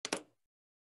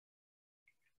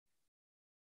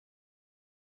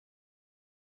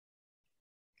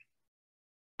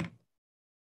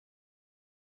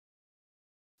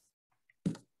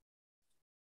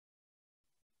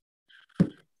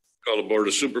Call the Board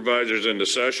of Supervisors into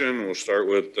session. We'll start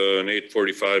with an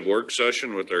 8:45 work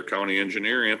session with our county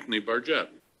engineer, Anthony Bargett.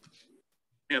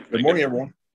 Anthony, good morning,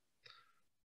 everyone.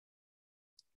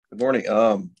 Good morning.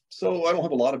 So I don't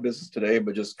have a lot of business today,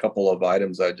 but just a couple of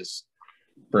items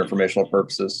for informational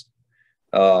purposes.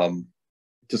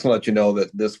 Just to let you know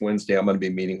that this Wednesday, I'm going to be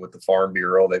meeting with the Farm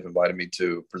Bureau. They've invited me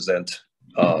to present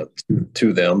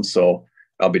to them. So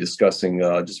I'll be discussing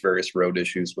just various road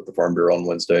issues with the Farm Bureau on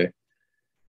Wednesday.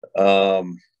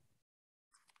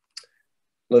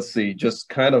 Let's see, just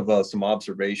kind of some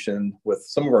observation with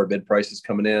some of our bid prices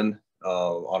coming in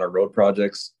on our road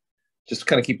projects, just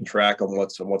kind of keeping track on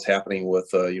what's happening with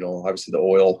obviously the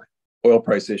oil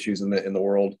price issues in the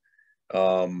world.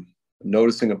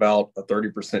 Noticing about a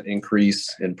 30%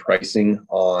 increase in pricing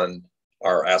on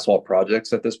our asphalt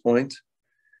projects at this point.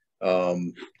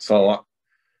 So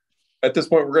at this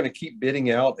point, we're going to keep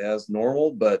bidding out as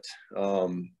normal, but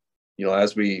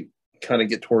as we kind of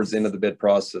get towards the end of the bid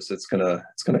process, it's gonna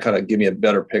kind of give me a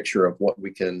better picture of what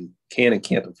we can and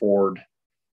can't afford,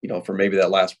 for maybe that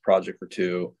last project or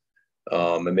two,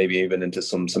 and maybe even into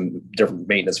some different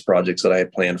maintenance projects that I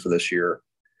had planned for this year.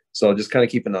 So just kind of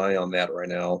keep an eye on that right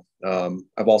now.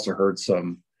 I've also heard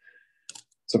some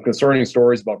concerning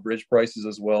stories about bridge prices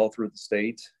as well through the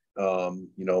state.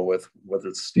 With whether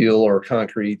it's steel or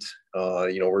concrete,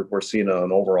 we're seeing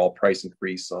an overall price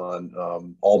increase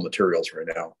on all materials right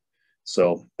now.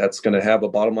 So that's going to have a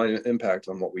bottom line impact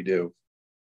on what we do.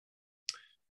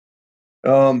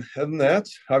 Other than that,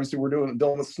 obviously we're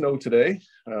dealing with snow today.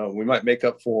 We might make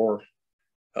up for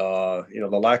the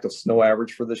lack of snow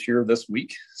average for this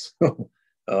week. So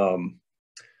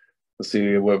let's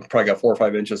see, we've probably got 4 or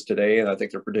 5 inches today, and I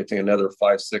think they're predicting another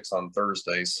 5, 6 on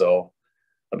Thursday. So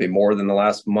it'll be more than the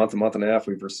last month and a half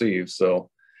we've received.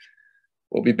 So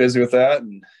we'll be busy with that,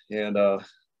 and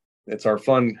it's our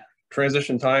fun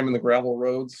transition time in the gravel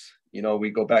roads. We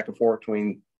go back and forth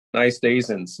between nice days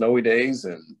and snowy days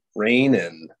and rain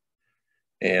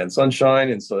and sunshine,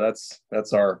 and so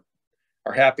that's our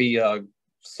happy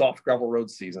soft gravel road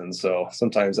season. So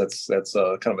sometimes that's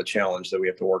kind of a challenge that we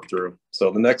have to work through.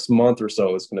 So the next month or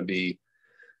so is going to be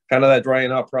kind of that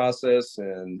drying out process,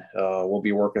 and we'll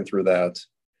be working through that.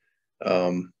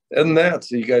 Other than that,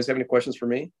 so you guys have any questions for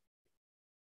me?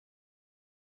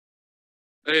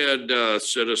 I had a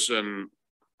citizen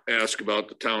ask about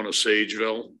the town of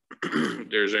Sageville. If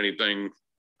there's anything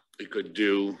they could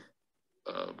do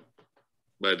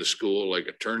by the school, like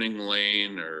a turning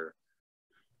lane or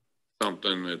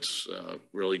something that's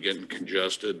really getting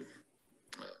congested.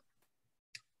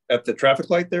 At the traffic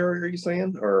light there, are you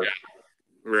saying? Or yeah,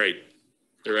 right.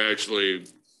 They're actually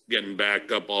getting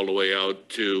backed up all the way out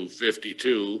to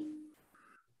 52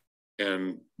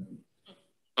 and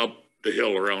up the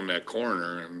hill around that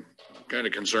corner, and I'm kind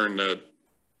of concerned that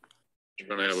you're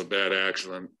going to have a bad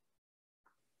accident.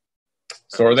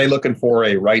 So are they looking for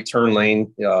a right turn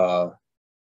lane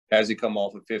as you come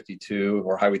off of 52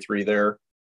 or Highway 3 there?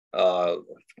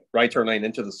 Right turn lane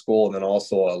into the school, and then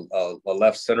also a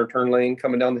left center turn lane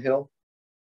coming down the hill?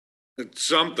 It's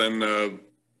something,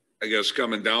 I guess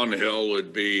coming down the hill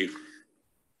would be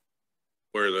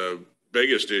where the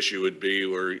biggest issue would be,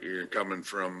 where you're coming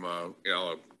from,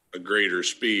 a greater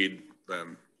speed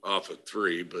than off at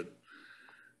 3, but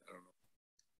I don't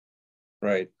know.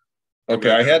 Right. Okay.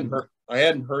 I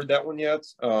hadn't heard that one yet.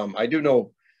 I do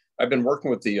know I've been working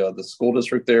with the school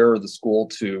district there, or the school,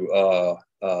 to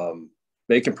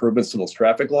make improvements to those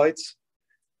traffic lights.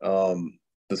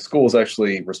 The school is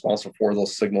actually responsible for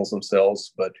those signals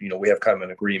themselves, but we have kind of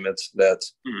an agreement that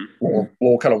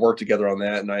we'll kind of work together on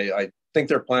that. And I think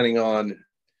they're planning on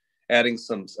adding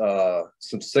some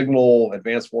signal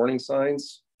advanced warning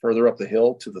signs further up the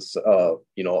hill to the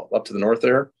up to the north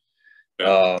there.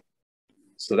 Yeah.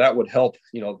 So that would help,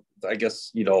 I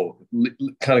guess,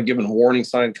 kind of giving a warning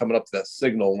sign coming up to that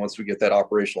signal once we get that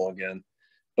operational again.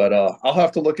 But I'll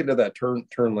have to look into that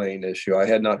turn lane issue. I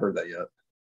had not heard that yet.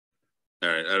 All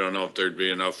right. I don't know if there'd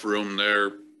be enough room there,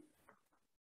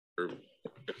 or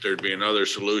if there'd be another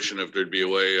solution, if there'd be a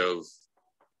way of,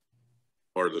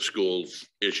 or the school's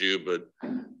issue, but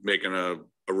making a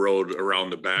road around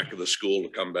the back of the school to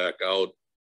come back out,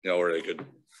 where they could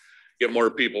get more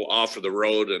people off of the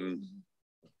road. And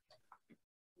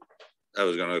I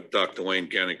was going to talk to Wayne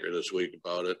Kennecker this week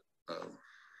about it.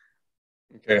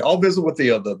 Okay, I'll visit with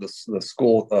the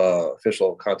school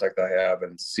official contact I have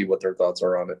and see what their thoughts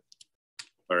are on it.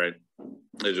 All right,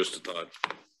 just a thought.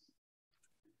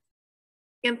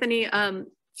 Anthony, I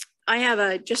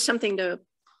have just something to,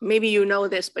 maybe you know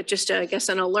this, but just I guess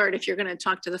an alert if you're going to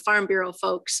talk to the Farm Bureau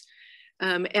folks.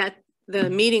 At the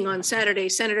meeting on Saturday,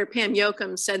 Senator Pam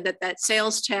Yocum said that that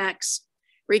sales tax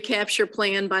recapture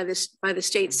plan by the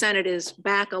state Senate is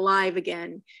back alive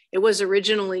again. It was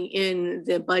originally in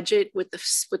the budget with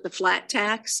the flat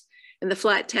tax, and the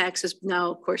flat tax is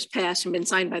now, of course, passed and been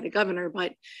signed by the governor.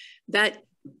 But that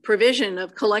provision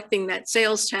of collecting that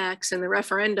sales tax and the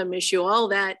referendum issue, all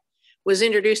that was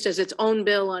introduced as its own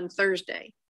bill on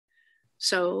Thursday.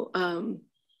 So,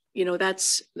 you know,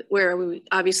 that's where we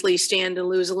obviously stand to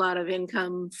lose a lot of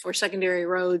income for secondary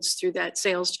roads through that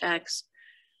sales tax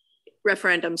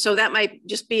referendum. So that might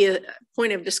just be a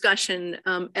point of discussion.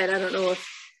 Ed, I don't know if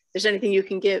there's anything you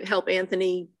can help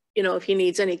Anthony, you know, if he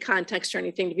needs any context or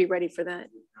anything to be ready for that.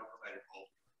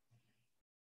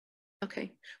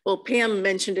 Okay, well, Pam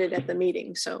mentioned it at the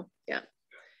meeting, so yeah.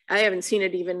 I haven't seen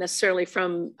it even necessarily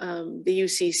from the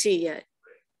UCC yet.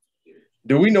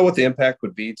 Do we know what the impact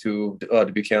would be to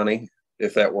Dubuque County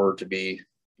if that were to be,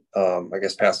 I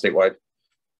guess, passed statewide?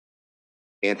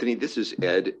 Anthony, this is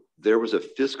Ed. There was a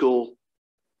fiscal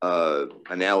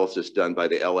analysis done by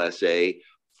the LSA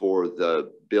for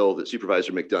the bill that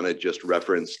Supervisor McDonough just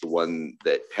referenced, the one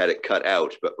that had it cut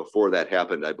out. But before that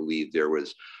happened, I believe there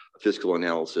was a fiscal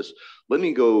analysis. Let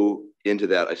me go into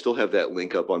that. I still have that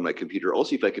link up on my computer. I'll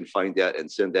see if I can find that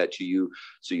and send that to you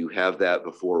so you have that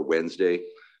before Wednesday.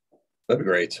 That'd be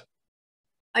great.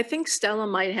 I think Stella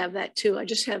might have that too. I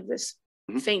just have this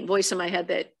faint voice in my head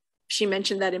that she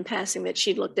mentioned that in passing, that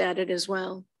she'd looked at it as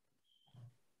well.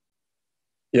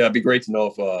 Yeah, it'd be great to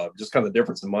know if just kind of the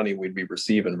difference in money we'd be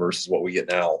receiving versus what we get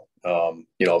now.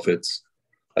 You know, if it's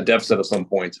a deficit of some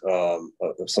point of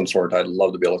some sort, I'd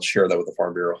love to be able to share that with the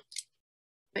Farm Bureau.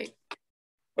 Right.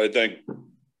 I think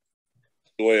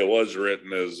the way it was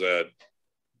written is that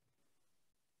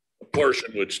a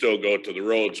portion would still go to the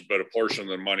roads, but a portion of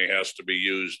the money has to be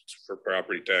used for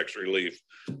property tax relief.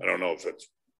 I don't know if it's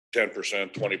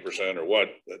 10%, 20% or what,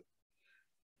 but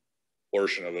a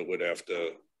portion of it would have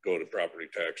to go to property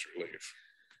tax relief.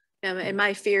 And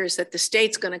my fear is that the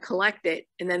state's going to collect it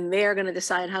and then they're going to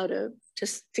decide how to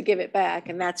give it back.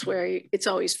 And that's where it's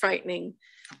always frightening,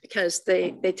 because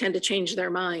they tend to change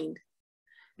their mind,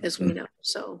 as we know.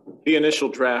 So the initial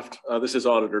draft, this is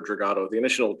Auditor Dragato, the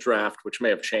initial draft, which may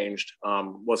have changed,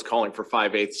 was calling for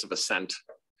 5/8 of a cent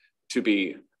to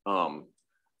be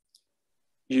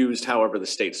used however the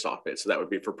state saw fit. So that would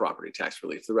be for property tax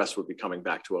relief. The rest would be coming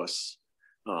back to us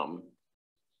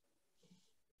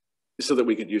so that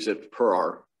we could use it per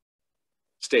our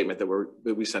statement that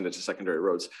we send it to secondary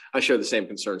roads. I share the same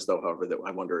concerns though, however, that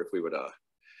I wonder if we would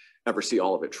ever see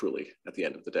all of it truly at the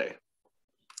end of the day.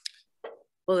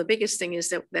 Well, the biggest thing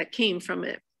is that came from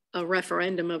a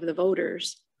referendum of the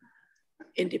voters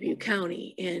in Dubuque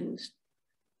County, and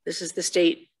this is the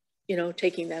state, you know,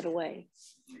 taking that away,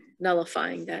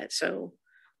 nullifying that. So,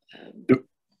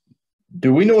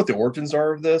 do we know what the origins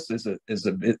are of this?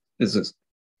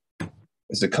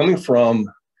 Is it coming from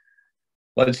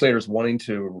legislators wanting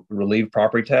to relieve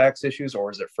property tax issues, or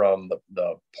is it from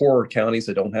the poorer counties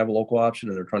that don't have a local option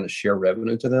and they're trying to share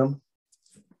revenue to them?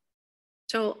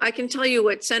 So I can tell you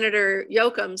what Senator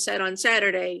Yocum said on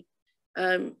Saturday.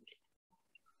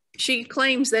 She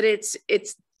claims that it's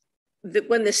that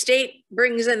when the state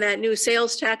brings in that new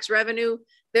sales tax revenue,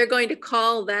 they're going to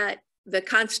call that the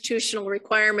constitutional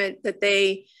requirement that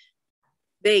they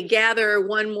gather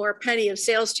one more penny of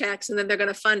sales tax, and then they're going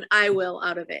to fund I-Will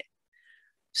out of it.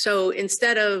 So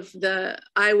instead of the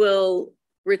I-Will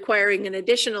requiring an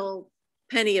additional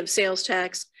penny of sales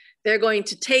tax, they're going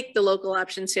to take the local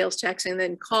option sales tax and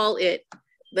then call it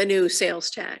the new sales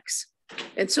tax.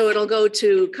 And so it'll go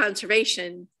to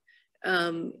conservation,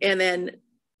 and then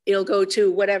it'll go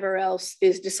to whatever else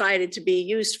is decided to be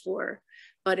used for.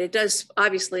 But it does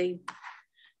obviously,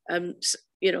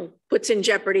 you know, puts in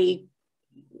jeopardy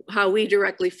how we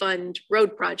directly fund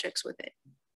road projects with it.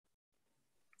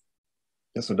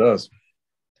 Yes, it does.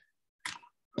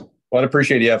 Well, I'd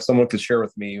appreciate if someone could share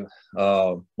with me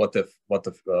what the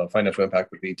financial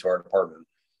impact would be to our department.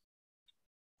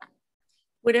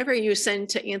 Whatever you send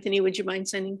to Anthony, would you mind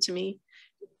sending to me?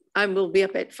 I will be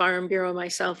up at Farm Bureau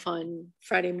myself on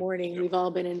Friday morning. We've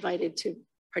all been invited to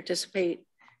participate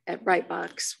at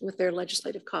Brightbox with their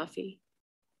legislative coffee.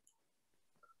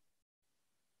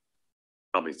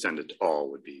 Probably send it all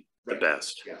would be the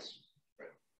best. Yes. Right.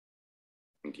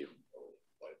 Thank you.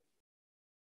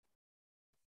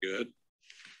 Good.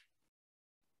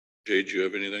 Jay, do you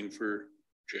have anything for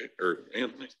Jay or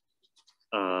Anthony?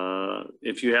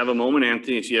 If you have a moment,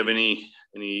 Anthony, if you have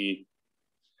any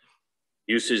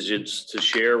usages to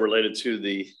share related to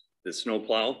the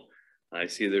snowplow, I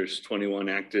see there's 21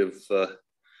 active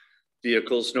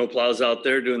vehicles, snowplows out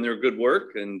there doing their good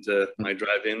work, and my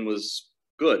drive in was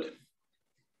good.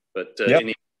 But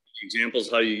any examples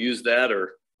how you use that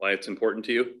or why it's important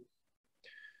to you?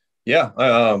 Yeah,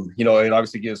 you know, it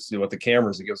obviously gives, with the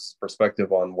cameras, it gives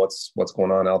perspective on what's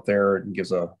going on out there. It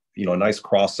gives a, you know, a nice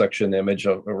cross section image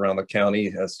around the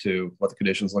county as to what the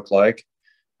conditions look like.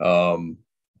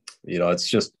 You know, it's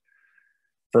just,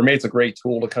 for me, it's a great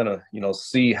tool to kind of, you know,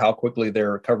 see how quickly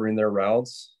they're covering their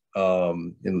routes.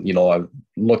 And, you know, I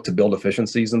look to build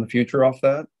efficiencies in the future off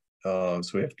that.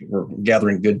 So we're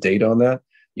gathering good data on that.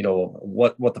 You know,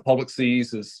 what the public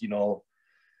sees is, you know,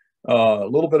 a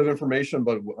little bit of information,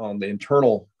 but on the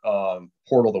internal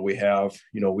portal that we have,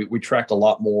 you know, we tracked a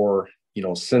lot more, you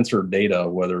know, sensor data,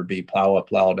 whether it be plow up,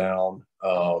 plow down,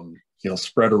 you know,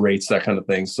 spreader rates, that kind of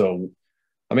thing. So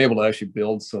I'm able to actually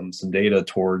build some data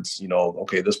towards, you know,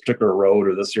 okay, this particular road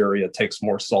or this area takes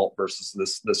more salt versus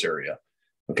this area.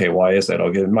 Okay, why is that?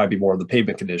 Okay, it might be more of the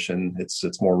pavement condition.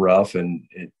 It's more rough and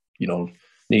it, you know,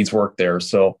 needs work there.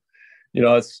 So, you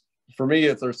know, it's, for me,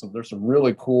 there's some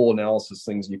really cool analysis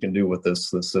things you can do with this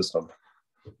system.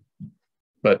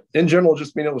 But in general,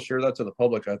 just being able to share that to the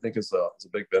public, I think is a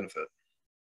big benefit.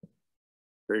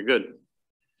 Very good.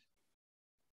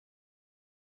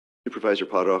 Supervisor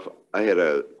Potoff, I had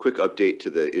a quick update to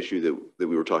the issue that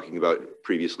we were talking about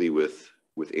previously with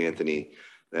Anthony.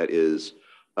 That is,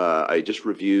 I just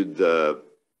reviewed the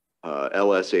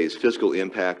LSA's fiscal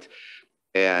impact,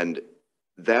 and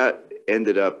that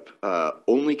ended up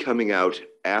only coming out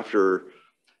after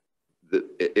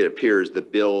it appears the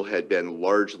bill had been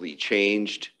largely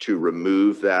changed to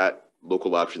remove that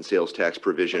local option sales tax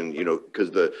provision, you know,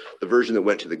 because the version that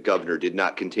went to the governor did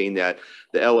not contain that.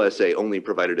 The LSA only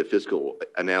provided a fiscal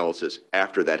analysis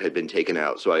after that had been taken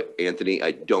out. So Anthony,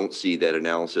 I don't see that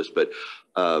analysis, but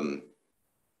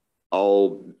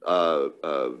I'll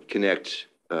connect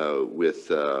with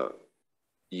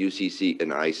UCC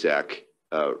and ISAC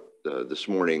this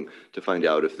morning to find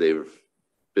out if they've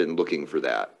been looking for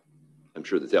that. I'm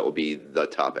sure that will be the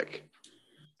topic.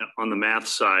 On the math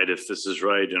side, if this is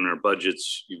right in our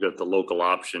budgets, you've got the local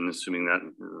option, assuming that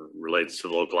relates to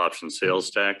the local option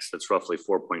sales tax, that's roughly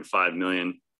 4.5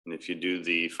 million. And if you do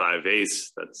the 5/8,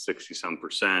 that's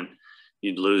 60-some%,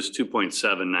 you'd lose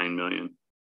 2.79 million,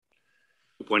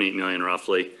 2.8 million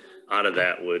roughly. Out of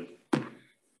that would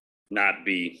not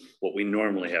be what we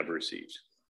normally have received.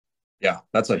 Yeah,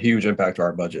 that's a huge impact to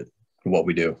our budget and what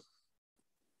we do.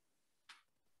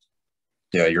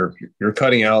 Yeah, you're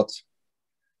cutting out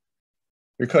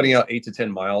 8 to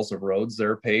 10 miles of roads that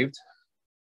are paved.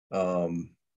 Depending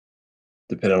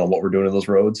on what we're doing in those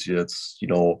roads, it's, you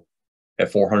know,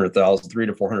 at $300,000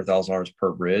 to $400,000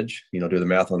 per bridge. You know, do the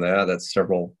math on that. That's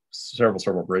several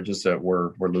bridges that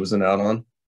we're losing out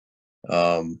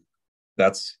on.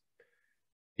 That's,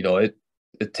 you know, it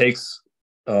takes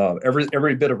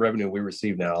every bit of revenue we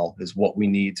receive now is what we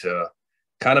need to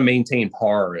kind of maintain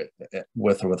par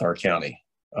with our county.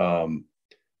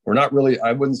 We're not really,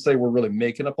 I wouldn't say we're really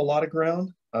making up a lot of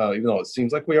ground, even though it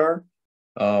seems like we are.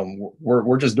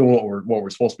 We're just doing what we're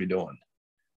supposed to be doing.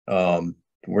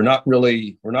 We're not in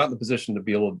the position to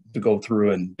be able to go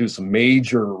through and do some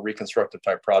major reconstructive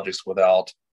type projects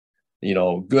without, you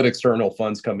know, good external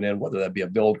funds coming in, whether that be a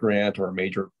build grant or a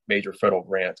major federal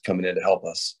grant coming in to help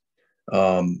us.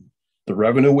 The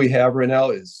revenue we have right now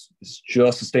is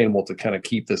just sustainable to kind of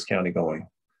keep this county going.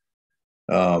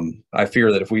 I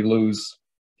fear that if we lose,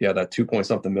 that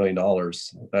 2-point-something million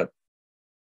dollars, that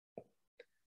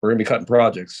we're gonna be cutting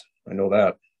projects. I know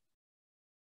that.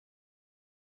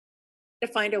 To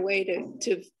find a way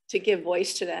to give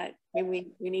voice to that. I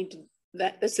mean, we need to,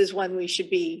 that this is one we should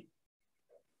be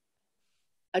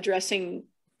addressing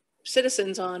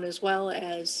citizens on, as well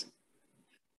as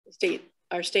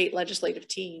our state legislative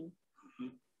team.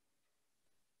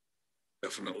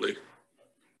 Definitely.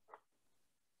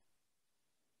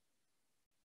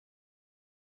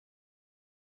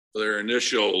 Their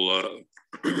initial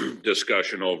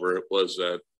discussion over it was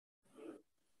that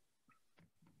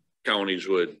counties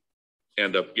would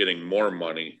end up getting more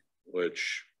money,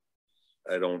 which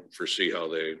I don't foresee how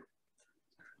they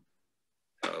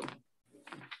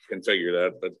configure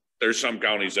that. But there's some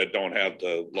counties that don't have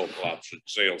the local option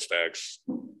sales tax.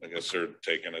 I guess they're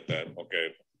taking it that,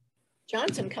 okay.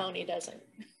 Johnson County doesn't.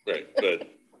 Right, but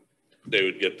they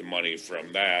would get the money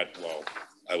from that. Well,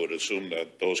 I would assume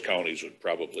that those counties would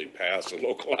probably pass a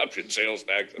local option sales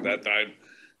tax at that time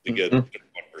to get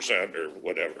 1% or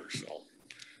whatever. So,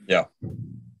 yeah.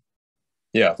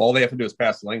 If all they have to do is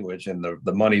pass language and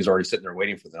the money's already sitting there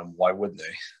waiting for them, why would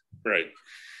they? Right.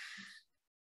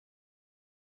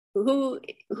 Who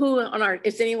on our,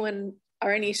 is anyone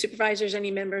Are any supervisors,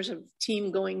 any members of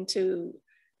team going to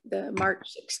the March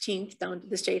 16th down to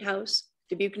the State House,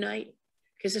 Dubuque night?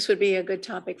 Because this would be a good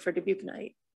topic for Dubuque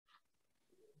night.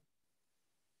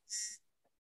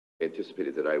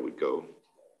 Anticipated that I would go.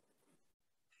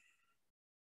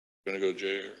 Gonna go,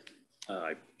 Jay?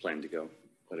 I plan to go,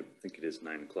 but I think it is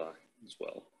 9 o'clock as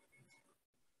well.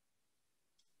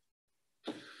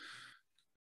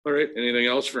 All right, anything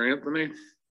else for Anthony?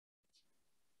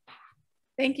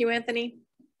 Thank you, Anthony.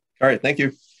 All right, thank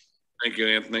you. Thank you,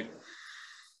 Anthony.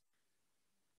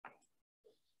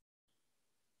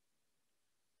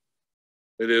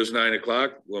 It is 9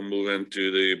 o'clock. We'll move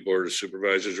into the Board of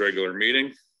Supervisors regular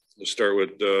meeting. We'll start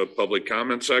with the public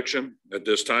comment section. At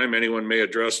this time, anyone may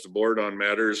address the board on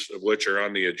matters of which are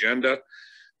on the agenda.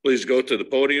 Please go to the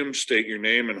podium, state your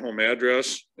name and home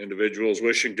address. Individuals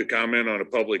wishing to comment on a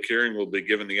public hearing will be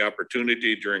given the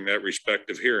opportunity during that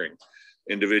respective hearing.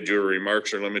 Individual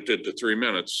remarks are limited to 3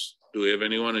 minutes. Do we have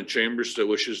anyone in chambers that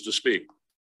wishes to speak?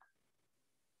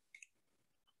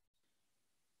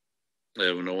 I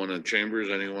have no one in chambers.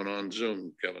 Anyone on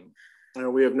Zoom, Kevin?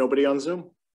 We have nobody on Zoom.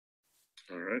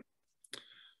 All right.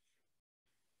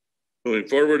 Moving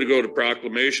forward to go to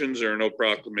proclamations. There are no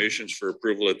proclamations for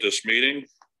approval at this meeting.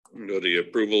 We'll go to the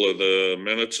approval of the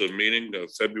minutes of meeting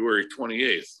of February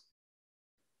 28th.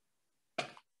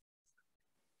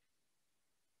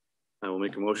 I will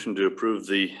make a motion to approve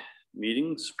the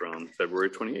meetings from February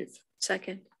 28th.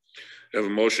 Second. Have a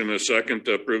motion and a second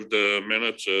to approve the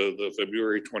minutes of the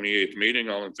February 28th meeting.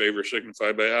 All in favor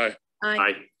signify by aye.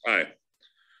 Aye. Aye.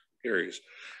 Carries.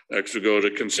 Next we go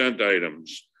to consent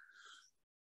items.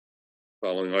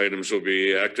 Following items will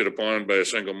be acted upon by a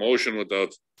single motion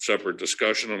without separate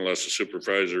discussion unless the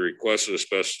supervisor requests a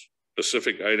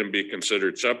specific item be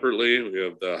considered separately. We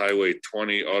have the Highway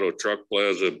 20 Auto Truck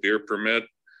Plaza beer permit.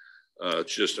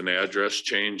 It's just an address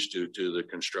change due to the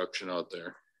construction out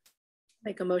there.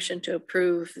 Make a motion to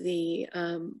approve the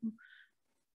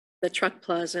truck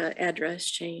plaza address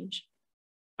change.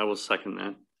 I will second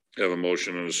that. Have a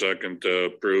motion and a second to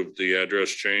approve the address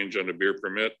change on the beer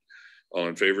permit. All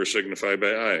in favor signify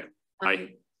by aye.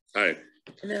 Aye. Aye.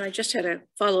 And then I just had a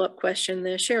follow-up question.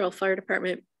 The Sherrill Fire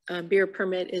Department beer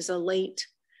permit is a late,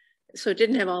 so it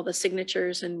didn't have all the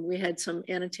signatures and we had some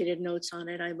annotated notes on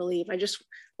it, I believe. I just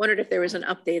wondered if there was an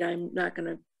update. I'm not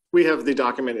gonna. We have the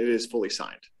document. It is fully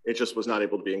signed. It just was not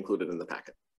able to be included in the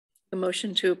packet. A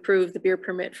motion to approve the beer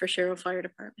permit for Sherrill Fire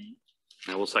Department.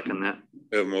 I will second that.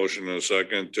 Have a motion and a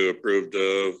second to approve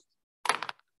the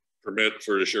permit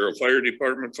for the Sherrill Fire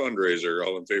Department fundraiser.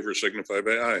 All in favor signify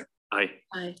by aye. Aye.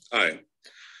 Aye. Aye.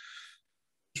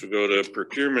 So go to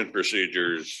procurement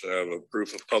procedures. Have a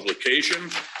proof of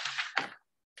publication.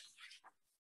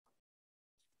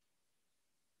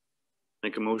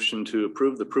 Make a motion to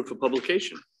approve the proof of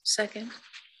publication. Second.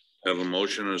 Have a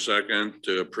motion and a second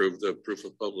to approve the proof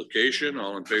of publication.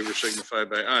 All in favor signify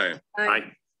by aye.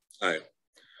 Aye. Aye.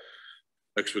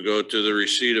 Next we go to the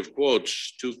receipt of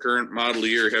quotes. 2 current model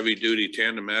year heavy duty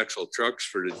tandem axle trucks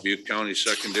for the Dubuque County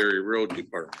Secondary Road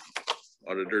Department.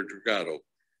 Auditor Dragato.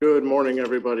 Good morning,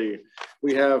 everybody.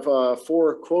 We have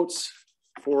 4 quotes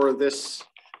for this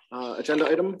agenda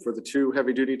item for the 2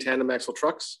 heavy duty tandem axle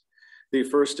trucks. The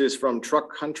first is from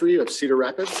Truck Country of Cedar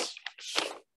Rapids.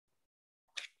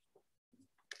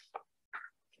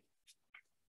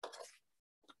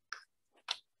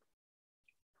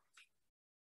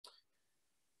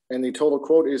 And the total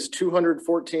quote is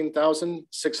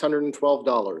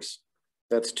 $214,612.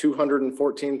 That's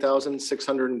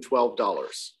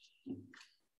 $214,612.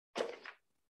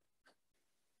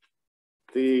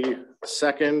 The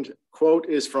second quote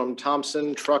is from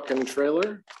Thompson Truck and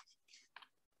Trailer.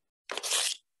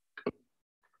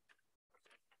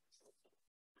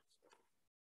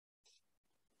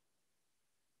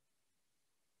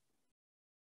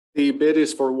 The bid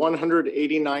is for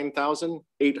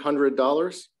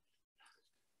 $189,800.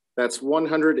 That's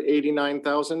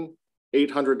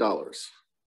 $189,800.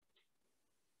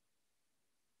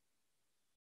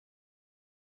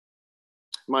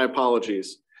 My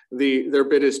apologies. Their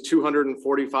bid is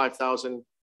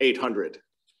 $245,800.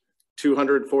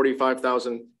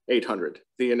 $245,800.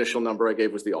 The initial number I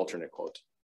gave was the alternate quote.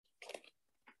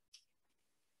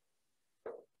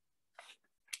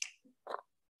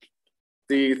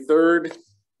 The third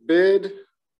bid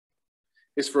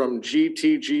is from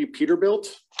GTG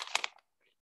Peterbilt.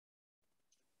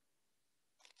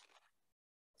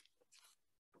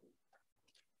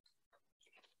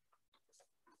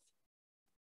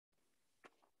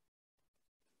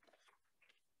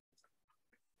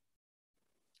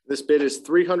 This bid is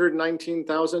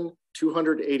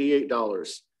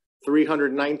 $319,288.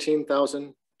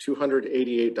 $319,288.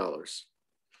 $288.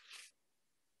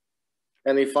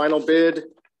 And the final bid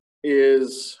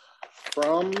is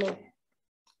from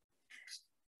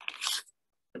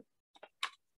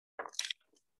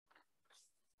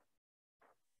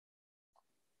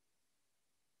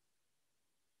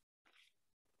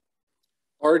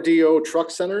RDO Truck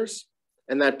Centers,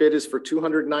 and that bid is for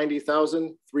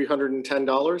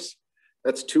 $290,310.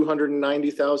 That's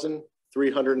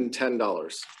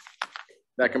 $290,310.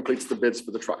 That completes the bids for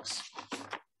the trucks.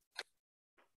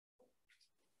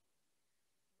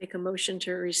 Make a motion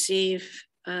to receive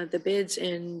the bids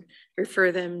and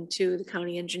refer them to the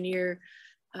county engineer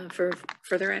for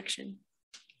further action.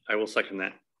 I will second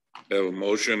that. Have a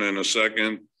motion and a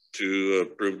second to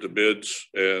approve the bids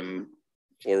and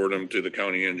forward them to the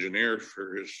county engineer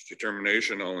for his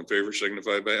determination. All in favor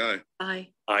signify by aye. Aye.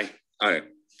 Aye. Aye.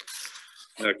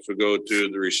 Next we go to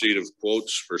the receipt of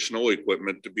quotes for snow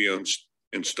equipment to be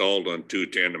installed on 2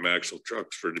 tandem axle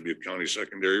trucks for Dubuque County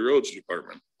Secondary Roads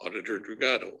Department. Auditor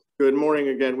Dragato. Good morning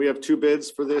again. We have 2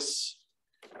 bids for this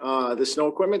snow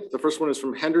equipment. The first one is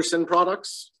from Henderson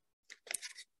Products.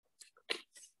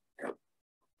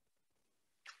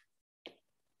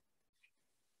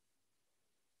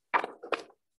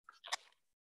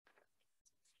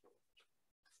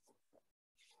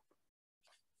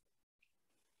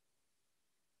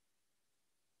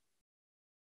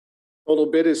 Total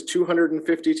bid is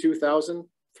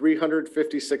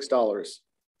 $252,356.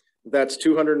 That's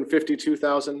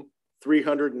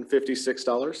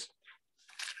 $252,356.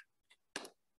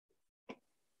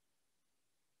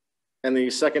 And the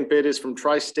second bid is from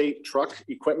Tri-State Truck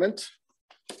Equipment.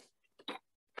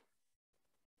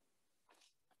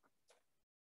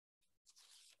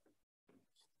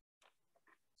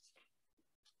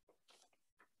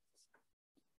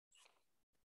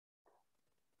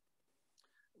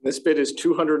 This bid is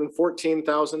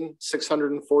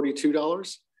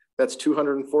 $214,642. That's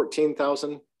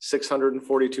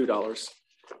 $214,642.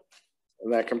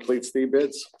 And that completes the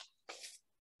bids.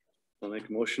 I'll make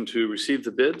a motion to receive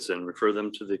the bids and refer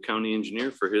them to the county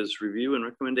engineer for his review and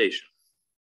recommendation.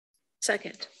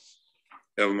 Second.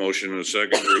 Have a motion and a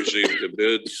second to receive the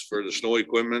bids for the snow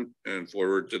equipment and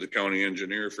forward to the county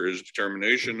engineer for his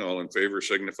determination. All in favor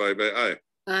signify by aye.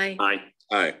 Aye. Aye.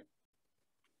 Aye.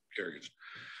 Carries.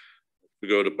 We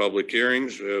go to public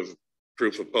hearings. We have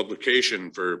proof of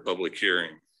publication for public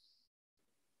hearing.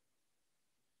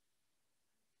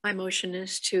 My motion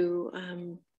is to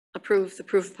approve the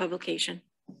proof of publication.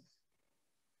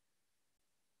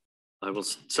 I will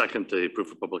second the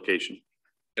proof of publication.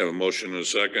 Have a motion and a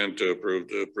second to approve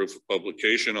the proof of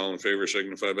publication. All in favor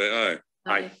signify by aye.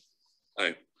 Aye.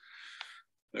 Aye.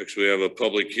 Next, we have a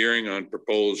public hearing on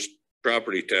proposed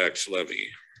property tax levy.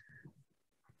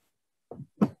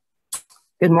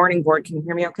 Good morning, board. Can you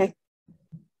hear me okay?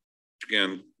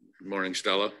 Again, good morning,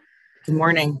 Stella. Good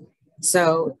morning.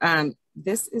 So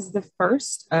this is the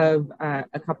first of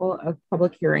a couple of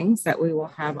public hearings that we will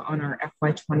have on our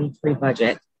FY23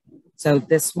 budget. So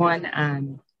this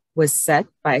one was set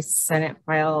by Senate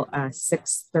File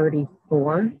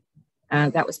 634.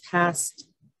 That was passed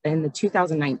in the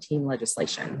 2019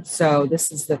 legislation. So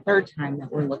this is the third time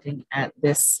that we're looking at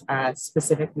this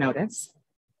specific notice.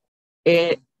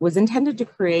 It was intended to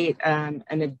create an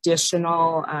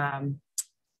additional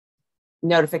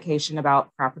notification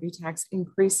about property tax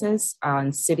increases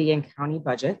on city and county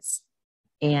budgets.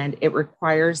 And it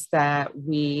requires that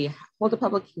we hold a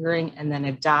public hearing and then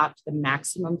adopt the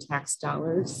maximum tax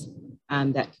dollars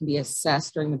that can be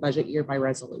assessed during the budget year by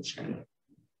resolution.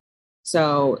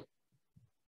 So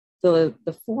the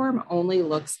form only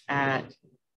looks at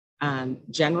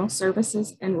general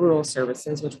services and rural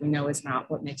services, which we know is not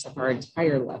what makes up our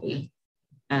entire levy.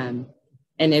 And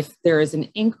if there is an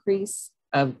increase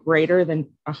of greater than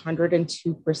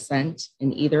 102%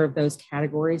 in either of those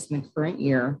categories in the current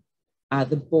year,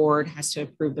 the board has to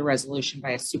approve the resolution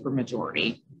by a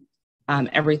supermajority.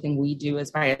 Everything we do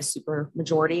is by a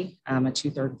supermajority, a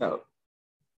 2/3 vote.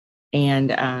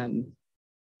 And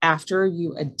after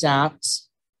you adopt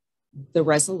the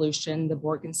resolution, the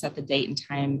board can set the date and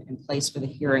time and place for the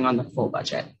hearing on the full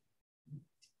budget.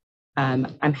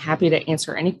 I'm happy to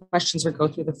answer any questions or go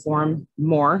through the form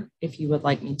more if you would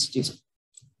like me to do so.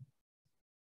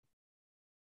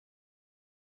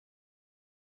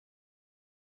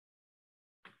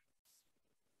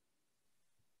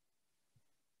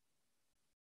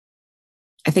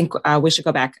 I think we should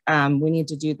go back. We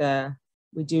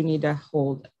do need to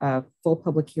hold a full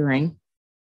public hearing.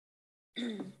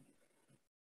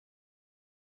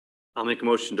 I'll make a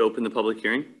motion to open the public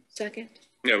hearing. Second.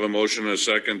 You have a motion and a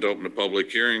second to open the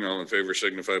public hearing. All in favor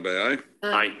signify by aye.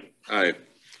 Aye. Aye.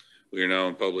 We are now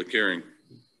in public hearing.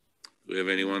 Do we have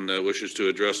anyone that wishes to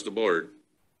address the board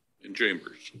in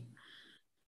chambers?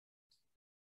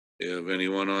 Do you have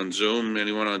anyone on Zoom?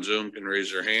 Anyone on Zoom can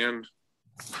raise their hand.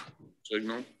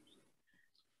 Signal.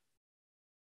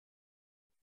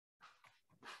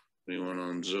 Anyone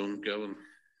on Zoom, Kevin?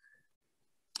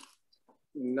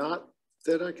 Not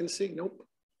that I can see. Nope.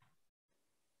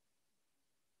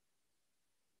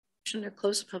 Motion to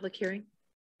close the public hearing.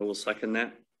 I will second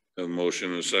that. A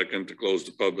motion and a second to close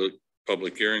the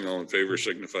public hearing. All in favor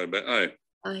signify by aye.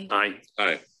 Aye. Aye.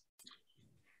 Aye.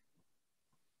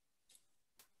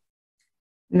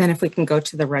 And then if we can go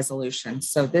to the resolution.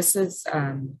 So this is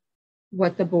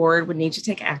what the board would need to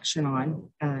take action on.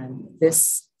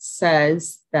 This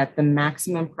says that the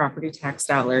maximum property tax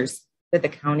dollars that the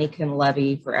county can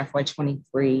levy for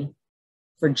FY23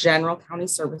 for general county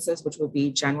services, which would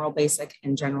be general basic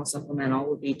and general supplemental,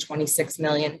 would be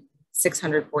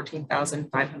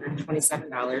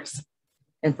 $26,614,527.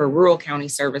 And for rural county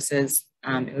services,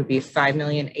 it would be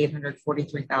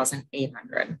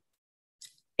 $5,843,800.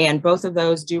 And both of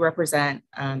those do represent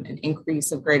an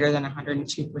increase of greater than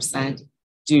 102%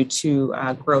 due to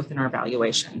growth in our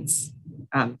valuations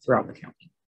throughout the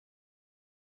county.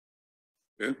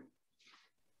 Okay.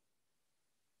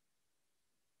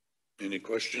 Any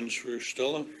questions for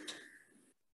Stella?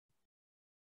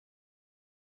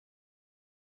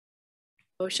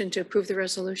 Motion to approve the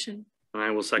resolution. I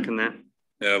will second that.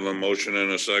 I have a motion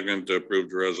and a second to approve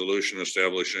the resolution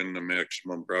establishing the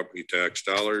maximum property tax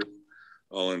dollars.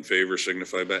 All in favor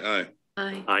signify by aye.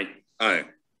 Aye. Aye. Aye.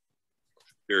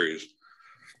 Carries.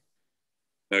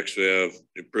 Next, we have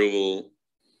approved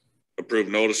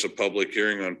notice of public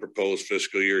hearing on proposed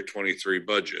fiscal year 23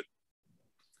 budget.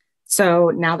 So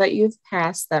now that you've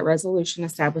passed that resolution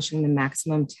establishing the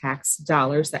maximum tax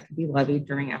dollars that could be levied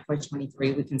during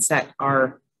FY23, we can set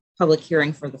our public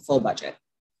hearing for the full budget.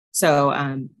 So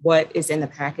what is in the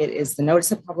packet is the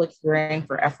notice of public hearing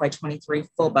for FY23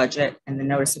 full budget and the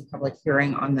notice of public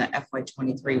hearing on the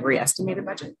FY23 re-estimated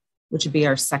budget, which would be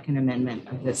our second amendment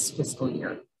of this fiscal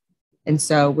year. And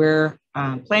so we're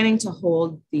planning to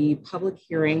hold the public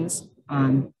hearings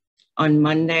on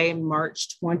Monday,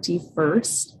 March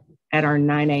 21st at our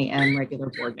 9 a.m. regular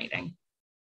board meeting.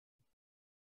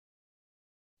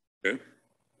 Okay. Thank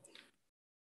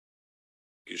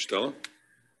you, Stella.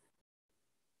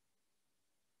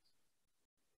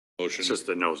 Motion. It's just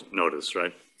a notice,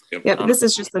 right? Yep, this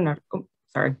is just the note. Oh,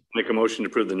 sorry. Make a motion to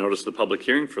approve the notice of the public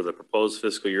hearing for the proposed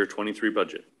fiscal year 23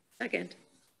 budget. Second.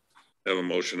 Have a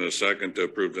motion and a second to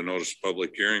approve the notice of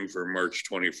public hearing for March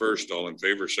 21st. All in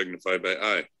favor signify by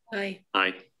aye. Aye.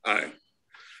 Aye. Aye.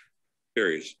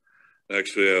 Carries.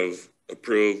 Next, we have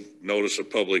approved notice of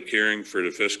public hearing for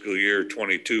the fiscal year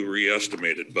 22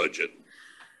 re-estimated budget.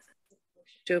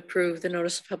 To approve the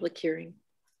notice of public hearing.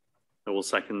 I will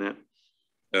second that.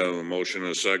 Have a motion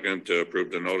and a second to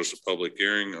approve the notice of public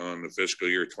hearing on the fiscal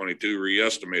year 22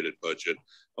 re-estimated budget.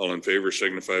 All in favor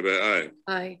signify by aye.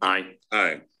 Aye. Aye.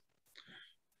 Aye.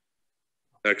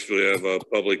 Next, we have a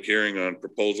public hearing on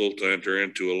proposal to enter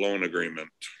into a loan agreement.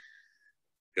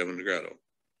 Kevin DeGratto.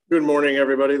 Good morning,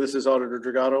 everybody. This is Auditor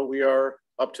Dragato. We are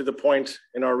up to the point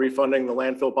in our refunding the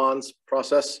landfill bonds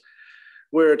process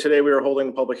where today we are holding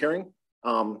the public hearing.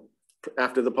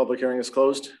 After the public hearing is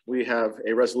closed, we have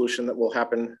a resolution that will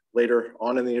happen later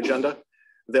on in the agenda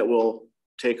that will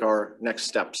take our next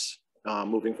steps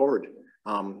moving forward.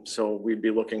 So we'd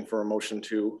be looking for a motion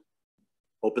to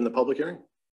open the public hearing.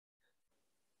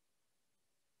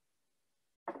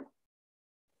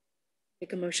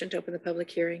 Make a motion to open the public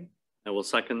hearing. I will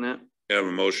second that. Have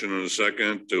a motion and a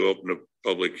second to open the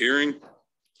public hearing.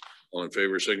 All in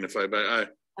favor signify by aye.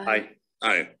 Aye.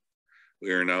 Aye.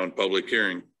 We are now in public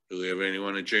hearing. Do we have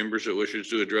anyone in chambers that wishes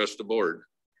to address the board?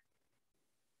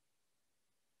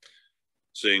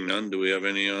 Seeing none, do we have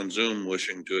any on Zoom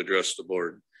wishing to address the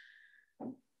board?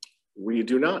 We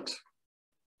do not.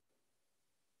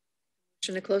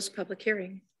 Motion to close the public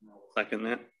hearing. Second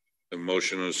that. A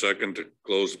motion and a second to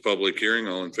close the public hearing.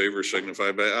 All in favor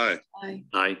signify by aye. Aye.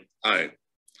 Aye. Aye.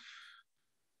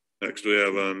 Next, we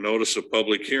have a notice of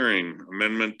public hearing,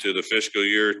 amendment to the fiscal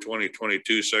year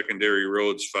 2022 secondary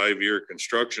roads 5-year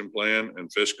construction plan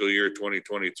and fiscal year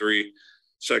 2023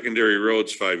 secondary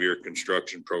roads 5-year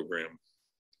construction program.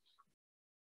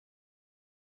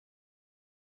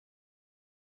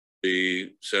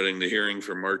 Be setting the hearing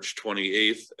for March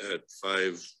 28th at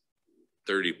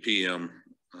 5:30 p.m.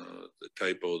 The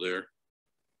typo there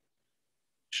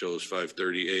shows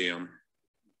 5:30 a.m.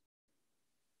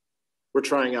 We're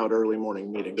trying out early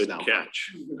morning meetings Good now.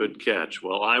 catch. Good catch.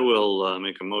 Well, I will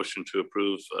make a motion to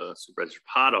approve Supervisor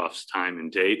Potoff's time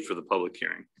and date for the public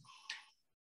hearing.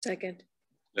 Second.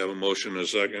 I have a motion and a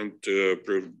second to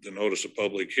approve the notice of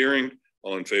public hearing.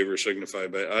 All in favor signify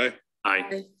by aye.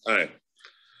 Aye. Aye.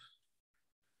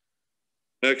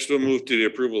 Next, we'll move to the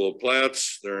approval of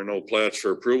plats. There are no plats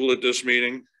for approval at this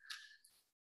meeting.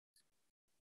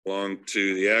 Along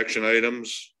to the action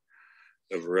items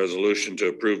of a resolution to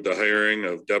approve the hiring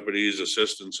of deputies,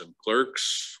 assistants, and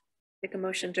clerks. Make a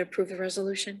motion to approve the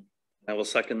resolution. I will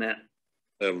second that.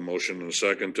 I have a motion and a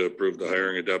second to approve the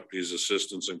hiring of deputies,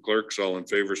 assistants, and clerks. All in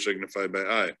favor signify by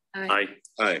aye. Aye.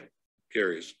 Aye.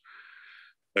 Carries.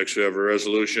 Next, we have a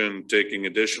resolution taking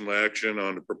additional action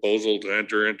on the proposal to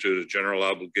enter into the general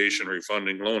obligation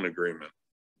refunding loan agreement.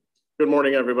 Good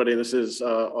morning, everybody. This is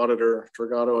Auditor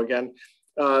Dragato again.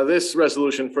 This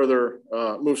resolution further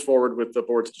moves forward with the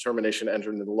board's determination to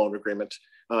enter into the loan agreement.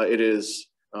 It is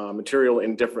materially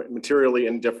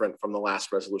indifferent from the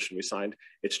last resolution we signed.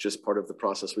 It's just part of the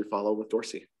process we follow with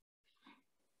Dorsey.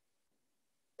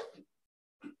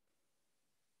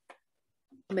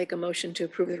 I'll make a motion to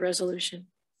approve the resolution.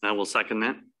 I will second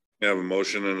that. I have a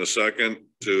motion and a second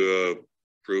to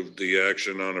approve the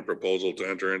action on a proposal to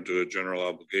enter into a general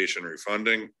obligation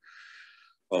refunding.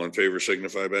 All in favor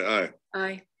signify by aye.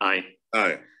 Aye. Aye.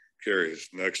 Aye. Carries.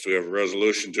 Next, we have a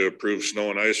resolution to approve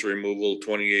snow and ice removal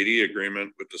 2080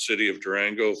 agreement with the city of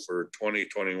Durango for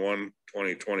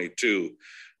 2021-2022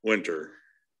 winter.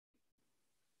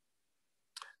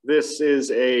 This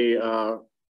is a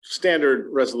standard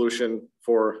resolution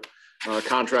for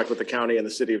contract with the county and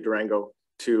the city of Durango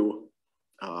to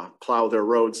plow their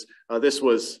roads. This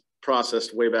was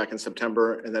processed way back in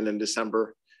September and then in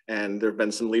December. And there have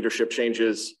been some leadership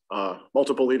changes,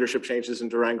 multiple leadership changes in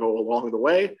Durango along the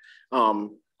way.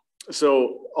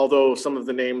 So although some of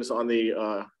the names on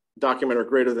the document are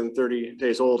greater than 30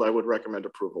 days old, I would recommend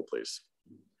approval, please.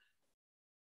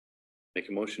 Make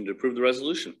a motion to approve the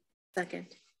resolution. Second.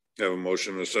 I have a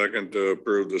motion and a second to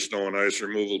approve the snow and ice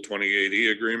removal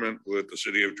 2080 agreement with the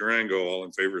city of Durango. All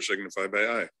in favor signify by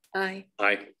aye. Aye.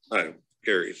 Aye. Aye.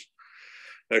 Carries.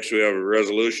 Next, we have a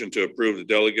resolution to approve the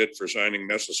delegate for signing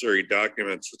necessary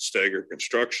documents with Stagger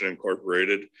Construction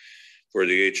Incorporated for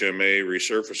the HMA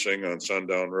resurfacing on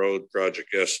Sundown Road,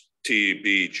 project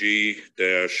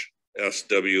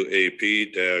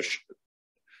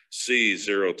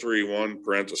STBG-SWAP-C031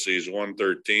 parentheses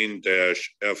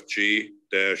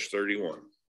 113-FG-31.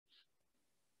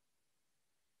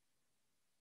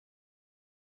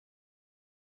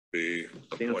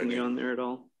 Anything on there at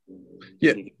all?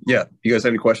 Yeah. You guys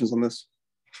have any questions on this?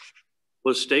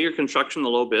 Was Stagger Construction the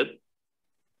low bid?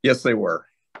 Yes, they were.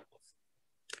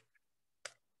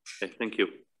 Okay, thank you.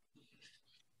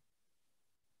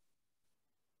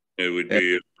 It would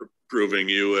be approving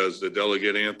you as the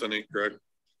delegate, Anthony, correct?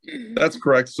 That's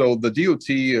correct. So the DOT,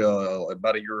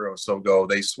 about a year or so ago,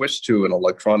 they switched to an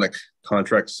electronic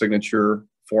contract signature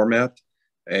format.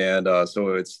 And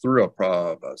so it's through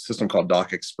a system called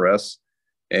Doc Express.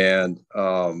 And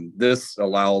this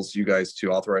allows you guys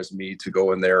to authorize me to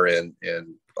go in there and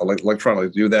electronically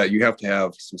do that. You have to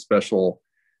have some special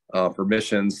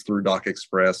permissions through Doc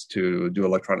Express to do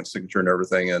electronic signature and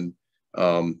everything. And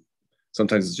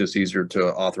sometimes it's just easier to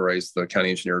authorize the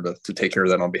county engineer to take care of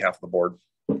that on behalf of the board.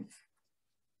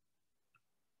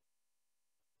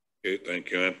 Okay, thank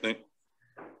you, Anthony.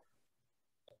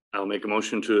 I'll make a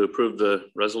motion to approve the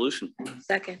resolution.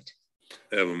 Second.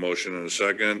 I have a motion and a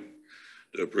second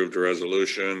to approve the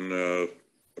resolution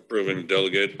approving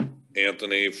delegate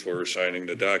Anthony for signing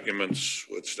the documents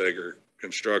with Stagger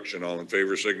Construction. All in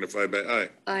favor signify by aye.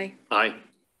 Aye. Aye.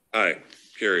 Aye.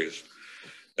 Carries.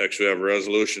 Next, we have a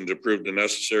resolution to approve the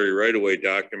necessary right-of-way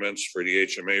documents for the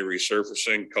HMA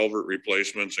resurfacing, culvert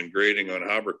replacements, and grading on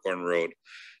Habercorn Road.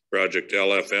 Project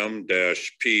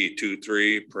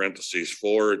LFM-P23 parentheses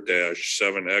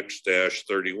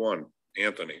 4-7X-31.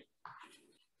 Anthony.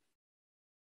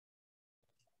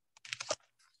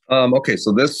 Okay,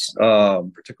 so this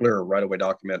particular right-of-way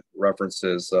document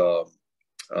references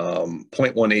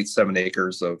 0.187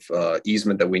 acres of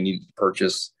easement that we need to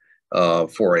purchase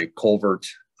for a culvert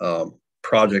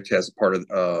project as part of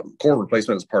culvert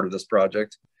replacement as part of this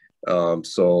project.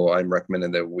 So I'm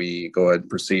recommending that we go ahead and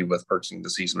proceed with purchasing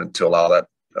this easement to allow that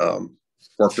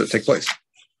work to take place.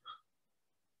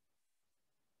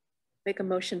 Make a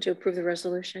motion to approve the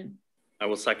resolution. I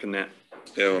will second that.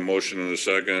 I have a motion and a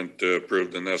second to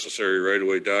approve the necessary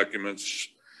right-of-way documents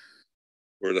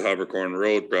for the Habercorn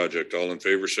Road project. All in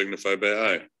favor signify by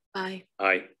aye. Aye.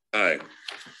 Aye. Aye.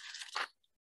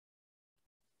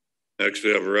 Next,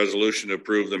 we have a resolution to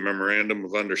approve the memorandum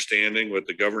of understanding with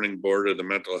the governing board of the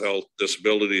Mental Health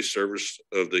Disability Service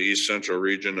of the East Central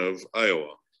region of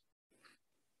Iowa.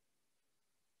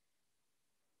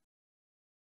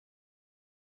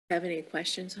 Have any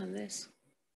questions on this?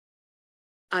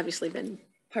 Obviously been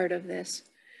part of this.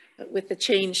 But with the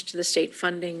change to the state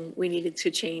funding, we needed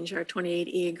to change our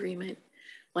 28E agreement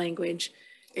language.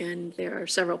 And there are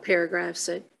several paragraphs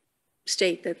that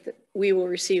state that we will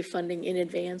receive funding in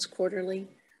advance quarterly.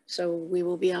 So we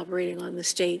will be operating on the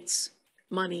state's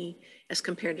money as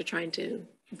compared to trying to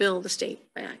bill the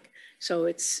state back. So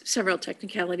it's several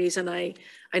technicalities, and I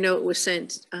know it was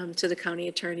sent to the county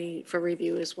attorney for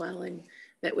review as well and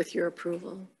met with your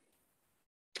approval.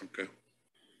 Okay.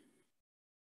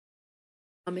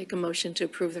 I'll make a motion to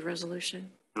approve the resolution.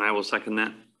 And I will second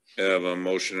that. I have a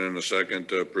motion and a second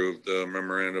to approve the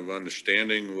memorandum of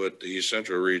understanding with the East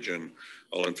Central region.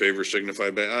 All in favor signify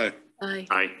by aye. Aye.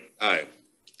 Aye. Aye.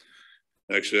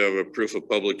 Next, we have a proof of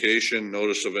publication,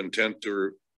 notice of intent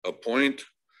to appoint.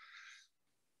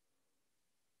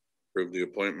 Approve the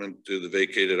appointment to the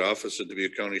vacated office of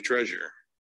Dubuque County Treasurer.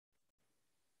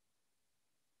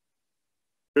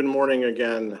 Good morning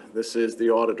again. This is the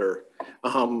auditor.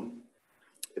 And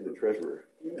the treasurer.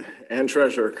 And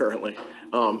treasurer currently.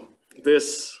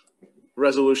 This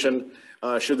resolution,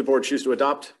 should the board choose to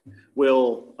adopt,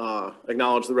 will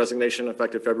acknowledge the resignation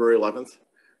effective February 11th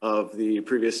of the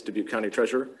previous Dubuque County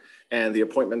treasurer and the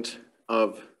appointment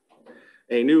of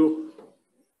a new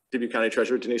Dubuque County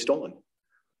treasurer, Denise Dolan.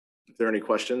 If there are any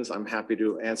questions, I'm happy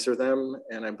to answer them.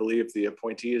 And I believe the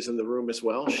appointee is in the room as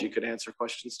well. She could answer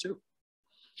questions too.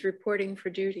 It's reporting for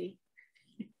duty.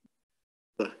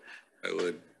 I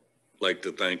would like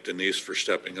to thank Denise for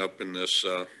stepping up in this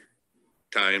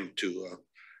time to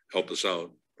help us out.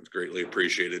 It's greatly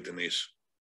appreciated, Denise.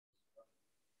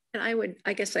 And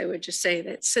I guess I would just say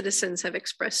that citizens have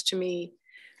expressed to me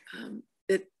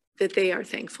that they are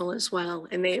thankful as well.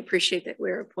 And they appreciate that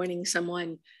we're appointing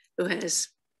someone who has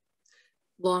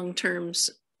long-term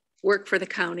work for the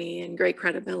county and great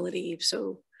credibility.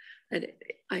 So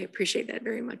I appreciate that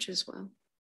very much as well.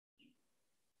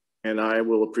 And I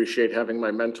will appreciate having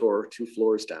my mentor 2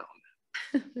 floors down.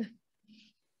 And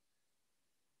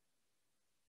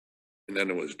then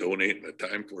it was donating the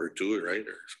time for it too, right?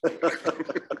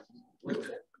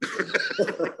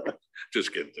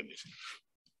 Just kidding, Denise.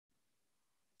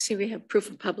 See, we have proof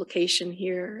of publication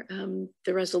here.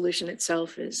 The resolution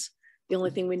itself is the only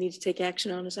thing we need to take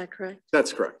action on. Is that correct?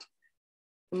 That's correct.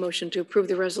 A motion to approve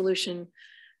the resolution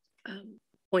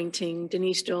appointing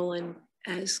Denise Dolan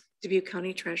as Dubuque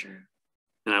County Treasurer.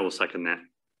 And I will second that.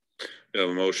 We have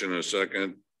a motion and a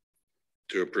second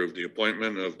to approve the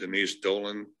appointment of Denise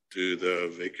Dolan to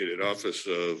the vacated office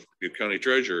of Dubuque County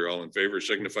Treasurer. All in favor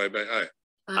signify by aye.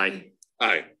 Aye.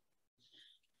 Aye.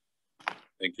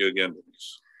 Thank you again,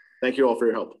 Denise. Thank you all for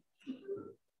your help.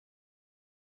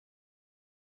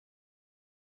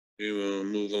 We will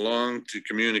move along to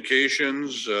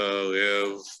communications. We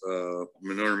have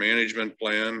manure management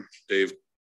plan, Dave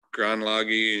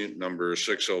Gronlagi, number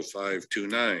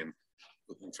 60529.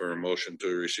 Looking for a motion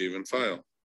to receive and file.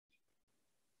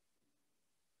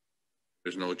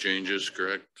 There's no changes,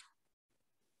 correct?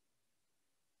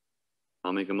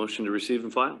 I'll make a motion to receive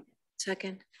and file.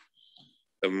 Second.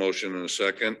 Have a motion and a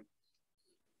second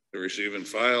to receive and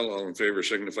file. All in favor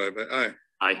signify by aye.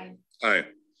 Aye. Aye.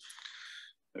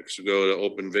 Next we go to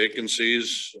open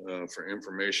vacancies for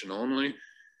information only.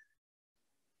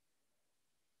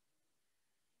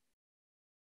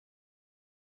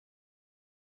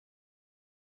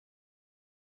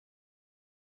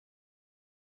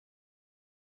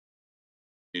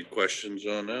 Any questions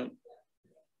on that?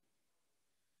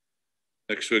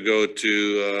 Next we go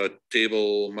to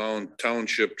Table Mound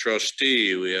Township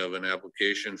Trustee. We have an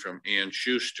application from Ann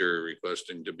Schuster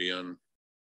requesting to be on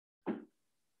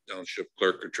Township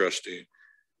Clerk or Trustee.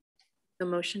 The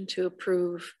motion to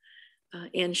approve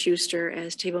Ann Schuster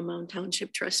as Table Mound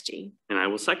Township Trustee. And I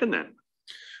will second that.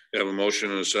 We have a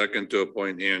motion and a second to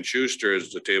appoint Ann Schuster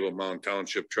as the Table Mound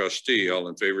Township Trustee. All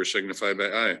in favor signify by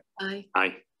aye. Aye.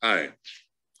 Aye. Aye.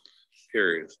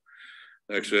 Carries.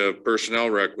 Next, we have personnel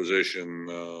requisition.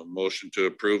 Motion to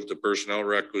approve the personnel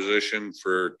requisition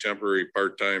for temporary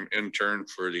part-time intern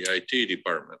for the IT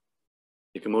department.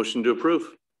 Make a motion to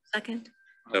approve. Second.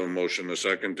 Have a motion and a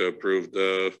second to approve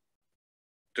the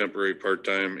temporary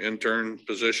part-time intern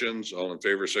positions. All in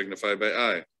favor signify by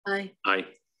aye. Aye. Aye.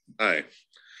 Aye.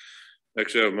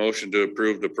 Next, we have a motion to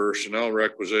approve the personnel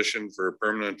requisition for a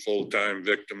permanent full-time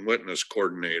victim witness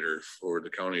coordinator for the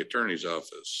county attorney's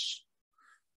office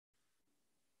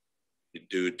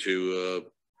due to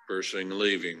a person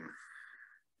leaving.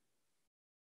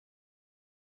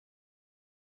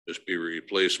 Just be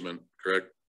replacement, correct,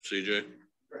 CJ?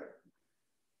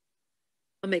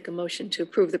 I'll make a motion to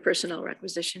approve the personnel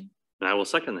requisition. And I will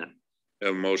second that.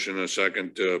 Have a motion and a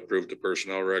second to approve the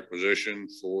personnel requisition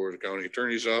for the county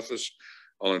attorney's office.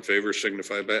 All in favor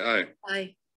signify by aye.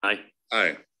 Aye. Aye.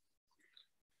 Aye.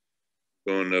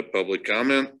 Going to public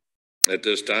comment. At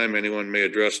this time, anyone may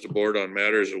address the board on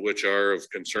matters of which are of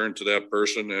concern to that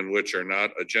person and which are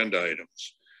not agenda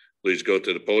items. Please go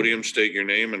to the podium, state your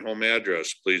name and home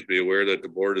address. Please be aware that the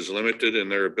board is limited in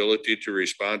their ability to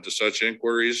respond to such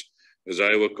inquiries as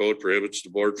Iowa Code prohibits the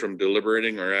board from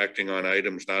deliberating or acting on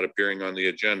items not appearing on the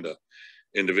agenda.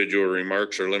 Individual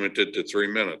remarks are limited to 3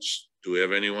 minutes. Do we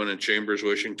have anyone in chambers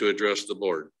wishing to address the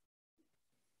board?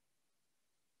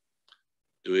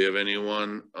 Do we have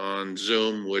anyone on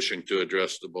Zoom wishing to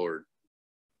address the board?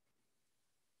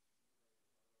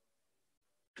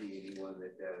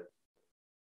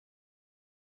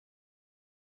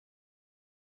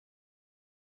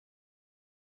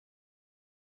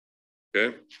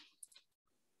 Okay.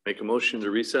 Make a motion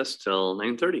to recess till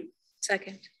 9:30.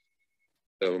 Second.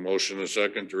 Have a motion and a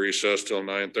second to recess till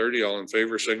 9:30. All in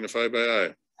favor signify by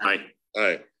aye. Aye.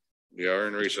 Aye. We are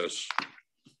in recess.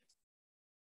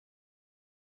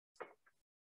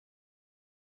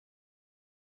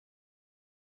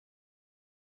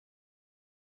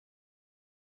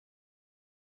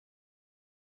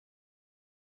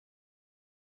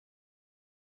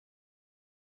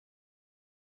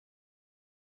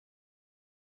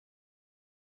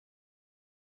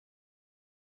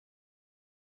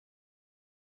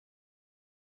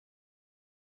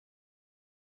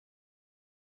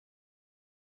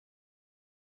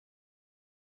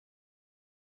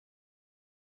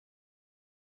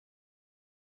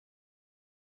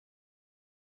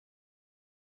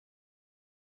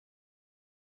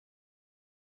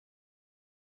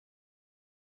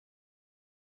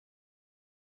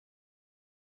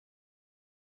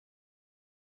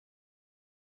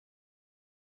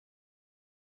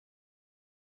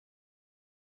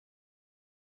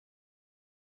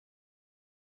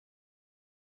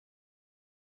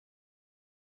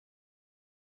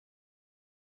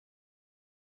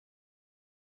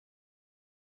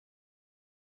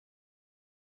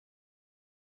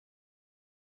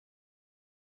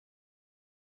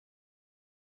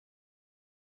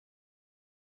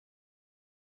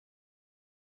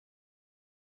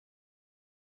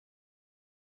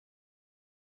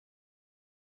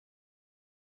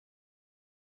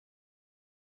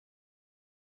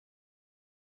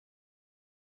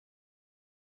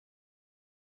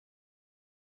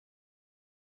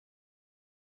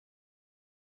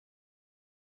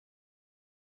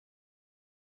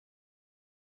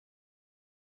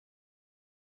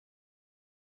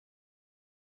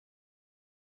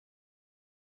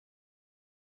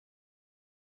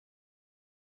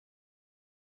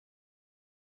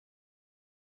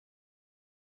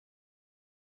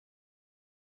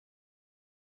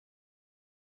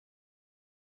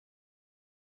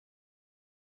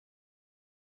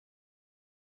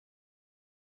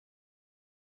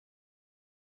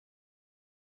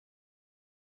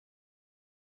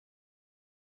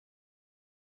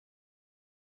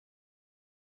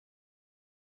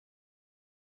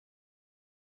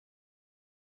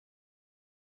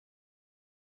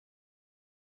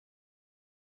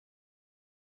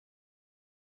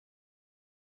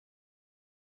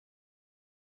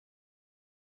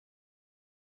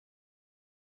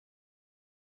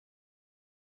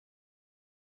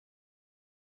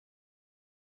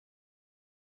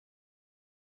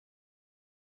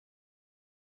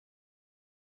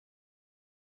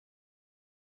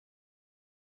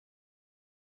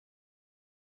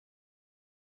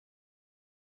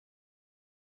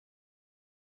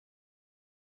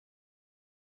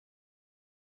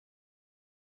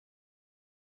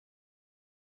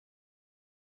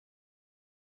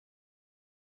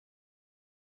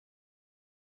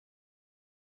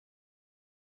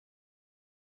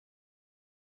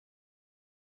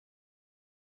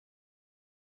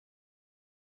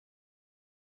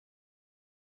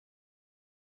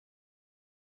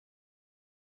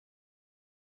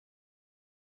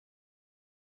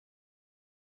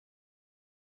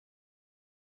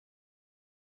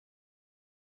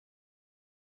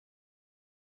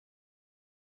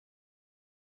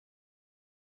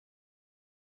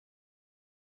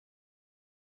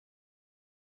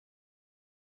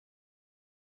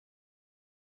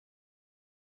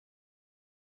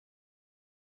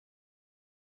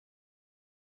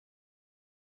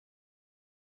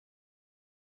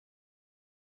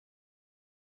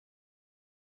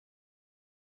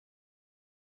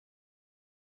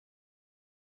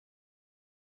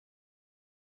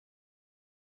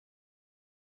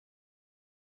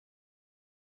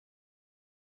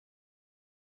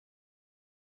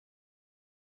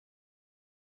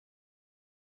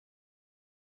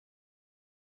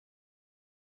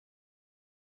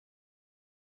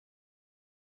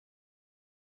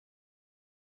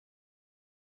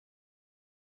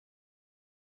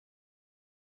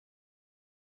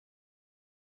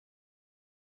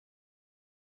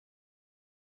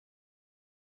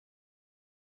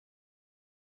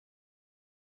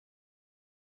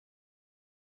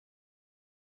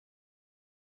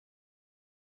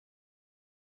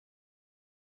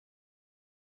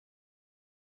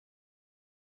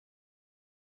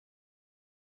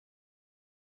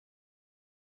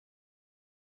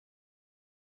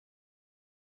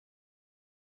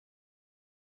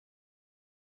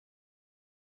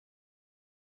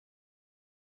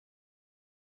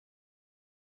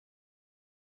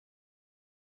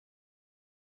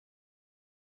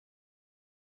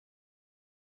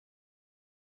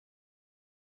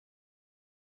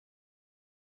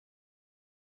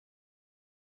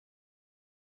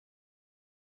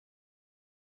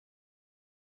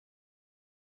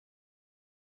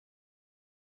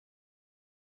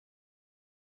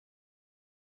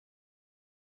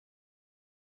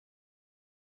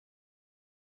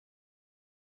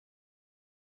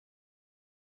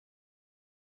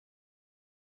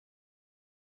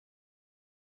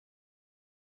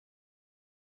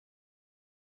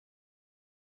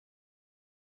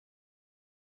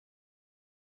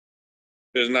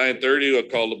 It's 9:30. We'll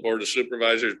call the Board of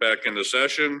Supervisors back into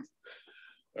session.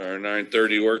 Our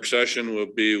 9:30 work session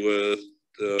will be with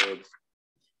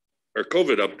our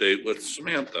COVID update with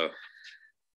Samantha.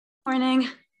 Morning.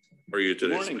 How are you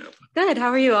today, Morning. Samantha? Good. How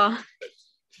are you all?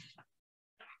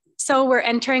 So we're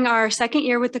entering our second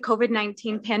year with the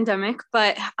COVID-19 pandemic,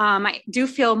 but I do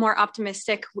feel more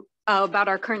optimistic about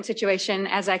our current situation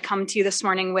as I come to you this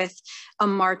morning with a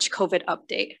March COVID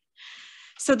update.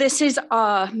 So this is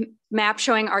a map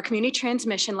showing our community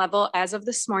transmission level as of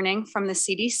this morning from the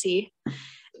CDC.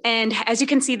 And as you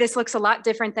can see, this looks a lot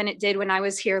different than it did when I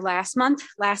was here last month.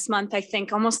 Last month, I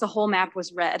think almost the whole map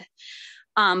was red.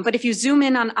 But if you zoom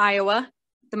in on Iowa,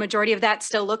 the majority of that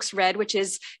still looks red, which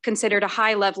is considered a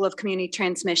high level of community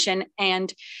transmission.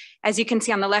 And as you can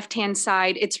see on the left-hand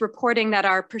side, it's reporting that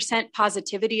our percent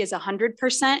positivity is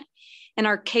 100%, and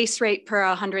our case rate per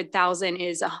 100,000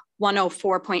 is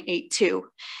 104.82.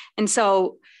 And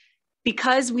so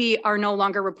because we are no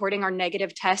longer reporting our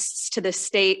negative tests to the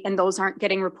state and those aren't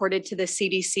getting reported to the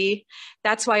CDC,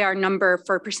 that's why our number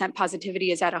for percent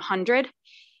positivity is at 100.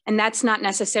 And that's not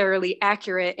necessarily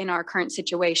accurate in our current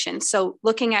situation. So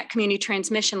looking at community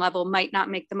transmission level might not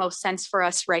make the most sense for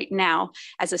us right now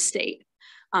as a state.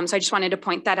 So I just wanted to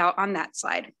point that out on that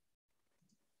slide.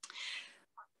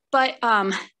 But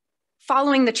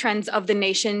following the trends of the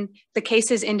nation, the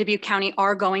cases in Dubuque County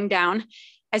are going down.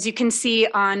 As you can see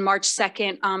on March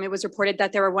 2nd, it was reported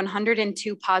that there were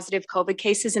 102 positive COVID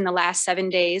cases in the last 7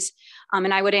 days.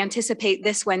 And I would anticipate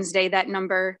this Wednesday that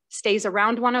number stays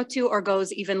around 102 or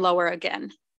goes even lower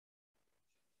again.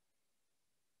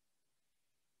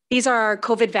 These are our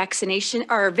COVID vaccination,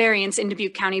 our variants in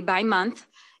Dubuque County by month.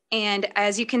 And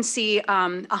as you can see,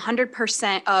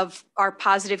 100% of our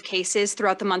positive cases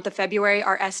throughout the month of February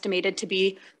are estimated to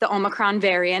be the Omicron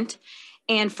variant.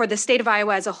 And for the state of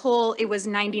Iowa as a whole, it was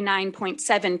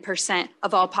 99.7%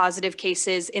 of all positive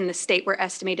cases in the state were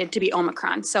estimated to be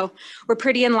Omicron. So we're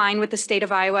pretty in line with the state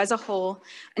of Iowa as a whole.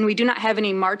 And we do not have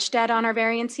any March data on our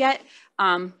variants yet,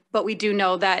 but we do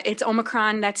know that it's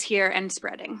Omicron that's here and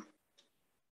spreading.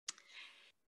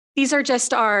 These are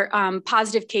just our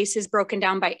positive cases broken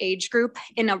down by age group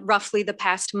in roughly the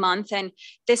past month. And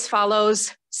this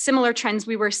follows similar trends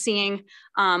we were seeing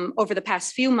over the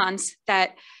past few months,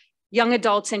 that young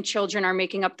adults and children are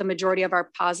making up the majority of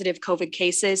our positive COVID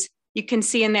cases. You can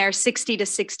see in there 60 to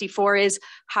 64 is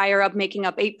higher up, making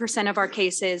up 8% of our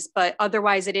cases, but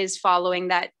otherwise it is following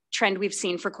that trend we've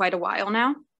seen for quite a while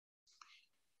now.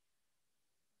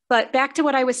 But back to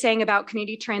what I was saying about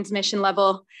community transmission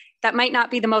level, that might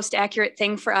not be the most accurate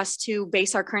thing for us to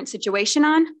base our current situation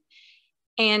on.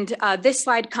 And this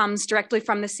slide comes directly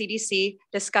from the CDC,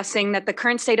 discussing that the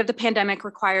current state of the pandemic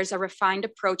requires a refined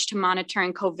approach to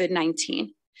monitoring COVID-19.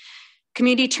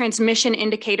 Community transmission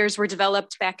indicators were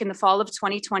developed back in the fall of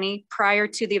 2020 prior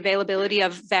to the availability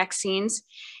of vaccines,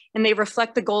 and they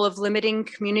reflect the goal of limiting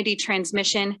community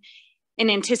transmission in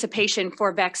anticipation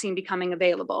for vaccine becoming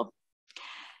available.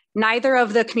 Neither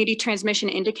of the community transmission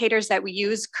indicators that we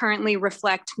use currently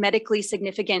reflect medically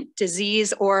significant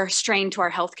disease or strain to our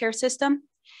healthcare system.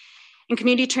 And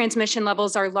community transmission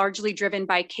levels are largely driven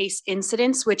by case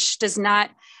incidence, which does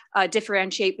not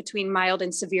differentiate between mild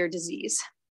and severe disease.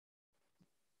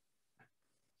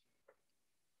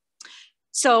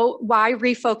 So why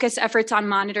refocus efforts on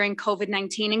monitoring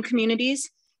COVID-19 in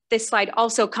communities? This slide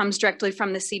also comes directly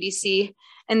from the CDC.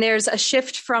 And there's a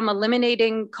shift from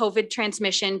eliminating COVID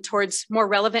transmission towards more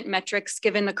relevant metrics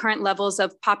given the current levels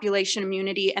of population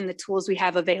immunity and the tools we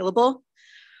have available.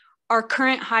 Our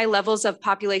current high levels of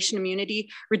population immunity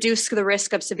reduce the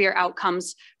risk of severe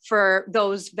outcomes for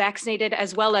those vaccinated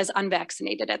as well as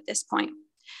unvaccinated at this point.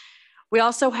 We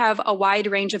also have a wide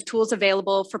range of tools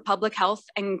available for public health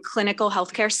and clinical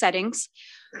healthcare settings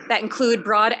that include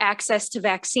broad access to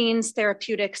vaccines,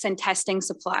 therapeutics, and testing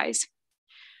supplies.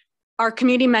 Our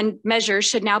community measures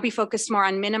should now be focused more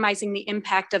on minimizing the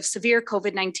impact of severe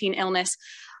COVID-19 illness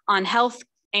on health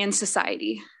and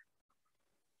society.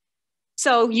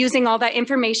 So using all that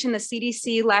information, the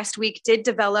CDC last week did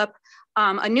develop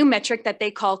a new metric that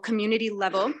they call community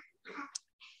level.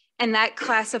 And that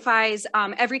classifies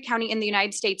every county in the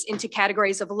United States into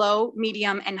categories of low,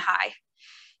 medium, and high.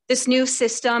 This new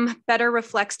system better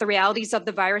reflects the realities of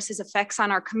the virus's effects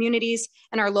on our communities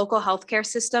and our local healthcare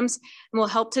systems, and will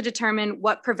help to determine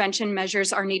what prevention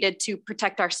measures are needed to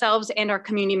protect ourselves and our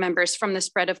community members from the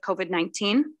spread of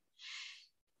COVID-19.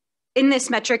 In this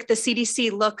metric, the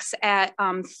CDC looks at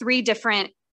 3 different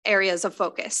areas of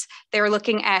focus. They were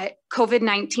looking at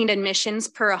COVID-19 admissions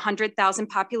per 100,000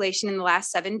 population in the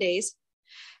last 7 days.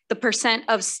 the percent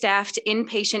of staffed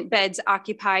inpatient beds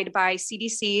occupied by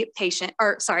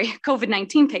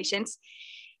COVID-19 patients,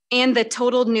 and the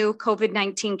total new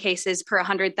COVID-19 cases per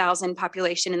 100,000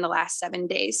 population in the last 7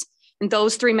 days. And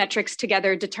those three metrics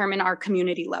together determine our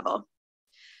community level.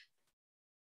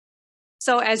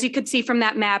 So as you could see from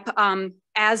that map,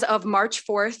 as of March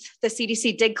 4th, the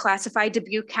CDC did classify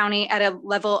Dubuque County at a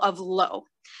level of low.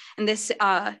 And this,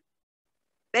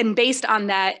 and based on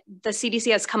that, the CDC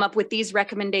has come up with these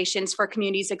recommendations for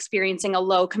communities experiencing a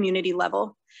low community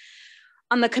level.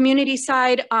 On the community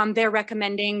side, they're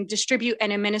recommending distribute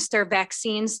and administer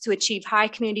vaccines to achieve high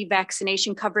community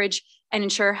vaccination coverage and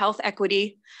ensure health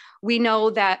equity. We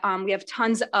know that we have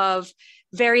tons of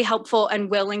very helpful and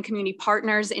willing community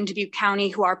partners in Dubuque County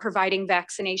who are providing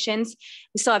vaccinations.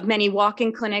 We still have many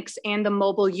walk-in clinics and the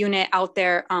mobile unit out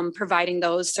there providing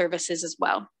those services as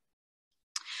well.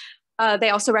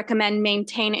 They also recommend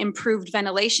maintain improved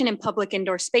ventilation in public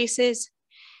indoor spaces,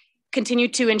 continue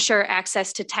to ensure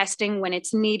access to testing when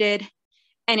it's needed,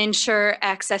 and ensure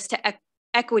access to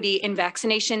equity in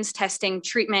vaccinations, testing,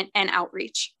 treatment, and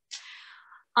outreach.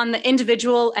 On the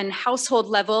individual and household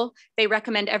level, they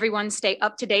recommend everyone stay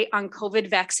up to date on COVID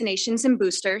vaccinations and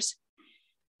boosters.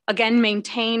 Again,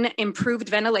 maintain improved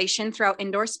ventilation throughout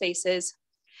indoor spaces.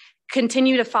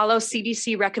 Continue to follow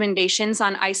CDC recommendations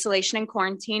on isolation and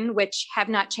quarantine, which have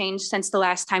not changed since the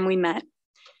last time we met.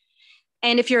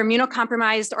 And if you're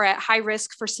immunocompromised or at high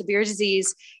risk for severe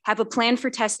disease, have a plan for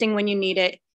testing when you need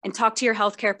it, and talk to your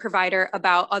healthcare provider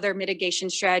about other mitigation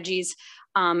strategies,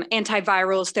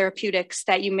 antivirals, therapeutics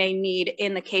that you may need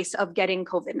in the case of getting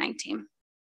COVID-19.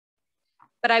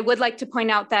 But I would like to point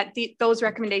out that those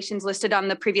recommendations listed on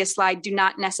the previous slide do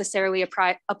not necessarily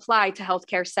apply to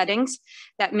healthcare settings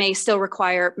that may still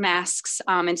require masks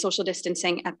and social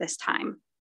distancing at this time.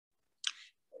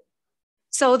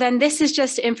 So then this is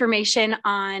just information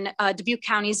on Dubuque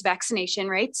County's vaccination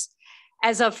rates.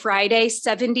 As of Friday,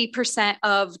 70%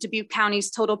 of Dubuque County's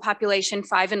total population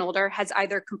 5 and older has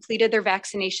either completed their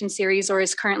vaccination series or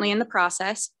is currently in the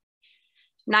process.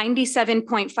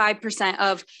 97.5%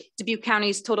 of Dubuque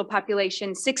County's total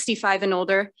population 65 and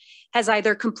older has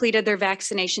either completed their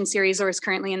vaccination series or is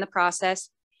currently in the process.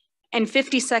 And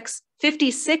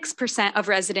 56% of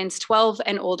residents 12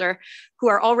 and older who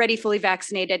are already fully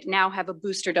vaccinated now have a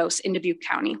booster dose in Dubuque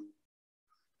County.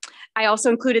 I also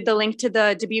included the link to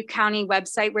the Dubuque County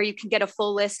website where you can get a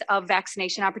full list of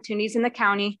vaccination opportunities in the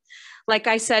county. Like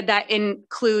I said, that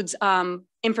includes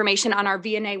information on our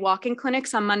VNA walk-in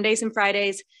clinics on Mondays and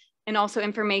Fridays, and also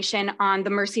information on the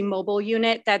Mercy mobile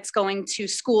unit that's going to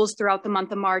schools throughout the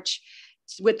month of March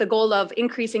with the goal of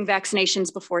increasing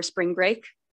vaccinations before spring break.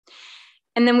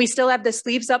 And then we still have the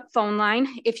Sleeves Up phone line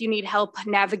if you need help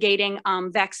navigating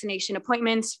vaccination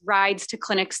appointments, rides to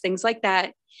clinics, things like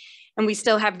that. And we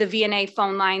still have the VNA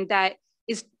phone line that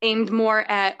is aimed more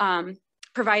at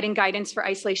providing guidance for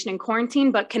isolation and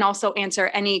quarantine, but can also answer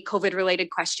any COVID-related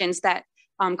questions that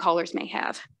callers may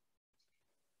have.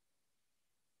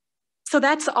 So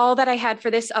that's all that I had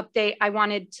for this update. I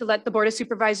wanted to let the Board of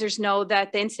Supervisors know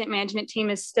that the incident management team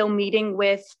is still meeting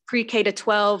with pre-K to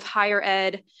 12, higher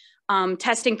ed,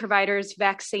 testing providers,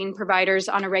 vaccine providers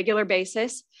on a regular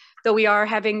basis, though we are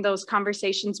having those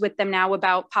conversations with them now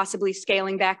about possibly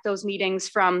scaling back those meetings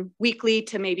from weekly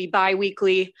to maybe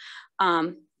bi-weekly,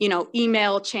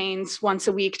 email chains once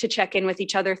a week to check in with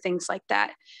each other, things like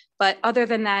that. But other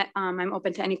than that, I'm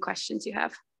open to any questions you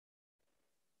have.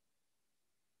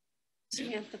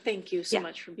 Samantha, thank you so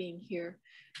much for being here.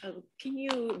 Can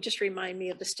you just remind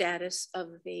me of the status of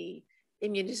the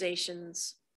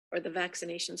immunizations or the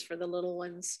vaccinations for the little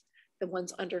ones, the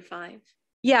ones under 5?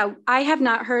 Yeah, I have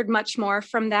not heard much more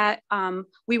from that.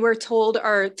 We were told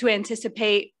to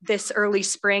anticipate this early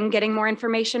spring getting more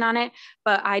information on it,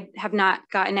 but I have not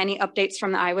gotten any updates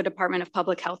from the Iowa Department of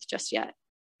Public Health just yet.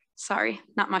 Sorry,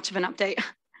 not much of an update.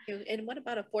 And what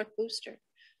about a 4th booster?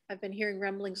 I've been hearing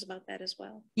rumblings about that as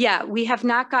well. Yeah, we have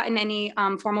not gotten any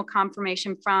formal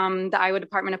confirmation from the Iowa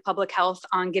Department of Public Health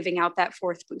on giving out that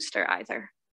 4th booster either.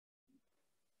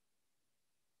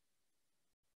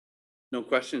 No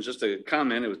questions, just a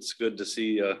comment. It's good to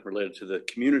see related to the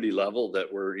community level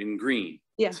that we're in green.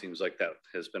 Yeah. It seems like that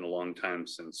has been a long time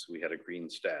since we had a green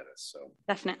status. So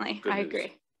definitely, I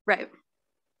agree. Right.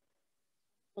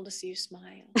 Well, to see you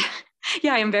smile.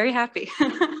 Yeah, I am very happy.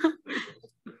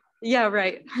 Yeah,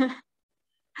 right. I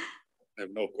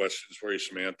have no questions for you,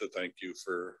 Samantha. Thank you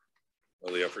for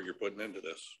all the effort you're putting into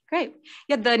this. Great.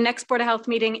 Yeah, the next Board of Health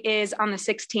meeting is on the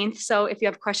 16th. So if you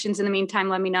have questions in the meantime,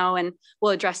 let me know and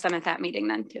we'll address them at that meeting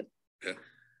then too. Okay.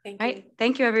 Thank you. All right.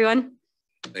 Thank you, everyone.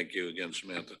 Thank you again,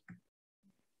 Samantha.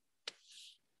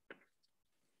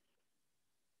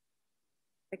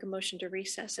 make a motion to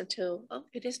recess until, oh,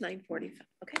 it is 9:45.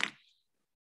 Okay.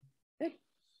 Good.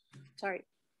 Sorry.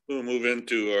 We'll move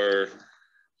into our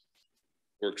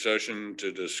work session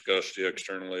to discuss the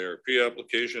external ARP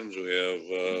applications. We have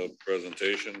a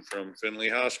presentation from Findlay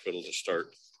Hospital to start.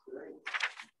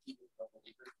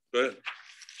 Go ahead.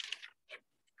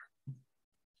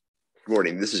 Good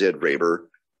morning, this is Ed Raber,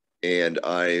 and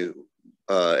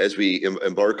as we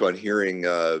embark on hearing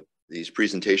these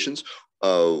presentations,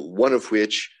 one of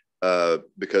which,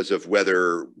 because of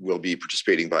weather, will be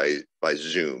participating by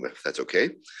Zoom, if that's okay.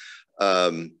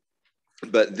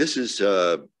 But this is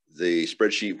the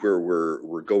spreadsheet where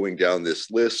we're going down this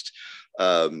list.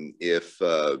 If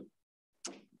the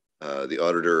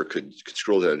auditor could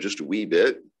scroll down just a wee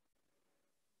bit.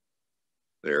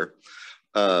 There.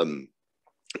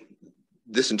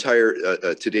 This entire,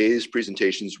 today's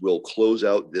presentations will close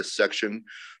out this section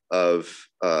of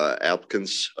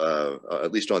applicants,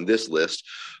 at least on this list,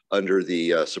 under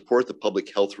the support the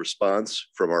public health response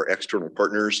from our external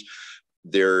partners.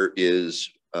 There is,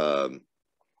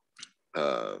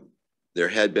 there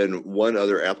had been one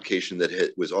other application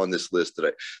that was on this list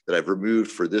that I've removed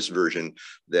for this version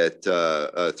that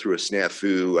through a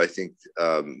snafu, I think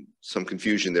some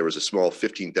confusion, there was a small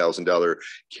 $15,000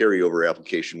 carryover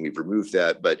application. We've removed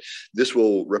that, but this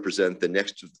will represent the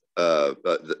next,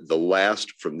 the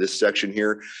last from this section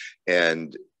here.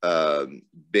 And I've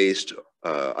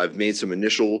made some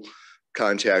initial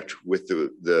contact with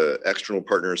the external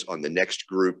partners on the next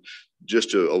group,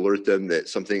 just to alert them that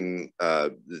something,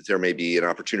 that there may be an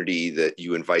opportunity that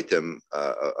you invite them,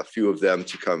 a few of them,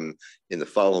 to come in the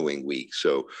following week.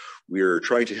 So we're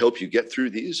trying to help you get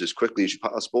through these as quickly as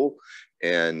possible.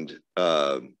 And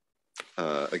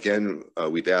again,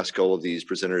 we've asked all of these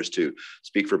presenters to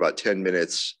speak for about 10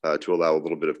 minutes to allow a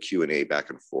little bit of Q&A back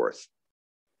and forth.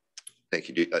 Thank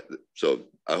you. So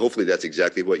hopefully that's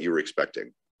exactly what you were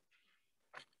expecting.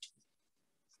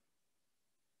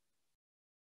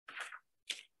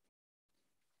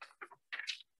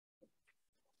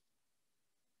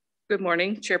 Good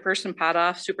morning, Chairperson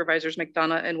Potoff, Supervisors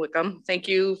McDonough and Wickham. Thank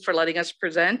you for letting us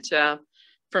present.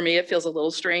 For me, it feels a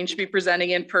little strange to be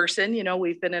presenting in person. You know,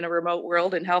 we've been in a remote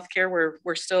world in healthcare where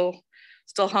we're still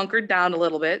hunkered down a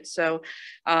little bit. So,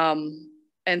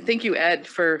 and thank you, Ed,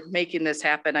 for making this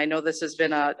happen. I know this has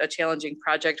been a challenging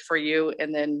project for you,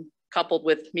 and then coupled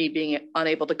with me being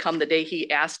unable to come the day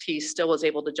he asked, he still was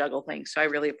able to juggle things. So I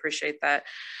really appreciate that.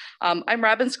 I'm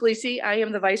Robin Scalisi. I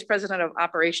am the Vice President of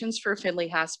Operations for Findlay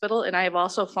Hospital, and I have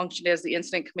also functioned as the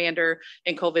Incident Commander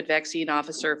and COVID Vaccine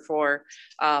Officer for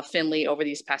Findlay over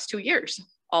these past 2 years.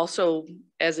 Also,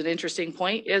 as an interesting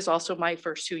point, is also my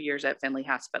first 2 years at Findlay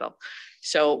Hospital.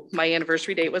 So my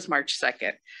anniversary date was March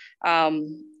 2nd.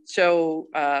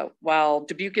 While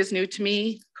Dubuque is new to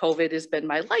me, COVID has been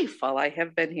my life while I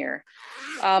have been here.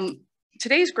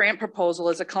 Today's grant proposal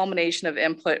is a culmination of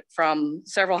input from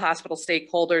several hospital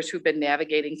stakeholders who've been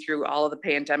navigating through all of the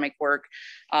pandemic work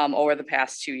over the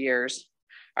past 2 years.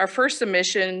 Our first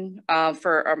submission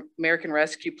for American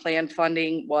Rescue Plan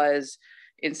funding was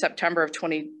in September of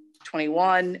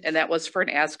 2021, and that was for an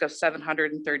ask of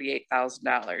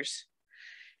 $738,000.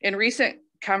 In recent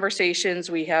conversations,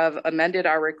 we have amended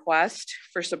our request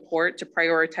for support to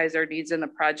prioritize our needs in the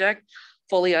project,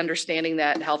 fully understanding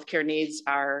that healthcare needs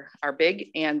are big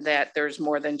and that there's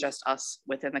more than just us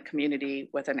within the community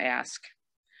with an ask.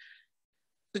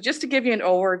 So just to give you an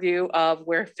overview of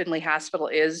where Findlay Hospital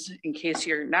is, in case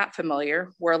you're not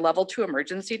familiar, we're a level 2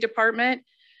 emergency department.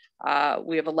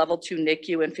 We have a level 2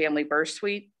 NICU and family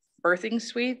birthing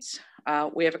suites.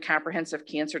 We have a comprehensive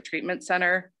cancer treatment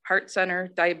center, heart center,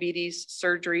 diabetes,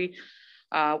 surgery.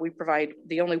 We provide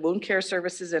the only wound care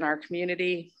services in our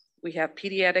community. We have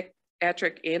pediatric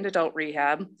and adult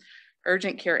rehab,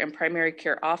 urgent care and primary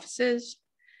care offices,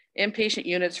 inpatient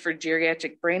units for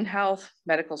geriatric brain health,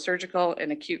 medical, surgical,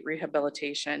 and acute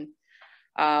rehabilitation.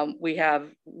 We have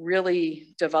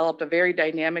really developed a very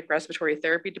dynamic respiratory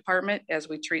therapy department as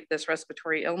we treat this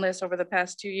respiratory illness over the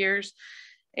past 2 years.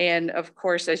 And of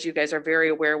course, as you guys are very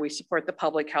aware, we support the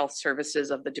public health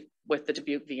services with the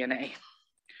Dubuque VNA.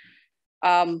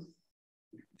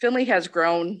 Findlay has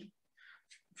grown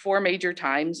 4 major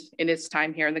times in its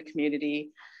time here in the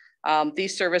community.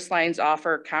 These service lines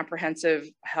offer comprehensive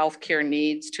healthcare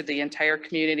needs to the entire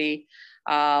community.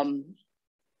 And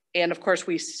of course,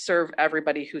 we serve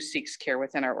everybody who seeks care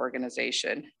within our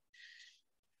organization.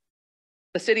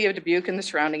 The city of Dubuque and the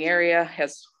surrounding area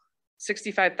has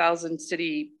 65,000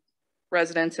 city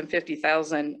residents and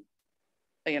 50,000,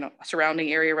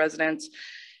 surrounding area residents.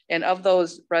 And of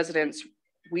those residents,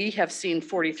 we have seen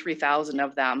 43,000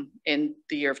 of them in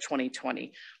the year of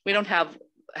 2020. We don't have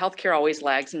healthcare always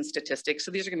lags in statistics.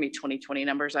 So these are gonna be 2020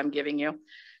 numbers I'm giving you.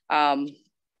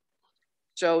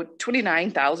 So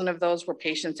 29,000 of those were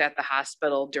patients at the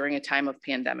hospital during a time of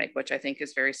pandemic, which I think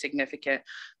is very significant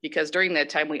because during that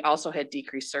time, we also had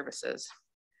decreased services.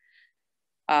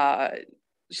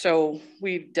 So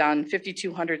we've done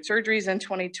 5,200 surgeries in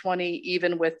 2020,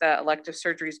 even with the elective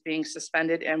surgeries being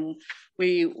suspended. And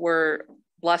we were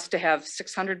blessed to have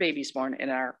 600 babies born in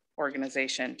our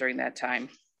organization during that time.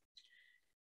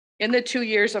 In the 2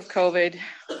 years of COVID,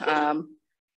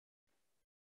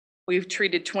 we've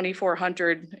treated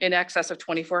 2,400, in excess of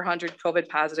 2,400 COVID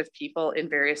positive people in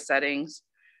various settings.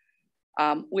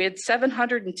 We had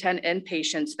 710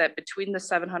 inpatients that between the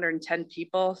 710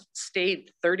 people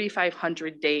stayed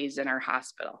 3,500 days in our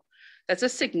hospital. That's a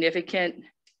significant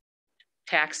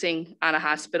taxing on a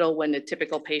hospital when the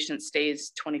typical patient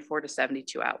stays 24 to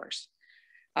 72 hours.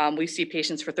 We see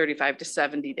patients for 35 to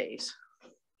 70 days.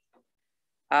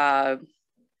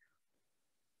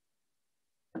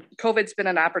 COVID's been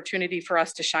an opportunity for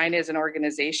us to shine as an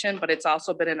organization, but it's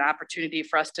also been an opportunity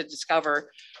for us to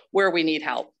discover where we need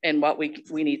help and what we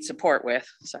need support with,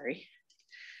 sorry.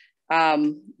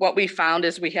 What we found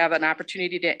is we have an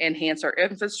opportunity to enhance our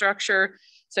infrastructure,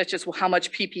 such as how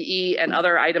much PPE and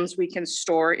other items we can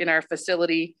store in our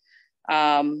facility,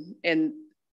 and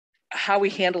how we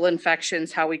handle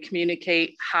infections, how we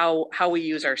communicate, how we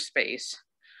use our space.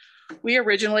 We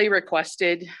originally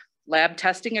requested lab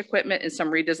testing equipment and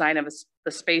some redesign of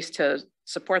the space to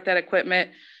support that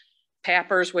equipment.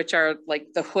 Pappers, which are like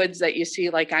the hoods that you see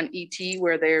like on ET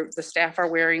where the staff are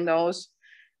wearing those,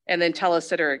 and then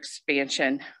telesitter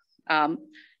expansion.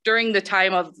 During the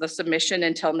time of the submission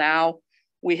until now,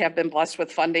 we have been blessed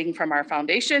with funding from our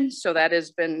foundation. So that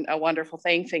has been a wonderful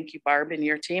thing. Thank you, Barb, and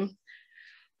your team.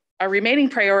 Our remaining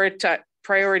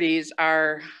priorities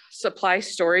are supply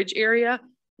storage area.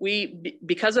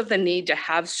 Because of the need to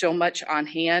have so much on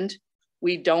hand,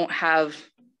 we don't have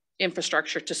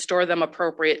infrastructure to store them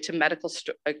appropriate to medical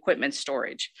equipment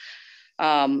storage.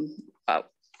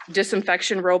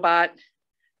 Disinfection robot,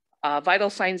 vital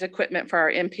signs equipment for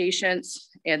our inpatients,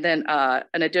 and then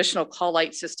an additional call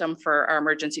light system for our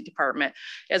emergency department.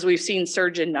 As we've seen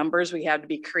surge in numbers, we have to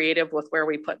be creative with where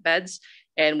we put beds,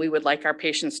 and we would like our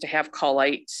patients to have call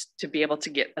lights to be able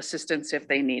to get assistance if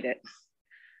they need it.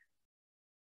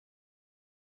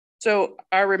 So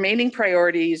our remaining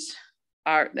priorities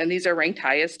are, and these are ranked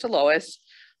highest to lowest,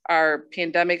 are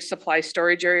pandemic supply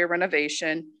storage area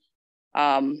renovation.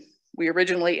 We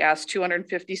originally asked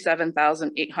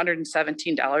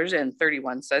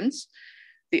 $257,817.31.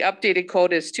 The updated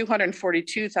quote is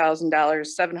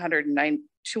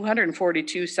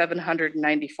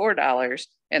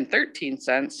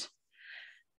 $242,794.13.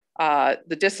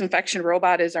 The disinfection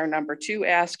robot is our number 2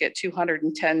 ask at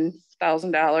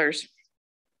 $210,000.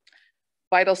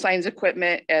 Vital signs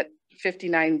equipment at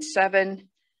 $59,700,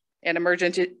 and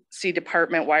emergency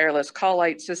department wireless call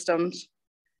light systems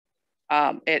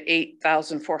at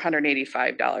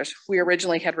 $8,485. We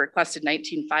originally had requested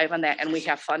 $19,500 on that, and we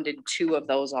have funded 2 of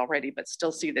those already, but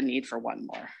still see the need for 1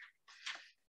 more.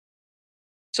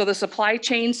 So the supply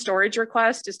chain storage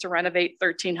request is to renovate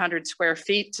 1,300 square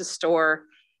feet to store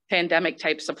pandemic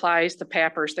type supplies, the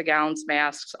pappers, the gowns,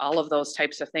 masks, all of those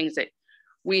types of things that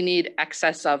we need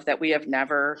excess of that we have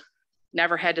never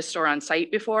had to store on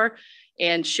site before.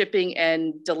 And shipping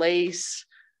and delays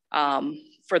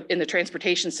in the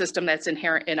transportation system that's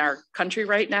inherent in our country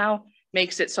right now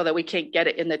makes it so that we can't get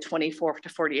it in the 24 to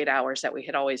 48 hours that we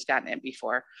had always gotten it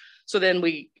before. So then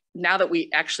now that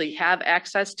we actually have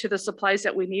access to the supplies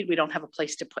that we need, we don't have a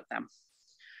place to put them.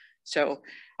 So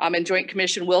and Joint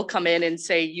Commission will come in and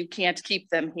say, you can't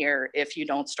keep them here if you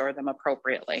don't store them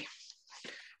appropriately.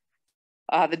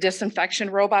 The disinfection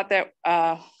robot that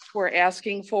we're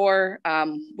asking for,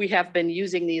 we have been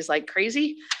using these like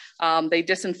crazy. They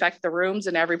disinfect the rooms,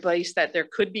 and every place that there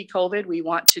could be COVID, we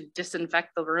want to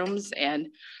disinfect the rooms, and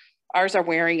ours are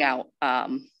wearing out a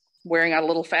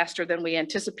little faster than we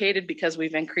anticipated because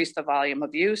we've increased the volume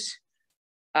of use.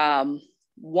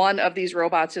 One of these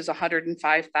robots is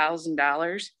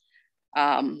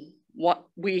 $105,000.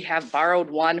 We have borrowed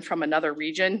one from another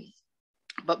region,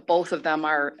 but both of them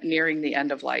are nearing the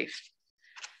end of life.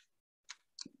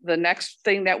 The next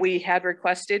thing that we had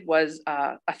requested was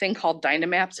a thing called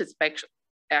Dynamaps. It's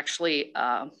actually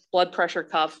blood pressure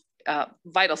cuff,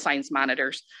 vital signs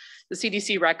monitors. The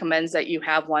CDC recommends that you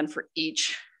have one for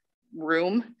each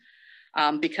room.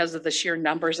 Because of the sheer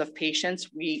numbers of patients,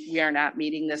 we are not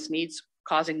meeting this needs,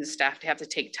 causing the staff to have to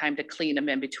take time to clean them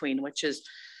in between, which is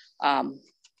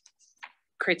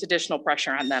creates additional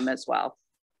pressure on them as well.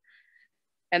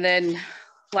 And then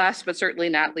last but certainly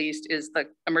not least is the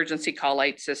emergency call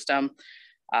light system.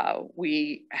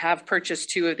 We have purchased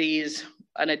 2 of these.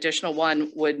 An additional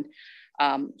one would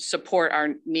support our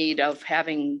need of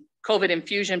having COVID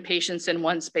infusion patients in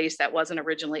one space that wasn't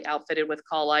originally outfitted with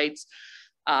call lights.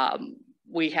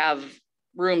 We have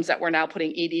rooms that we're now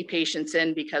putting ED patients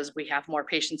in because we have more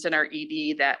patients in our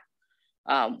ED that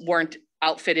weren't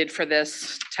outfitted for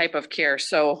this type of care.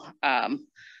 So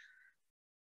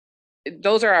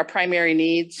those are our primary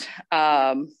needs.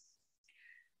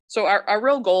 So our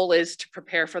real goal is to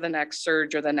prepare for the next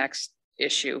surge or the next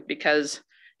issue, because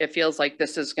it feels like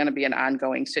this is going to be an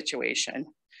ongoing situation.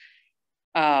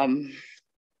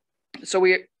 So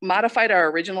we modified our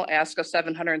original ask of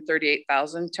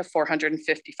 $738,000 to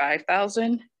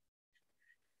 $455,000.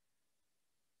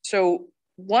 So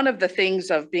one of the things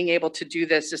of being able to do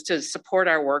this is to support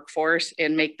our workforce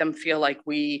and make them feel like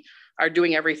we are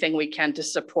doing everything we can to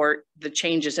support the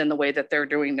changes in the way that they're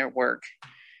doing their work.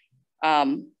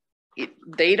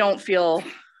 They don't feel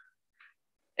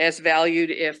as valued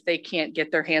if they can't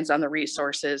get their hands on the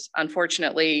resources.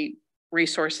 Unfortunately,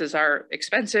 resources are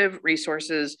expensive.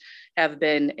 Resources have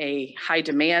been a high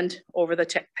demand over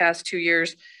the past 2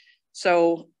 years.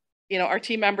 So, you know, our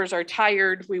team members are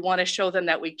tired. We want to show them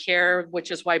that we care,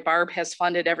 which is why Barb has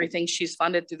funded everything she's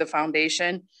funded through the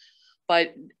foundation.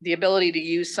 But the ability to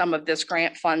use some of this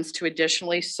grant funds to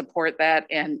additionally support that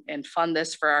and fund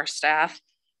this for our staff.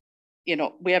 You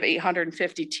know, we have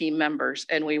 850 team members,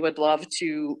 and we would love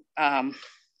to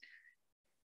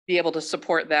be able to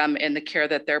support them in the care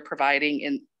that they're providing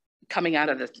in coming out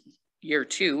of the year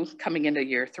 2, coming into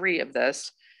year 3 of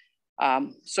this.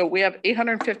 So we have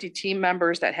 850 team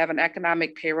members that have an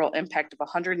economic payroll impact of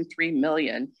 103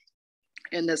 million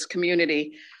in this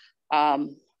community.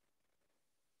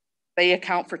 They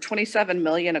account for 27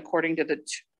 million according to the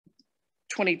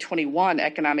 2021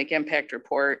 economic impact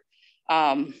report.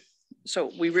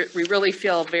 So we really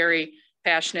feel very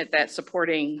passionate that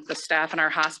supporting the staff in our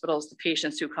hospitals, the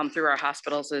patients who come through our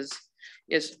hospitals is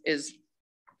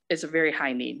a very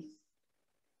high need.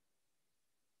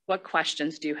 What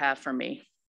questions do you have for me?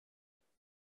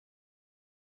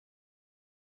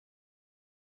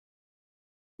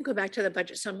 Go back to the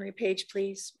budget summary page,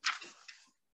 please.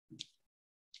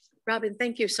 Robin,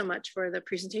 thank you so much for the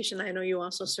presentation. I know you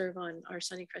also serve on our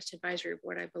Sunnycrest Advisory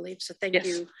Board, I believe. So thank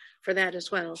you for that as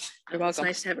well. It's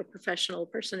nice to have a professional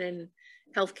person in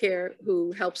healthcare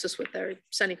who helps us with our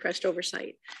Sunnycrest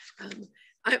oversight.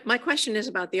 My question is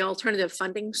about the alternative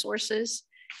funding sources.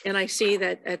 And I see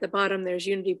that at the bottom, there's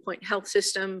Unity Point Health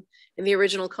System. In the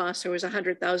original cost, there was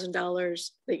 $100,000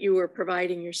 that you were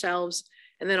providing yourselves.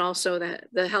 And then also that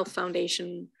the Health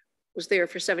Foundation was there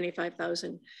for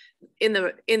 $75,000. In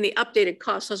the updated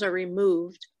costs, those are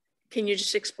removed. Can you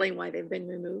just explain why they've been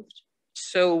removed?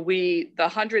 So the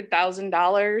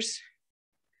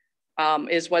 $100,000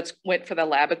 is what's went for the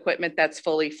lab equipment that's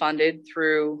fully funded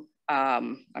through,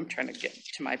 I'm trying to get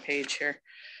to my page here.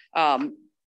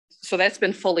 So that's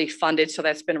been fully funded. So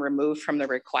that's been removed from the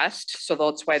request. So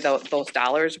that's why those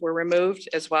dollars were removed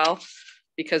as well,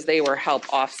 because they were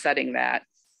help offsetting that.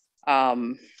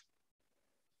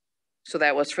 So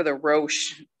that was for the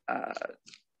Roche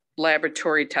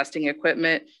laboratory testing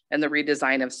equipment and the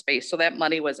redesign of space. So that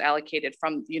money was allocated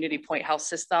from Unity Point Health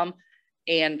System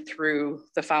and through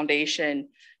the foundation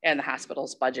and the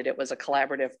hospital's budget. It was a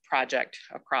collaborative project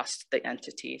across the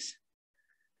entities.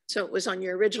 So it was on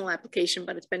your original application,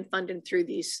 but it's been funded through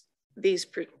these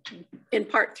in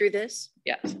part through this?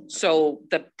 Yes. So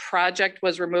the project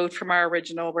was removed from our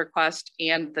original request,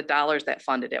 and the dollars that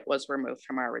funded it was removed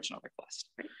from our original request.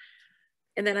 Right.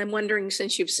 And then I'm wondering,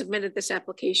 since you've submitted this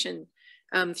application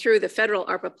through the federal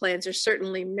ARPA plans, there's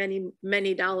certainly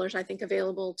many dollars, I think,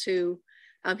 available to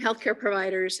healthcare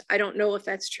providers. I don't know if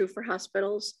that's true for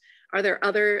hospitals. Are there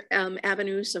other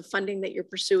avenues of funding that you're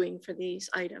pursuing for these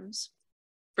items?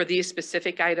 For these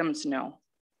specific items, no.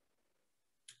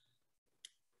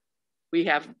 We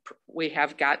have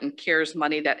gotten CARES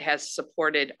money that has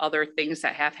supported other things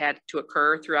that have had to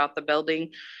occur throughout the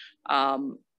building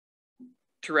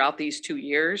throughout these 2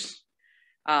 years.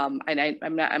 And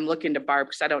I'm looking to Barb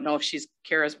because I don't know if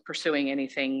CARES pursuing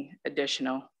anything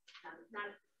additional.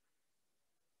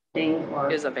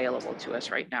 Is available to us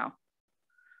right now.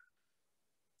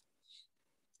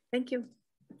 Thank you.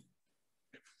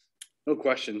 No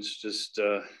questions, just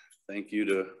thank you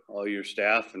to all your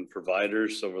staff and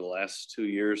providers over the last 2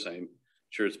 years. I'm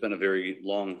sure it's been a very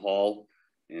long haul,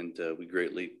 and we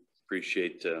greatly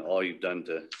appreciate all you've done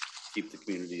to keep the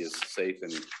community as safe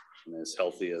and as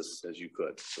healthy as you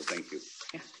could. So thank you.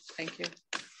 Yeah, thank you.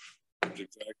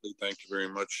 Exactly. Thank you very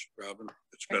much, Robin.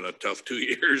 It's been a tough 2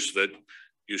 years that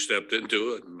you stepped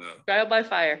into it. And, Trial by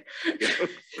fire. yeah.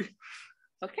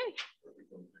 Okay.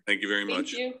 Thank you very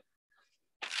much. Thank you.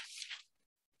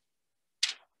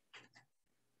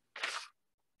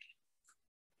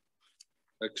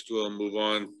 Next, we'll move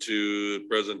on to the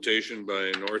presentation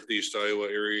by Northeast Iowa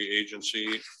Area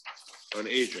Agency on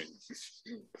Aging.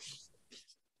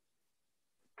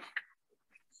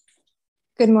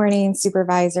 Good morning,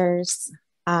 supervisors.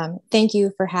 Thank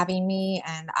you for having me,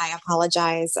 and I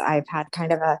apologize. I've had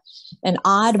kind of an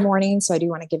odd morning, so I do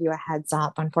want to give you a heads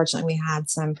up. Unfortunately, we had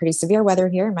some pretty severe weather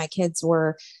here. My kids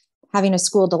were having a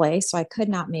school delay, so I could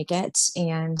not make it.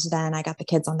 And then I got the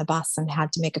kids on the bus and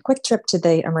had to make a quick trip to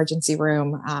the emergency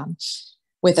room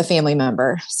with a family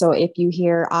member. So if you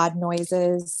hear odd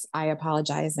noises, I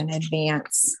apologize in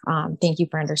advance. Thank you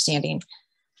for understanding.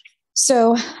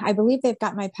 So I believe they've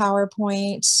got my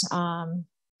PowerPoint,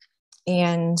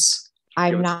 and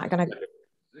I'm not going to.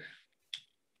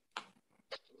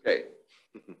 Okay.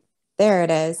 There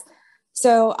it is.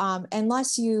 So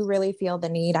unless you really feel the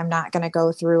need, I'm not going to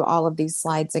go through all of these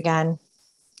slides again.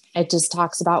 It just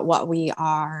talks about what we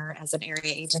are as an area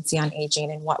agency on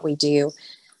aging and what we do.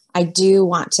 I do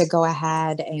want to go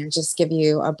ahead and just give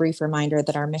you a brief reminder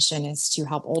that our mission is to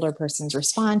help older persons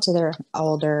respond to their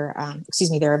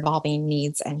their evolving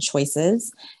needs and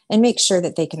choices, and make sure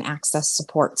that they can access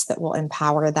supports that will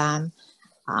empower them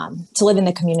to live in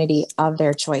the community of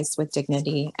their choice with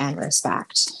dignity and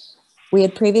respect. We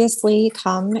had previously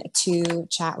come to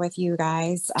chat with you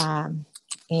guys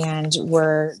and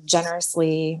were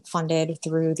generously funded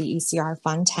through the ECR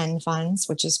Fund 10 funds,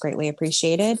 which is greatly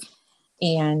appreciated.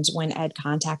 And when Ed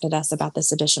contacted us about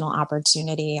this additional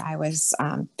opportunity, I was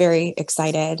very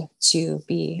excited to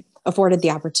be afforded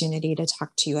the opportunity to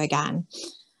talk to you again.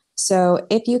 So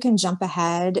if you can jump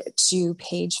ahead to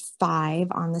page 5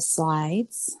 on the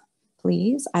slides,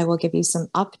 please, I will give you some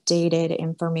updated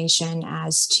information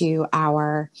as to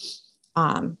our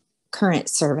current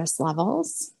service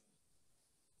levels.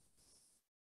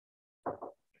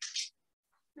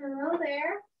 Hello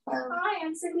there. Hi,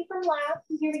 I'm Cindy from Lab.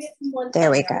 I'm here to get some blood. There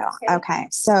we go. Okay,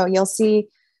 so you'll see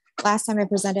last time I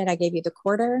presented, I gave you the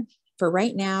quarter. For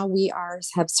right now, we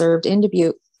have served in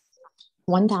Dubuque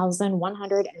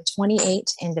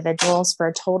 1,128 individuals for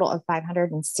a total of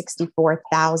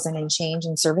 564,000 and change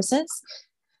in services.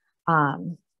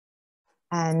 And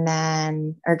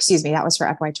then, or excuse me, that was for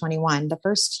FY21. The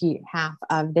first half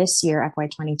of this year,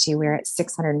 FY22, we're at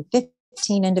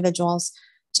 615 individuals,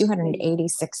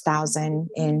 286,000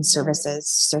 in services.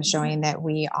 So showing that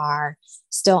we are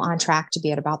still on track to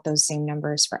be at about those same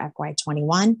numbers for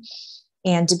FY21.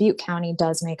 And Dubuque County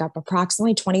does make up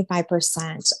approximately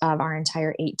 25% of our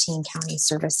entire 18 county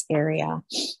service area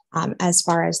as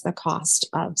far as the cost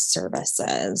of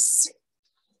services.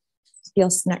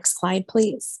 Next slide,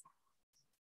 please.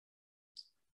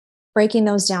 Breaking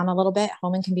those down a little bit,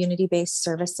 home and community-based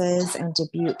services in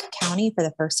Dubuque County for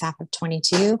the first half of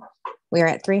 22. We are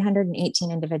at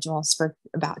 318 individuals for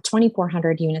about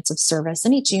 2,400 units of service,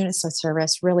 and each unit of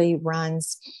service really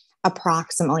runs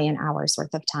approximately an hour's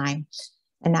worth of time.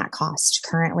 And that cost,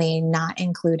 currently not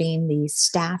including the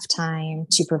staff time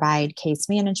to provide case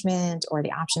management or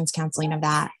the options counseling of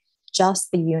that,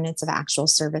 just the units of actual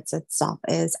service itself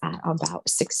is at about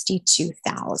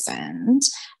 62,000.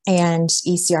 And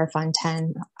ECR Fund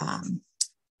 10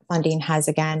 funding has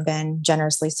again been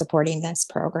generously supporting this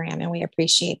program, and we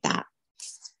appreciate that.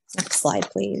 Next slide,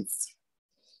 please.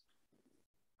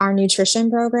 Our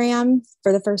nutrition program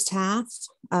for the first half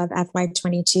of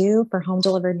FY22 for home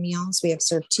delivered meals, we have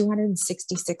served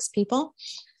 266 people,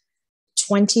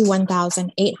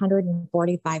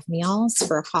 21,845 meals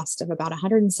for a cost of about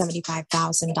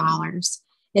 $175,000.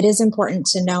 It is important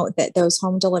to note that those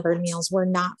home delivered meals were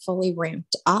not fully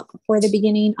ramped up for the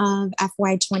beginning of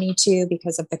FY22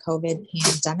 because of the COVID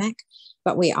pandemic,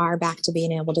 but we are back to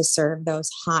being able to serve those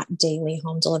hot daily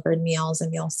home delivered meals,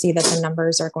 and you'll see that the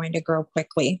numbers are going to grow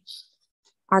quickly.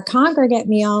 Our congregate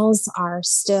meals are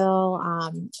still,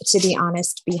 to be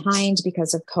honest, behind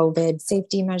because of COVID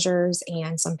safety measures,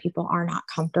 and some people are not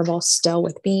comfortable still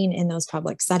with being in those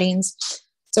public settings.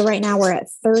 So right now we're at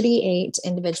 38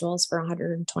 individuals for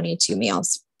 122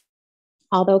 meals.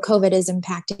 Although COVID is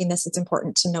impacting this, it's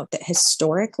important to note that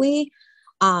historically,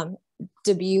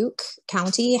 Dubuque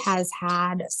County has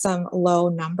had some low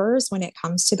numbers when it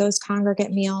comes to those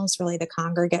congregate meals. Really, the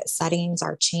congregate settings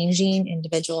are changing.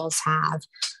 Individuals have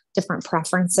different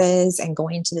preferences, and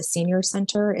going to the senior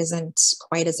center isn't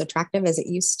quite as attractive as it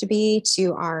used to be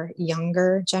to our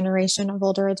younger generation of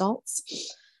older adults.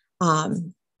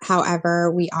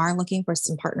 However, we are looking for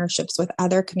some partnerships with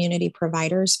other community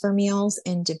providers for meals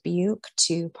in Dubuque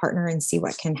to partner and see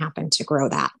what can happen to grow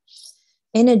that.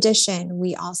 In addition,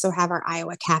 we also have our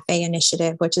Iowa Cafe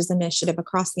initiative, which is an initiative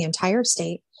across the entire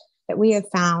state that we have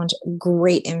found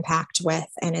great impact with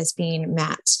and is being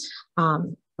met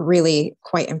really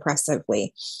quite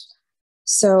impressively.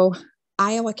 So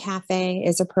Iowa Cafe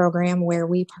is a program where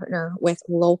we partner with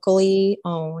locally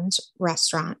owned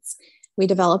restaurants. We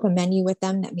develop a menu with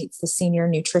them that meets the senior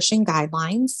nutrition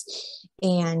guidelines,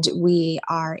 and we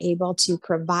are able to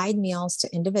provide meals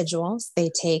to individuals. They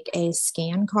take a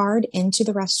scan card into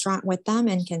the restaurant with them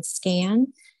and can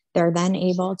scan. They're then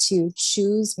able to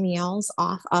choose meals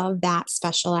off of that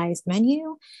specialized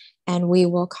menu, and we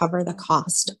will cover the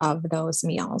cost of those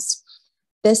meals.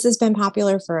 This has been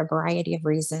popular for a variety of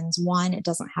reasons. One, it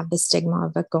doesn't have the stigma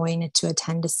of it going to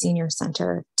attend a senior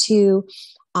center. Two,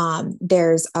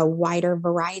 there's a wider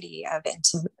variety of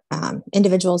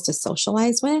individuals to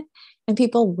socialize with, and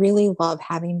people really love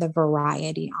having the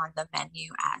variety on the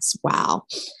menu as well.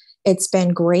 It's been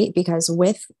great because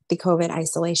with the COVID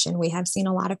isolation, we have seen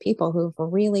a lot of people who've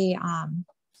really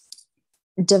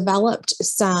developed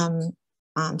some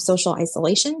social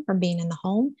isolation from being in the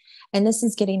home. And this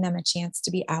is getting them a chance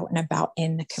to be out and about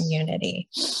in the community.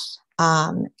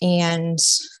 And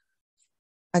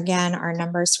again, our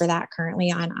numbers for that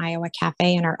currently on Iowa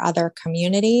Cafe and our other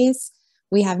communities,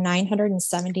 we have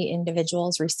 970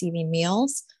 individuals receiving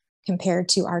meals compared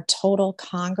to our total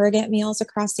congregate meals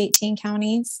across 18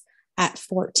 counties at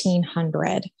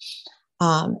 1,400.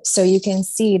 So you can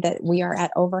see that we are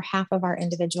at over half of our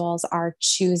individuals are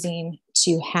choosing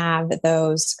to have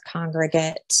those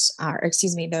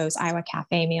those Iowa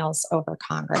Cafe meals over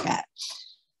congregate.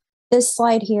 This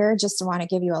slide here, just to want to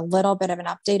give you a little bit of an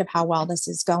update of how well this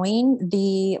is going.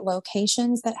 The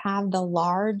locations that have the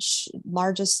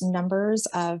largest numbers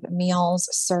of meals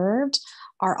served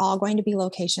are all going to be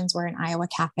locations where an Iowa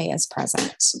Cafe is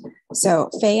present.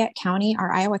 So Fayette County,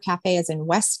 our Iowa Cafe is in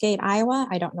Westgate, Iowa.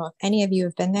 I don't know if any of you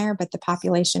have been there, but the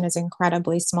population is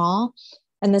incredibly small,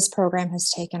 and this program has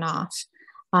taken off.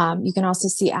 You can also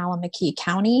see Alameda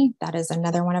County. That is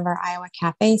another one of our Iowa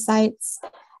Cafe sites.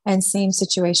 And same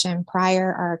situation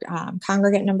prior, our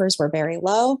congregate numbers were very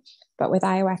low, but with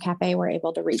Iowa Cafe, we're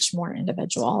able to reach more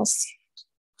individuals.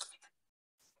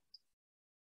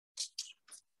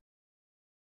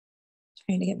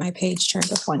 Trying to get my page turned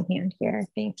with one hand here.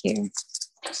 Thank you.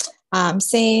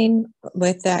 Same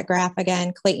with that graph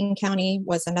again. Clayton County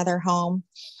was another home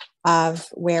of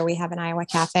where we have an Iowa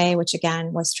Cafe, which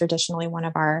again was traditionally one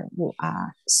of our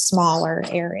smaller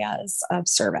areas of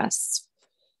service.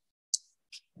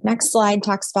 Next slide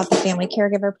talks about the Family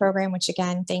Caregiver Program, which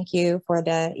again, thank you for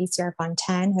the ECR Fund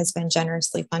 10 has been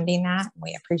generously funding that.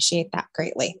 We appreciate that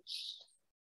greatly.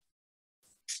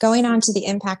 Going on to the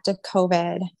impact of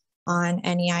COVID on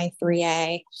NEI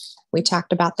 3A. We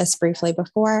talked about this briefly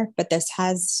before, but this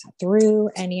has, through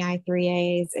NEI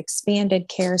 3A's expanded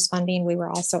CARES funding, we were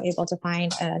also able to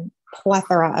find a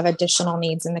plethora of additional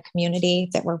needs in the community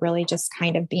that were really just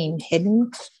kind of being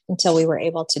hidden until we were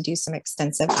able to do some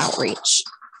extensive outreach.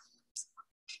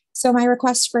 So my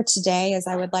request for today is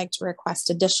I would like to request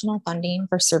additional funding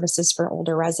for services for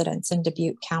older residents in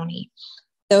Dubuque County.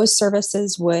 Those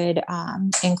services would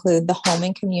include the home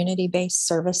and community-based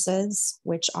services,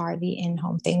 which are the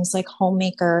in-home things like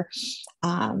homemaker,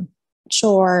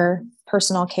 chore,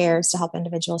 personal cares to help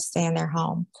individuals stay in their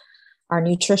home. Our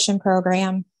nutrition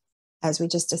program, as we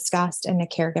just discussed, and the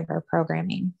caregiver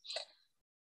programming.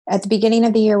 At the beginning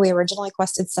of the year, we originally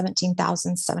requested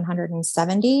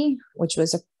 $17,770, which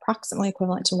was approximately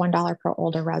equivalent to $1 per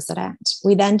older resident.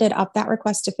 We then did up that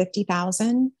request to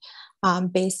 $50,000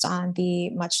 based on the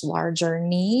much larger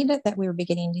need that we were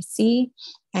beginning to see.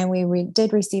 And we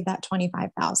did receive that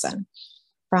 $25,000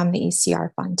 from the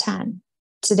ECR Fund 10.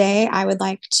 Today, I would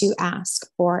like to ask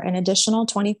for an additional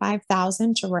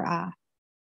 $25,000 to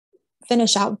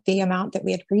finish out the amount that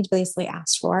we had previously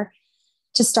asked for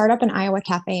to start up an Iowa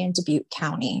Cafe in Dubuque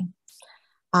County.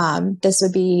 This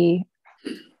would be,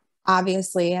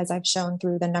 obviously, as I've shown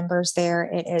through the numbers there,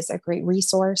 it is a great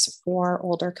resource for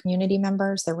older community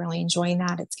members. They're really enjoying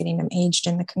that. It's getting them engaged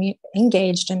in the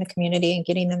community and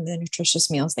getting them the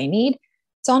nutritious meals they need.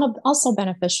 It's also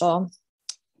beneficial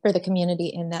for the community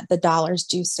in that the dollars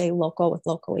do stay local with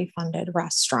locally funded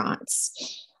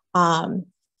restaurants.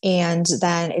 And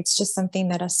then it's just something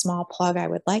that a small plug I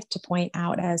would like to point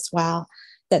out as well.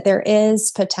 that there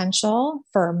is potential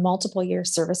for a multiple year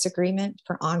service agreement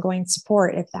for ongoing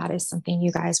support if that is something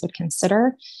you guys would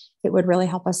consider. It would really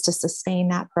help us to sustain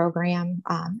that program.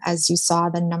 As you saw,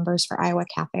 the numbers for Iowa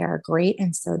Cafe are great,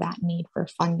 and so that need for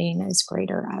funding is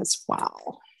greater as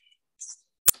well.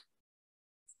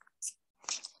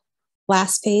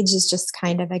 Last page is just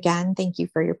kind of, again, thank you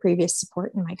for your previous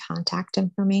support and my contact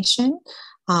information.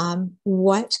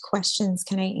 What questions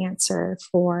can I answer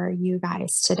for you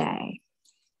guys today?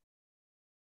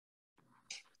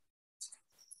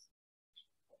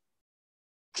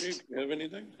 Do you have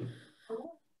anything?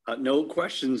 No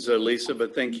questions, Lisa,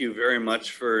 but thank you very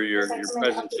much for your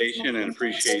presentation and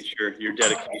appreciate your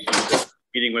dedication to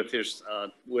meeting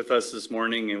with us this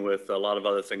morning and with a lot of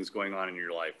other things going on in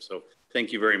your life. So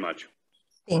thank you very much.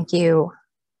 Thank you.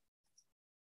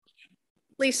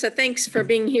 Lisa, thanks for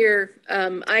being here.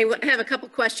 I have a couple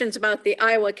questions about the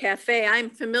Iowa Cafe.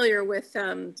 I'm familiar with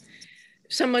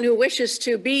someone who wishes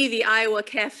to be the Iowa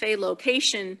Cafe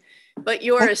location, but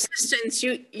your assistants,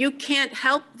 you can't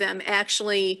help them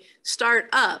actually start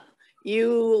up.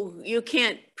 You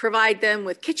can't provide them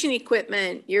with kitchen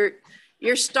equipment.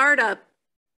 Your startup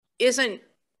isn't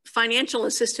financial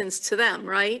assistance to them,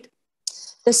 right?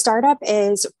 The startup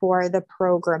is for the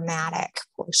programmatic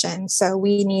portion. So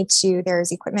we need to,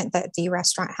 there's equipment that the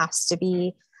restaurant has to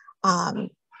be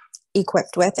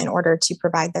equipped with in order to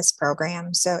provide this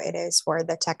program. So it is for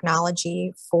the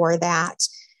technology for that.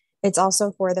 It's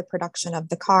also for the production of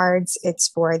the cards. It's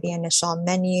for the initial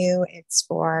menu. It's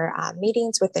for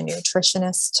meetings with the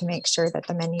nutritionist to make sure that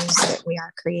the menus that we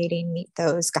are creating meet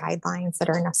those guidelines that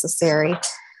are necessary.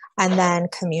 And then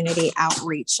community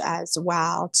outreach as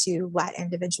well to let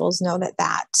individuals know that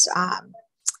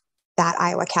that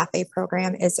Iowa Cafe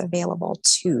program is available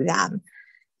to them.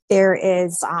 There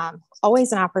is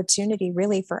always an opportunity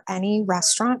really for any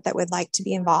restaurant that would like to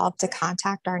be involved to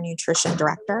contact our nutrition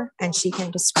director, and she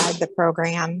can describe the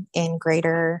program in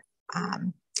greater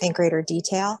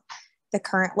detail. The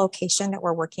current location that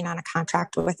we're working on a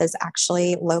contract with is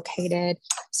actually located,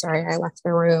 sorry, I left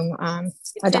the room.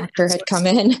 A doctor had come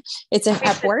in. It's in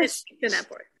Epworth. It's in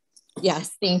Epworth.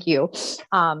 Yes, thank you.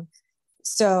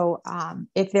 So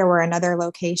if there were another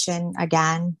location,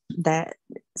 again, that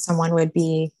someone would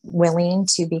be willing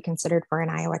to be considered for an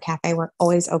Iowa Cafe, we're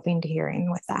always open to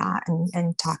hearing with that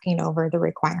and talking over the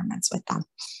requirements with them.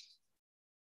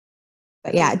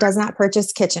 But yeah, it does not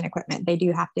purchase kitchen equipment. They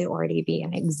do have to already be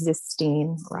an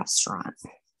existing restaurant.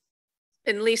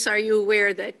 And Lisa, are you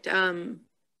aware that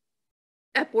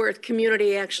Epworth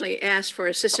community actually asked for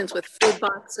assistance with food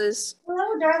boxes?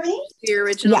 Hello, darling. The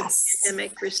original Yes.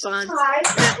 pandemic response.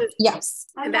 Hi. Yes.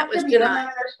 And that was denied.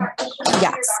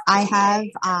 Yes, I have.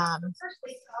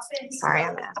 Sorry,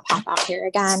 I'm gonna pop out here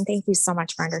again. Thank you so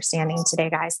much for understanding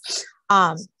today, guys.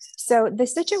 So the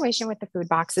situation with the food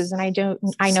boxes, and I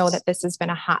know that this has been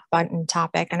a hot button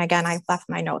topic. And again, I've left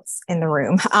my notes in the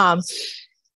room.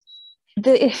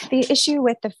 The issue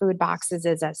with the food boxes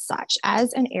is as such.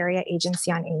 As an area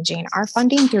agency on aging, our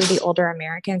funding through the Older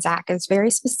Americans Act is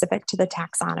very specific to the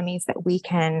taxonomies that we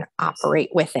can operate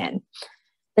within.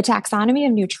 The taxonomy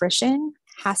of nutrition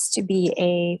has to be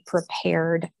a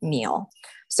prepared meal.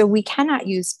 So we cannot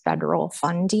use federal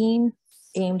funding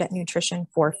aimed at nutrition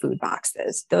for food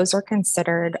boxes. Those are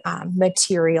considered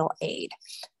material aid.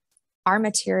 Our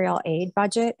material aid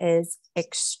budget is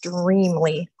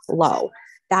extremely low.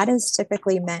 That is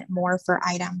typically meant more for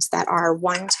items that are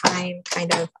one-time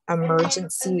kind of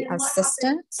emergency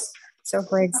assistance. So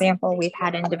for example, we've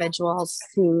had individuals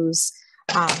whose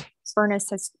furnace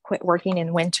has quit working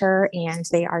in winter and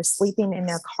they are sleeping in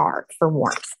their car for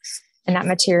warmth. And that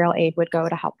material aid would go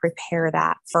to help repair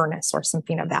that furnace or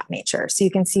something of that nature. So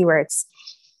you can see where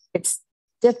it's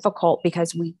difficult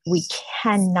because we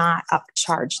cannot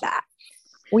upcharge that.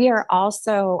 We are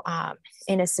also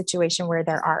in a situation where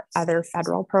there are other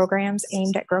federal programs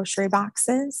aimed at grocery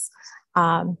boxes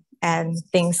and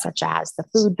things such as the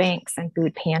food banks and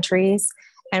food pantries.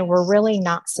 And we're really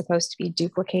not supposed to be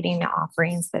duplicating the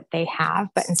offerings that they have,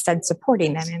 but instead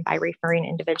supporting them and by referring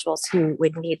individuals who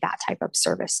would need that type of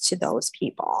service to those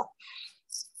people.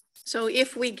 So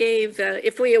if we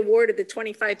awarded the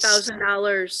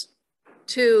 $25,000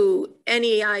 to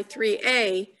NEI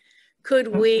 3A,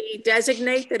 could we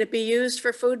designate that it be used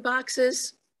for food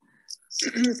boxes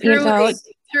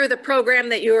through the program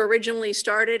that you originally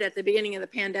started at the beginning of the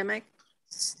pandemic?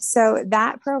 So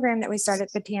that program that we started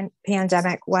at the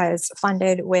pandemic was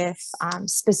funded with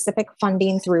specific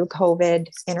funding through COVID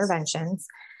interventions.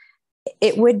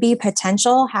 It would be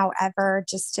potential, however,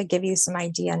 just to give you some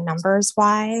idea numbers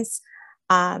wise,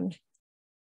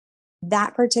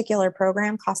 That particular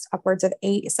program cost upwards of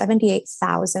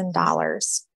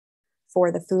 $78,000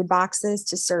 for the food boxes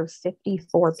to serve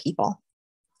 54 people.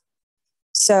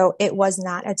 So it was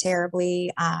not a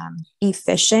terribly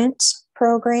efficient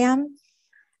program.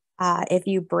 If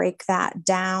you break that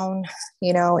down,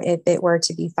 you know, if it were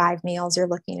to be 5 meals, you're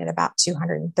looking at about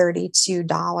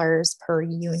 $232 per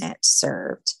unit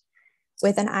served.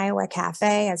 With an Iowa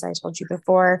Cafe, as I told you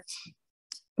before,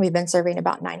 we've been serving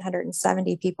about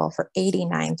 970 people for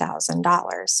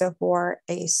 $89,000. So for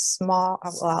a small,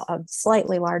 well, a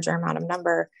slightly larger amount of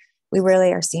number, we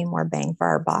really are seeing more bang for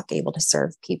our buck, able to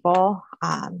serve people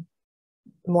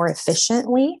more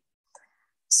efficiently.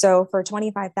 So for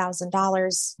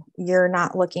 $25,000, you're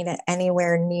not looking at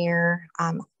anywhere near,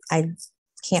 I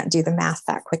can't do the math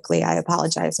that quickly. I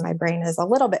apologize. My brain is a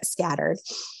little bit scattered.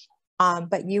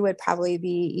 But you would probably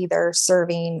be either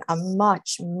serving a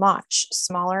much, much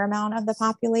smaller amount of the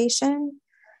population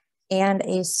and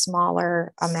a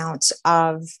smaller amount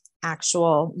of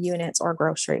actual units or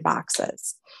grocery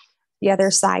boxes. The other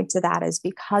side to that is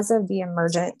because of the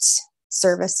emergent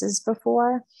services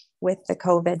before, with the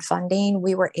COVID funding,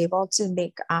 we were able to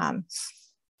make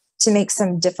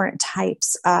some different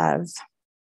types of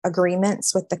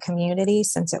agreements with the community.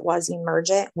 Since it was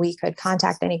emergent, we could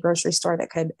contact any grocery store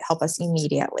that could help us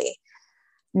immediately.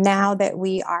 Now that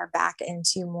we are back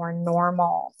into more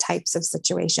normal types of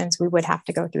situations, we would have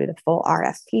to go through the full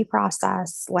RFP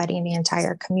process, letting the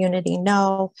entire community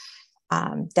know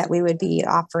that we would be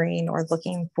offering or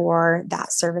looking for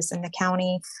that service in the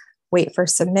county, wait for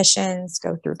submissions,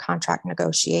 go through contract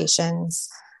negotiations.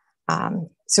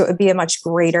 So it would be a much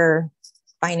greater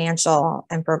financial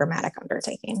and programmatic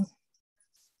undertaking.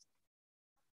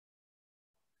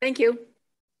 Thank you.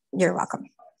 You're welcome.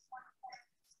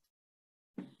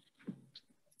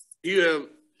 You have,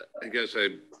 I guess I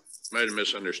might have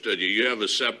misunderstood you. You have a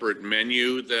separate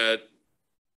menu that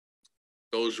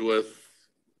goes with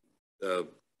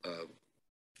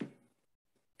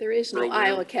there is no program?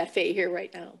 Iowa Cafe here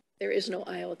right now. There is no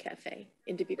Iowa Cafe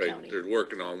in Dubuque Right, County. they're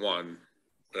working on one.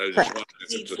 I was Correct. just wondering if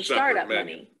it's a Needs separate startup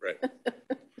menu. money. Right.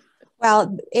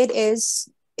 Well, it's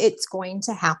going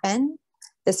to happen.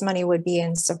 This money would be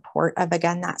in support of,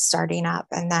 again, that starting up,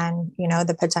 and then, you know,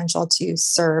 the potential to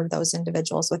serve those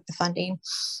individuals with the funding.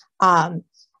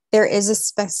 There is a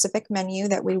specific menu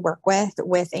that we work with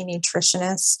a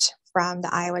nutritionist from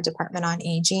the Iowa Department on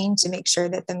Aging to make sure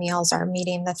that the meals are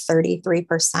meeting the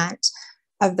 33%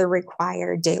 of the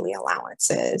required daily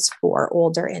allowances for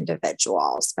older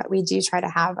individuals. But we do try to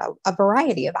have a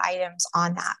variety of items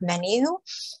on that menu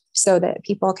so that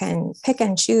people can pick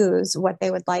and choose what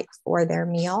they would like for their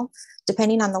meal.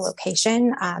 Depending on the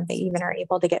location, they even are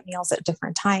able to get meals at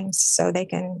different times. So they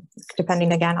can,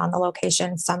 depending again on the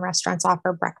location, some restaurants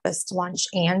offer breakfast, lunch,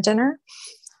 and dinner.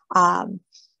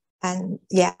 And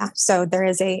yeah, so there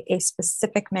is a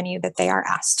specific menu that they are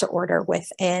asked to order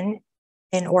within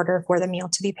in order for the meal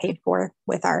to be paid for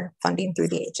with our funding through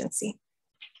the agency.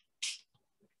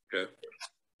 Okay.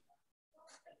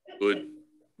 Would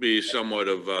be somewhat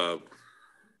of a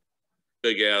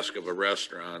big ask of a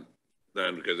restaurant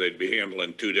then, because they'd be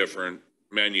handling 2 different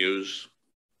menus.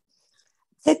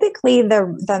 Typically,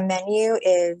 the menu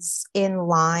is in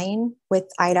line with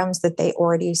items that they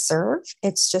already serve.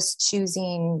 It's just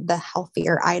choosing the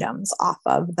healthier items off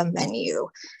of the menu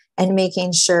and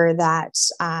making sure that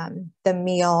the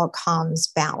meal comes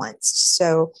balanced.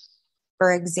 So,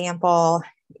 for example,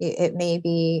 it may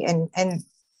be, and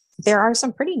there are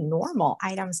some pretty normal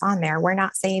items on there. We're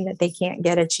not saying that they can't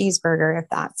get a cheeseburger if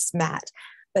that's met,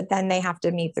 but then they have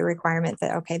to meet the requirement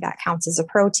that, okay, that counts as a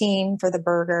protein for the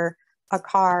burger, a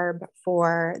carb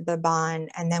for the bun,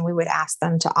 and then we would ask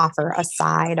them to offer a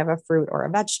side of a fruit or a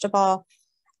vegetable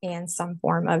and some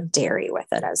form of dairy with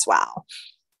it as well.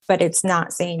 But it's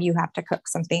not saying you have to cook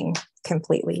something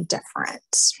completely different.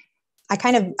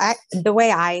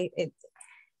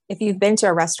 If you've been to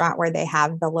a restaurant where they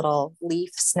have the little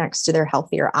leaves next to their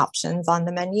healthier options on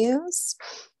the menus,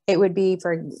 it would be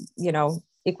for, you know,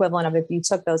 equivalent of if you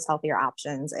took those healthier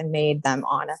options and made them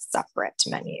on a separate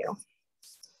menu.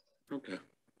 Okay.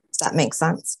 Does that make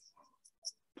sense?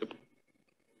 Yep.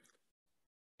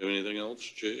 Anything else,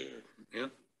 Jay? Yeah.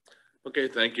 Okay.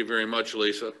 Thank you very much,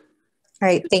 Lisa. All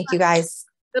right. Thank you, guys.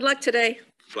 Good luck today.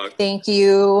 Good luck. Thank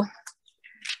you.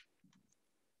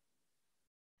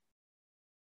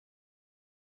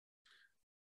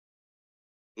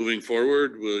 Moving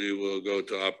forward, we will go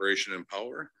to Operation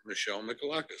Empower. Michelle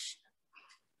Mikalakis.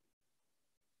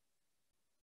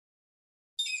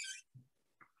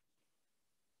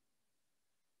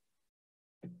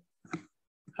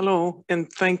 Hello,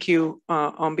 and thank you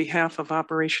on behalf of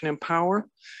Operation Empower.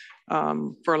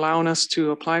 for allowing us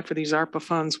to apply for these ARPA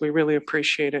funds. We really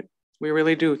appreciate it. We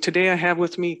really do. Today I have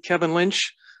with me Kevin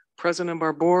Lynch, president of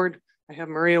our board. I have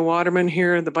Maria Waterman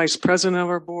here, the vice president of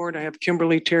our board. I have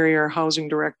Kimberly Terry, our housing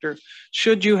director.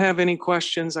 Should you have any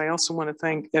questions, I also want to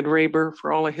thank Ed Raber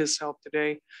for all of his help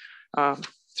today.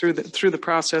 Through the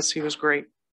process, he was great.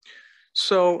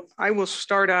 So I will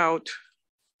start out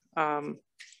and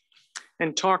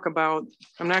talk about,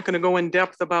 I'm not going to go in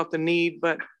depth about the need,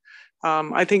 but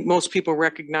I think most people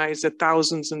recognize that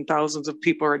thousands and thousands of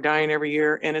people are dying every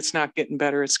year, and it's not getting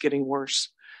better, it's getting worse.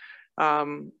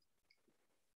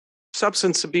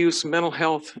 Substance abuse, mental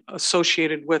health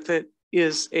associated with it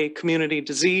is a community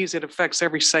disease. It affects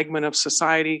every segment of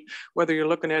society, whether you're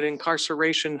looking at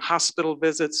incarceration, hospital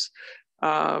visits.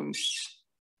 Mental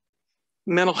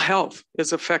health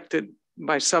is affected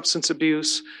by substance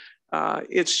abuse.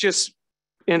 It's just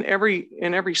in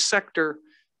every sector,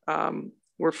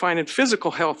 we're finding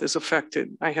physical health is affected.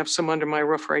 I have some under my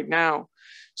roof right now.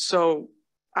 So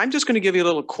I'm just going to give you a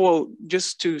little quote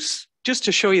just to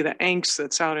show you the angst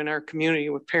that's out in our community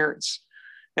with parents.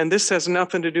 And this has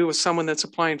nothing to do with someone that's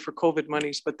applying for COVID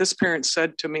monies, but this parent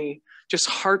said to me, just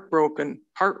heartbroken,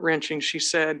 heart-wrenching, she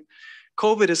said,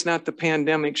 COVID is not the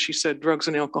pandemic. She said, drugs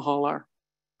and alcohol are.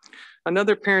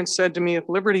 Another parent said to me, if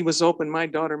Liberty was open, my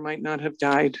daughter might not have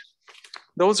died.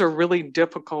 Those are really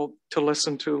difficult to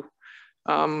listen to.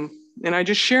 And I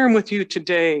just share them with you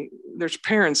today. There's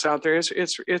parents out there.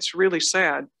 It's really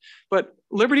sad. But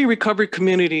Liberty Recovery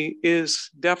Community is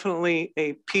definitely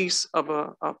a piece of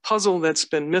a puzzle that's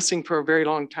been missing for a very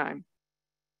long time.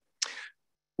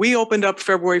 We opened up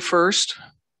February 1st.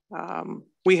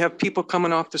 We have people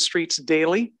coming off the streets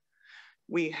daily.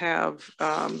 We have,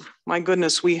 my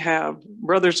goodness, we have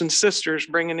brothers and sisters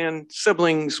bringing in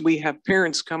siblings. We have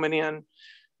parents coming in.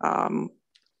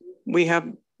 We have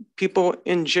people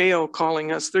in jail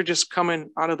calling us. They're just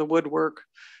coming out of the woodwork.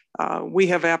 We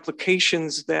have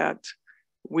applications that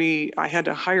I had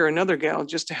to hire another gal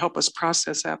just to help us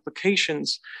process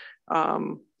applications.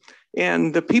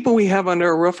 And the people we have under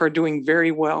our roof are doing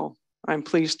very well, I'm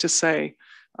pleased to say.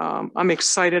 I'm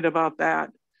excited about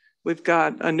that. We've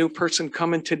got a new person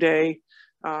coming today.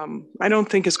 I don't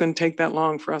think it's going to take that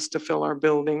long for us to fill our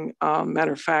building.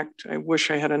 Matter of fact, I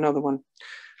wish I had another one.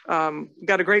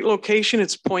 Got a great location.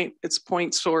 It's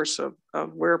point source of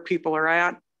where people are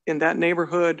at in that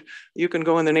neighborhood. You can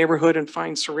go in the neighborhood and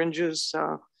find syringes.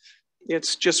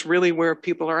 It's just really where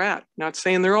people are at. Not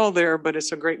saying they're all there, but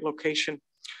it's a great location.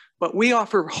 But we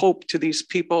offer hope to these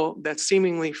people that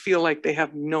seemingly feel like they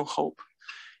have no hope.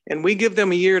 And we give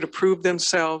them a year to prove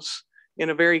themselves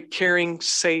in a very caring,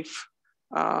 safe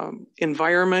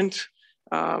environment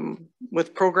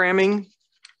with programming.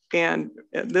 And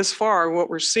this far, what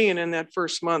we're seeing in that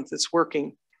first month, it's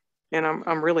working. And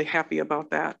I'm really happy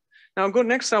about that. Now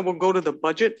next, I will go to the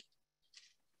budget.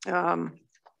 The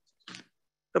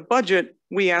budget,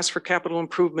 we asked for capital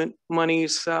improvement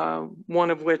monies, one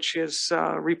of which is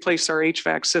replace our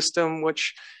HVAC system,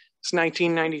 which is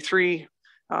 1993,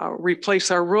 replace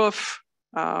our roof.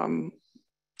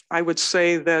 I would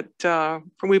say that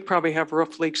we probably have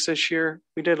roof leaks this year.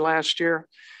 We did last year.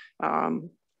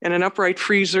 And an upright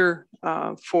freezer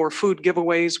for food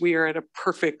giveaways. We are at a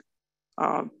perfect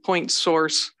point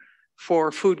source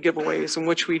for food giveaways, in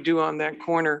which we do on that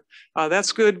corner.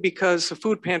 That's good because the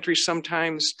food pantries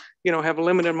sometimes, have a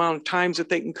limited amount of times that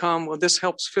they can come. Well, this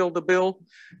helps fill the bill,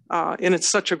 and it's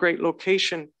such a great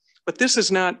location. But this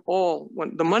is not all.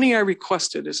 The money I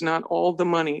requested is not all the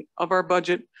money of our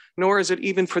budget, nor is it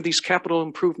even for these capital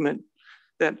improvement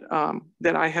that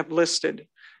I have listed.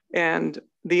 And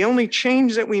the only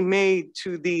change that we made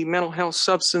to the mental health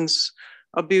substance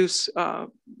abuse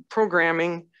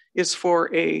programming is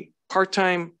for a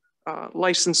part-time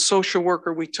licensed social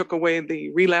worker. We took away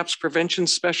the relapse prevention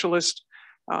specialist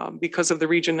because of the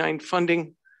Region 9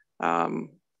 funding. And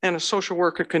a social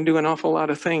worker can do an awful lot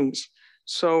of things.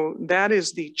 So that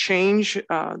is the change.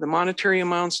 The monetary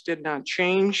amounts did not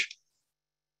change.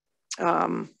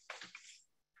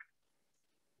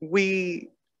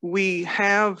 We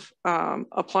have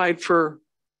applied for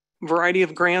a variety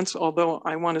of grants, although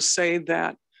I want to say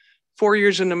that 4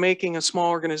 years into making a small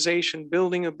organization,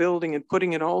 building a building and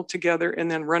putting it all together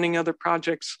and then running other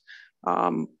projects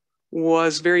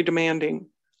was very demanding.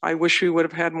 I wish we would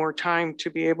have had more time to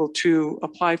be able to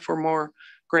apply for more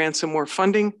grants and more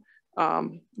funding.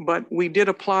 But we did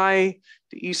apply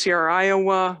to ECR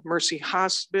Iowa, Mercy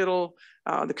Hospital,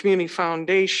 the Community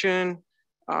Foundation,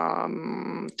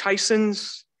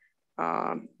 Tyson's,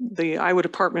 the Iowa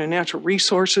Department of Natural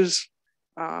Resources.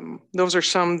 Those are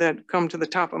some that come to the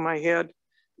top of my head.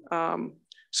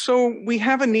 So we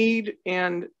have a need,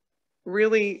 and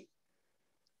really,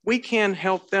 we can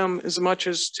help them as much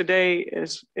as today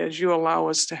as you allow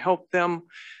us to help them.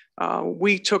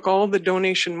 We took all the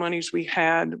donation monies we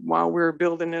had while we were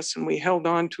building this, and we held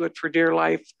on to it for dear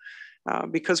life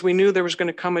because we knew there was going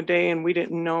to come a day, and we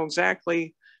didn't know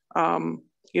exactly,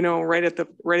 you know, right at the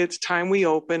time we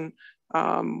opened.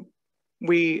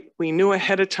 We knew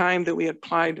ahead of time that we had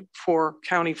applied for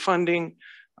county funding.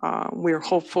 We were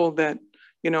hopeful that,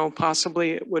 you know,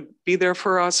 possibly it would be there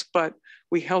for us, but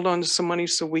we held on to some money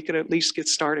so we could at least get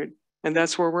started. And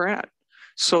that's where we're at.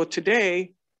 So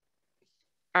today,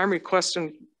 I'm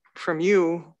requesting from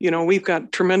you, you know, we've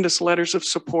got tremendous letters of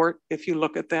support if you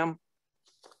look at them.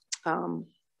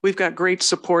 We've got great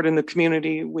support in the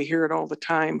community. We hear it all the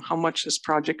time, how much this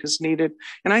project is needed.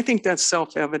 And I think that's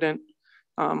self-evident.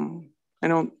 I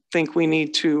don't think we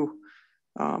need to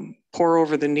pour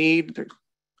over the need.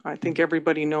 I think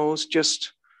everybody knows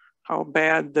just how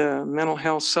bad the mental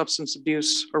health, substance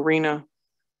abuse arena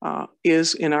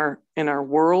is in our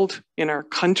world, in our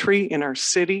country, in our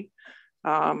city.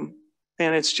 And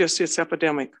it's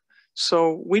epidemic.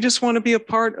 So we just want to be a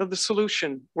part of the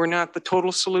solution. We're not the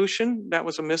total solution. That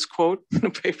was a misquote in the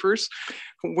papers.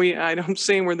 I'm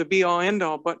saying we're the be all end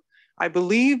all, but I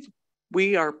believe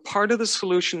we are part of the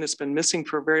solution that's been missing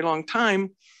for a very long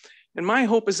time. And my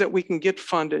hope is that we can get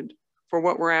funded for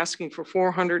what we're asking for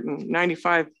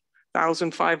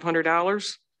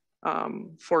 $495,500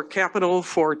 for capital,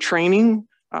 for training,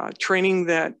 training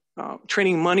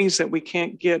monies that we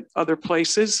can't get other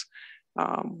places.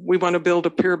 We want to build a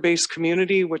peer-based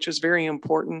community, which is very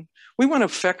important. We want to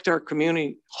affect our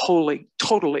community wholly,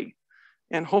 totally,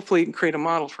 and hopefully create a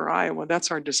model for Iowa.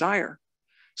 That's our desire.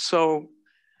 So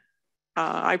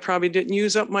I probably didn't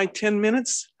use up my 10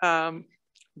 minutes,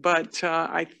 but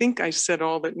I think I said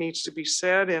all that needs to be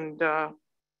said. And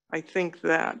I think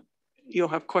that you'll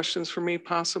have questions for me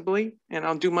possibly, and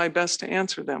I'll do my best to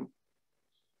answer them.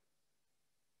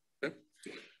 Okay.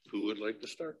 Who would like to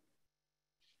start?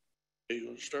 You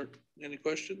want to start? Any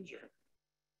questions? Or?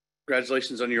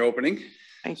 Congratulations on your opening.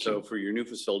 Thank you. So for your new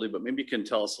facility, but maybe you can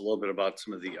tell us a little bit about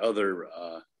some of the other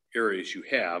areas you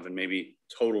have and maybe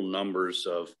total numbers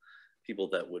of people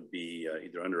that would be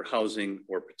either under housing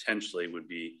or potentially would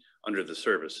be under the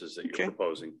services that you're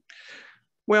proposing.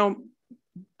 Well,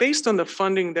 based on the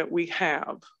funding that we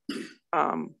have,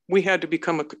 we had to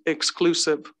become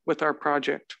exclusive with our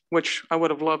project, which I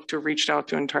would have loved to have reached out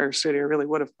to the entire city. I really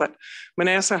would have, but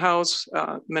Manassas House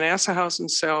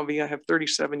and Salvia have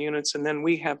 37 units, and then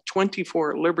we have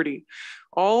 24 at Liberty.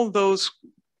 All those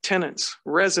tenants,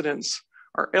 residents,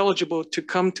 are eligible to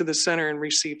come to the center and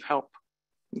receive help.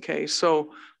 Okay,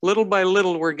 so little by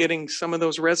little, we're getting some of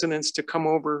those residents to come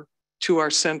over to our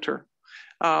center.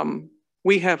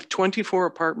 We have 24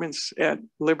 apartments at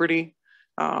Liberty,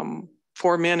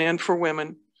 for men and for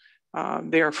women.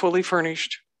 They are fully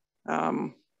furnished.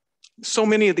 So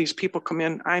many of these people come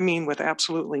in, I mean, with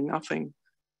absolutely nothing.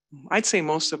 I'd say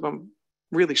most of them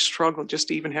really struggle just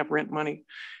to even have rent money.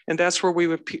 And that's where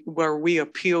we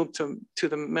appealed to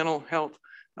the mental health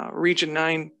Region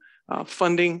 9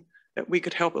 funding, that we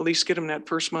could help at least get them that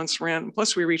first month's rent.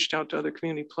 Plus we reached out to other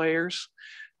community players.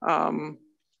 I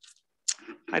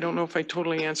don't know if I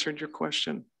totally answered your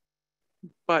question,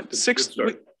 but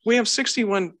we have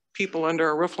 61 people under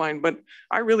our roof line, but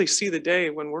I really see the day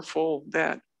when we're full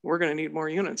that we're going to need more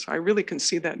units. I really can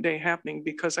see that day happening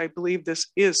because I believe this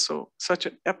is such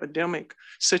an epidemic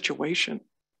situation.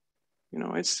 You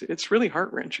know, it's really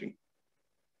heart-wrenching.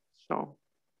 So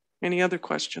any other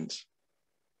questions?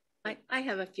 I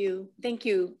have a few. Thank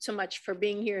you so much for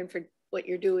being here and for what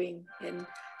you're doing, and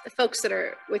the folks that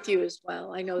are with you as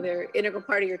well. I know they're an integral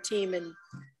part of your team and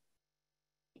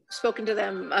spoken to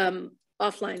them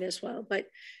offline as well. But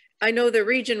I know the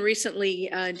region recently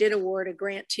did award a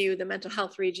grant to you, the mental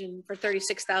health region, for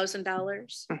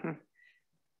 $36,000. Mm-hmm.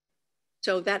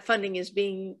 So that funding you're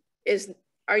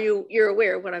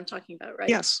aware of what I'm talking about, right?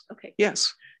 Yes. Okay.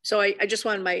 Yes. So I just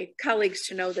wanted my colleagues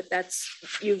to know that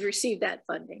you've received that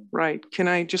funding. Right. Can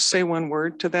I just say one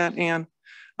word to that, Ann?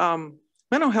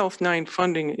 Mental Health 9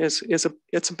 funding it's a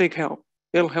big help.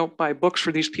 It'll help buy books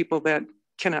for these people that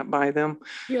cannot buy them.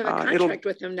 You have a contract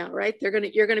with them now, right?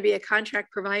 You're gonna be a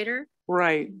contract provider?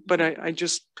 Right, but I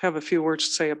just have a few words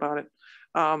to say about it.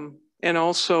 And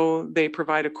also they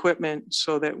provide equipment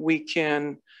so that we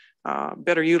can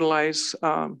better utilize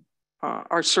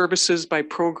our services by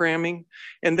programming.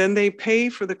 And then they pay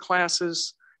for the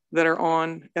classes that are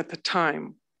on at the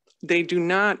time. They do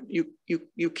not,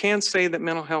 you can't say that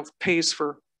mental health pays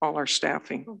for all our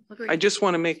staffing. Oh, I just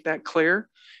want to make that clear.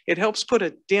 It helps put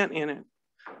a dent in it.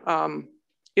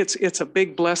 It's a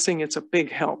big blessing. It's a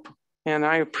big help. and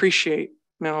I appreciate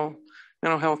mental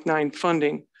health 9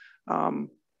 funding. And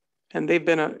they've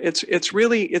been it's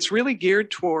really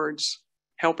geared towards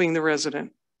helping the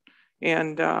resident,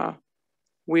 and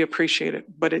we appreciate it,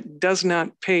 but it does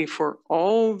not pay for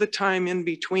all the time in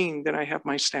between that I have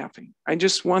my staffing. I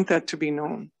just want that to be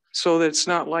known, so that it's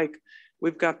not like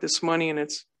we've got this money and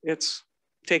it's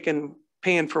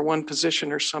paying for one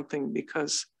position or something,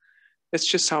 because it's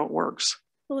just how it works.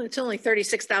 Well, it's only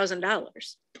 $36,000.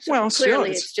 So well,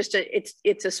 clearly it's just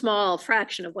it's a small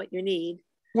fraction of what you need.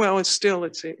 Well, it's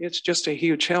just a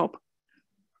huge help.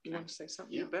 You want to say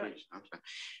something? Yeah, you bet.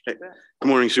 Hey, good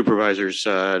morning, supervisors.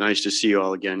 Nice to see you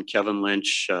all again. Kevin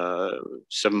Lynch,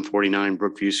 749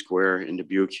 Brookview Square in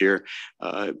Dubuque here.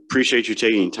 Appreciate you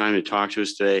taking time to talk to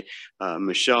us today.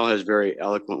 Michelle has very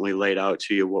eloquently laid out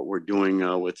to you what we're doing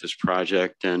with this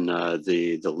project, and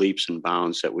the leaps and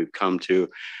bounds that we've come to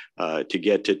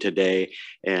get to today.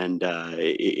 And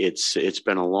it's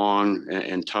been a long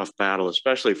and tough battle,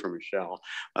 especially for Michelle.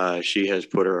 She has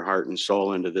put her heart and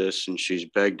soul into this, and she's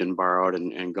begged and borrowed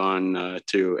and gone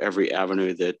to every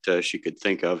avenue that she could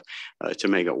think of to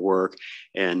make it work.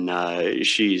 And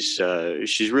she's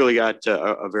really got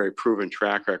a very proven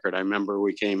track record. I remember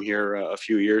we came here a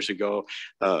few years ago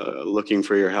looking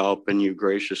for your help, and you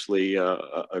graciously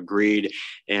agreed.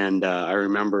 And I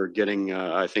remember getting,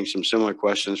 I think, some similar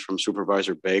questions from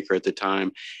Supervisor Baker at the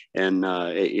time. And,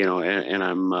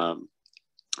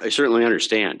 I certainly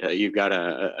understand you've got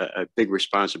a big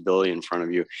responsibility in front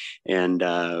of you, and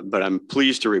but I'm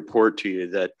pleased to report to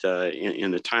you that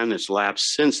in the time that's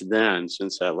lapsed since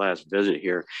that last visit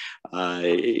here,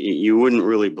 you wouldn't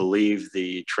really believe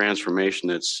the transformation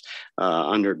that's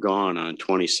undergone on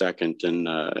 22nd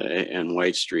and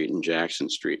White Street and Jackson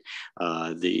Street.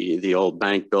 The old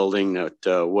bank building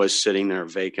that was sitting there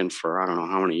vacant for I don't know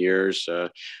how many years,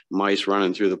 mice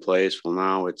running through the place. Well,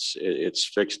 now it's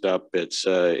fixed up.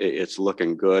 It's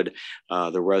looking good.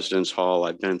 The residence hall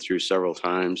I've been through several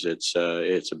times. It's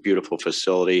a beautiful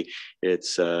facility.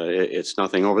 It's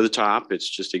nothing over the top. It's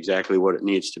just exactly what it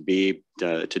needs to be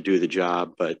to do the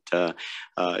job. But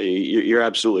you're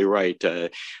absolutely right.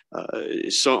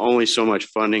 Only so much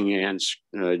funding, and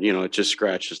it just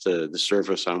scratches the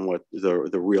surface on what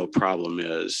the real problem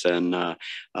is. And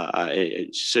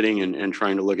sitting and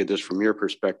trying to look at this from your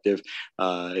perspective,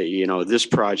 this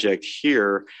project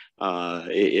here,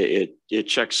 it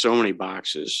checks so many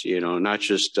boxes, not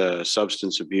just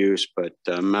substance abuse, but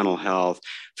mental health,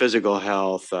 physical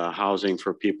health, housing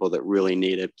for people that really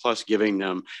need it, plus giving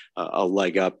them a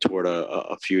leg up toward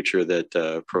a future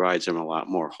that provides them a lot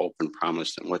more hope and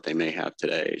promise than what they may have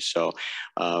today. So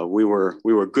we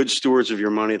were good stewards of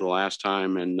your money the last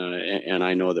time, and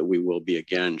I know that we will be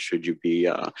again, should you be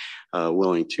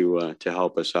willing to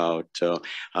help us out. So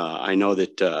I know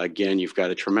that again, you've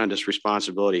got a tremendous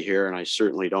responsibility here, and I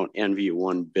certainly don't envy you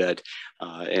one bit.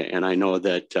 And I know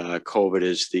that COVID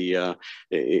is the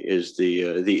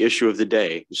issue of the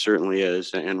day. It certainly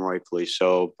is, and rightfully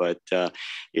so. But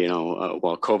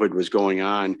while COVID was going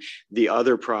on, the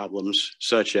other problems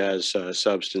such as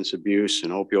substance abuse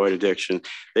and opioid addiction,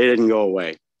 they didn't go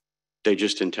away. They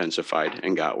just intensified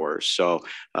and got worse. So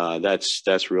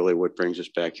that's really what brings us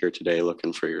back here today,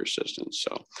 looking for your assistance.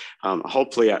 So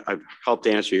hopefully I've helped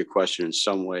answer your question in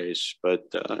some ways, but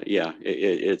yeah,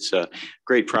 it's a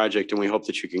great project, and we hope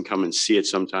that you can come and see it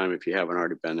sometime if you haven't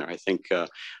already been there. I think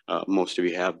most of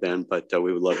you have been, but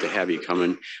we would love to have you come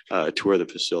and tour the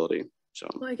facility. So,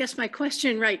 well, I guess my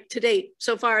question right to date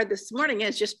so far this morning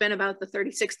has just been about the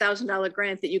 $36,000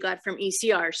 grant that you got from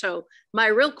ECR. So my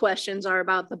real questions are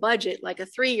about the budget, like a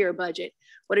 3-year budget.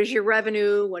 What is your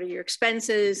revenue? What are your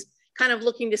expenses? Kind of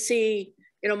looking to see,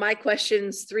 my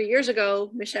questions 3 years ago,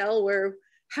 Michelle, were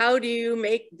how do you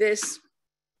make this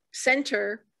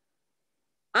center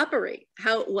operate?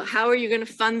 How are you going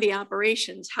to fund the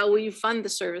operations? How will you fund the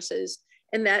services?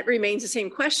 And that remains the same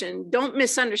question. Don't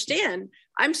misunderstand.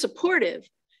 I'm supportive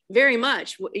very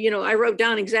much. I wrote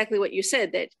down exactly what you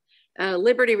said, that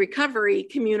Liberty Recovery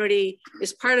community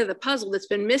is part of the puzzle that's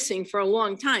been missing for a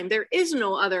long time. There is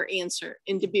no other answer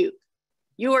in Dubuque.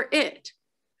 You are it.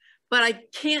 But I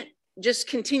can't just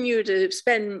continue to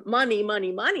spend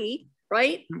money,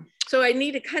 right? So I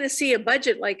need to kind of see a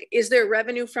budget, like, is there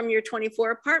revenue from your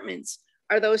 24 apartments?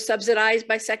 Are those subsidized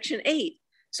by Section 8?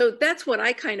 So that's what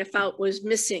I kind of felt was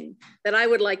missing, that I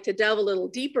would like to delve a little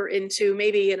deeper into,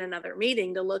 maybe in another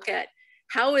meeting, to look at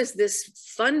how is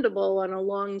this fundable on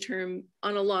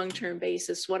a long-term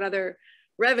basis? What other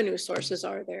revenue sources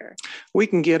are there? We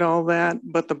can get all that,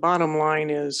 but the bottom line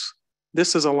is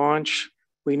this is a launch.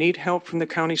 We need help from the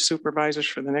county supervisors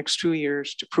for the next 2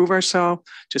 years to prove ourselves,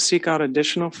 to seek out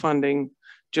additional funding,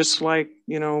 just like,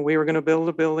 you know, we were going to build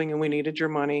a building and we needed your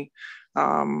money.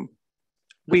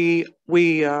 We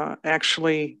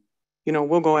actually, you know,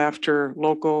 we'll go after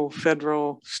local,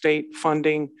 federal, state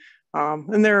funding.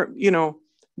 And there, you know,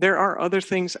 there are other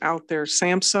things out there.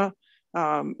 SAMHSA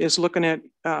is looking at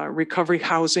recovery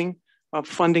housing,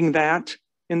 funding that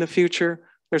in the future.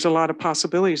 There's a lot of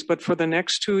possibilities, but for the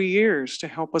next 2 years to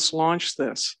help us launch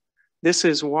this, this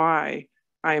is why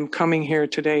I am coming here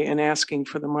today and asking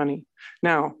for the money.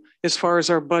 Now, as far as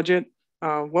our budget,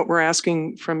 what we're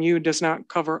asking from you does not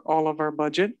cover all of our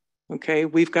budget. Okay,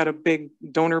 we've got a big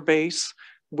donor base.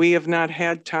 We have not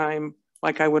had time,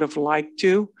 like I would have liked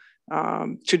to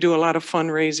do a lot of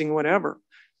fundraising, whatever.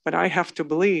 But I have to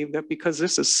believe that because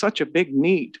this is such a big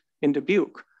need in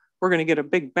Dubuque, we're going to get a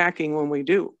big backing when we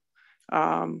do.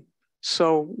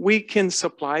 So we can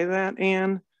supply that,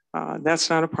 Ann. That's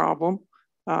not a problem.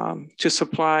 To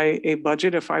supply a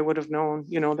budget, if I would have known,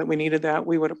 you know, that we needed that,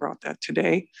 we would have brought that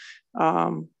today.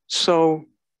 So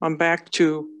I'm back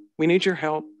to, we need your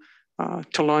help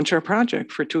to launch our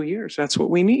project for 2 years. That's what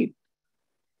we need.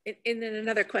 And then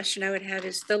another question I would have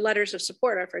is the letters of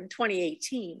support are from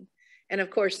 2018. And of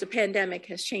course, the pandemic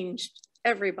has changed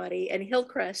everybody, and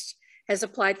Hillcrest has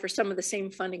applied for some of the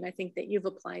same funding I think that you've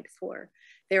applied for.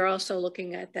 They're also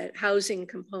looking at that housing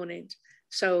component.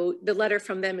 So the letter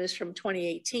from them is from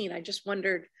 2018. I just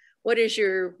wondered, what is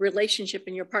your relationship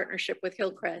and your partnership with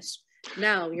Hillcrest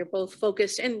now? You're both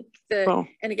focused, and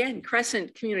and again,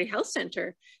 Crescent Community Health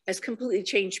Center has completely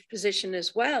changed position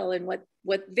as well, and what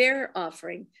they're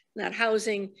offering, not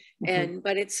housing,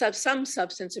 but it's some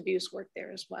substance abuse work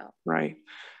there as well. Right.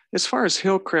 As far as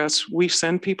Hillcrest, we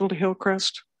send people to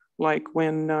Hillcrest, like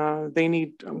when we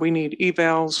need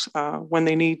evals, when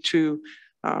they need to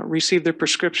receive their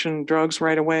prescription drugs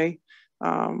right away,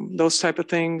 those type of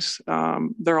things.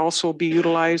 They'll also be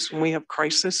utilized when we have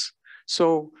crisis.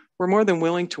 So we're more than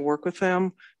willing to work with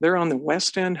them. They're on the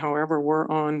west end. However, we're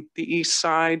on the east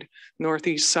side,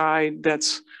 northeast side.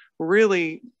 That's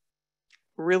really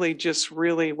just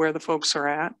where the folks are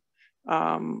at.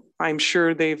 I'm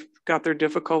sure they've got their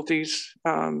difficulties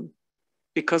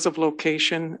because of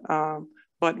location,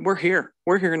 but we're here.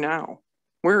 We're here now.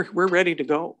 We're ready to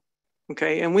go.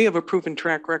 Okay, and we have a proven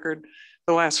track record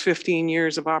the last 15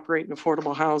 years of operating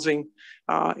affordable housing.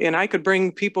 And I could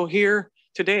bring people here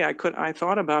today. I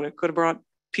thought about it, could have brought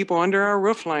people under our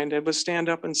roof line that would stand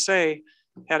up and say,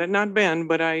 had it not been,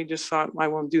 but I just thought I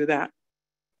won't do that.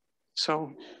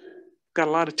 So got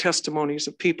a lot of testimonies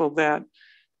of people that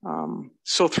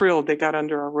so thrilled they got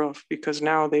under our roof because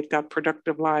now they've got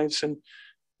productive lives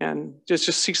and just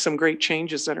see some great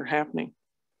changes that are happening.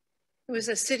 It was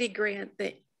a city grant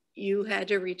that you had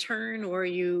to return, or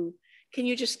can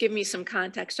you just give me some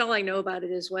context? All I know about it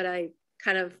is what I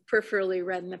kind of peripherally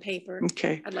read in the paper.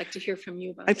 Okay. I'd like to hear from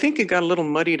you about I think it got a little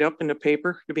muddied up in the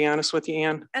paper, to be honest with you,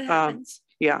 Ann. That happens.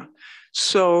 Yeah.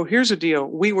 So here's the deal.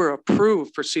 We were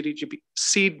approved for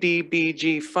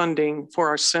CDBG funding for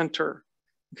our center.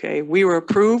 Okay. We were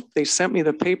approved. They sent me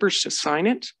the papers to sign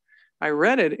it. I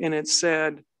read it and it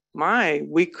said,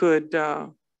 we could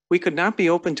not be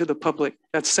open to the public.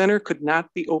 That center could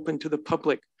not be open to the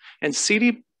public. And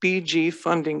CDBG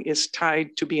funding is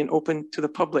tied to being open to the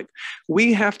public.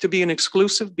 We have to be an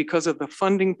exclusive because of the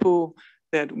funding pool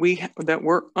that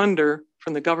we're under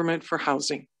from the government for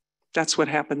housing. That's what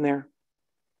happened there.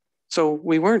 So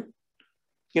we weren't,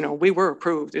 we were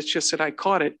approved. It's just that I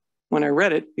caught it when I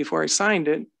read it before I signed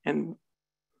it and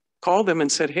called them and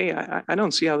said, hey, I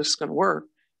don't see how this is going to work.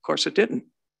 Of course it didn't.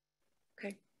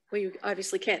 Okay. Well, you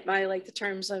obviously can't violate the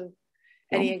terms of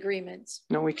any agreements.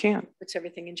 No, we can't. Puts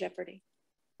everything in jeopardy.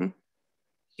 Do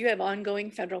you have ongoing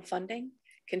federal funding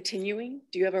continuing?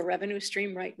 Do you have a revenue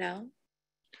stream right now?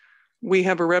 We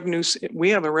have a revenue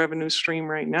stream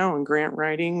right now in grant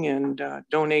writing and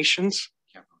donations.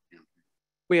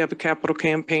 We have a capital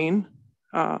campaign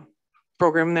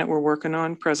program that we're working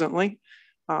on presently.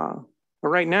 But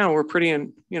right now we're pretty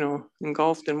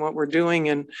engulfed in what we're doing.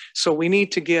 And so we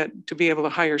need to be able to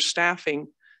hire staffing,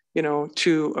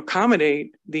 to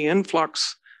accommodate the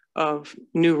influx of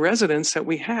new residents that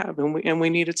we have, and we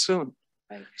need it soon.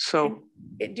 Right. So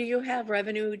and do you have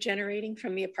revenue generating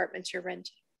from the apartments you're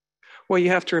renting? Well, you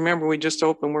have to remember we just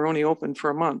opened. We're only open for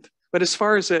a month. But as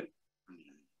far as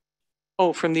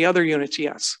from the other units,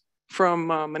 yes. From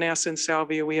Manassas and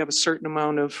Salvia, we have a certain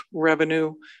amount of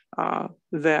revenue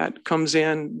that comes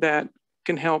in that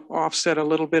can help offset a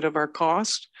little bit of our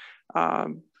cost.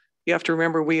 You have to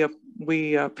remember we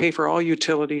pay for all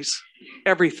utilities,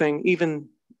 everything, even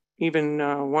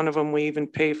one of them we even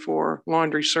pay for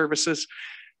laundry services.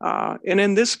 And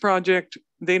in this project,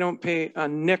 they don't pay a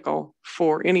nickel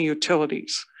for any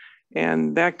utilities.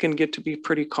 And that can get to be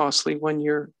pretty costly when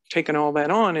you're taking all that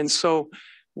on. And so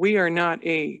we are not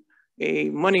a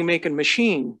money-making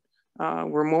machine.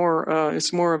 We're more,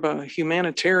 it's more of a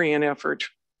humanitarian effort,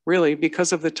 really,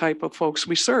 because of the type of folks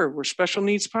we serve. We're special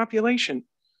needs population.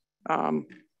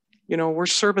 You know, we're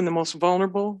serving the most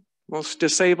vulnerable, most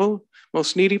disabled,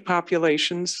 most needy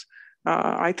populations,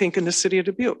 I think, in the city of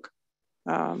Dubuque.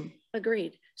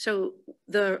 Agreed. So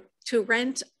to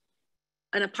rent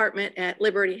an apartment at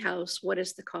Liberty House, what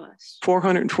is the cost?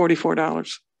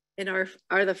 $444. And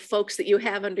are the folks that you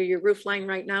have under your roof line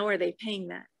right now, are they paying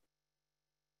that?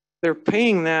 They're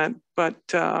paying that, but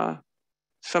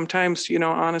sometimes, you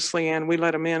know, honestly, and we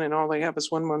let them in and all they have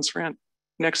is 1 month's rent.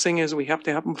 Next thing is we have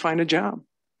to help them find a job.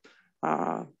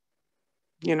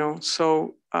 You know,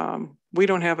 so we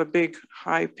don't have a big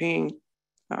high paying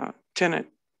tenant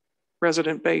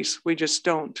resident base. We just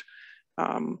don't.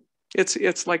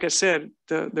 It's like I said,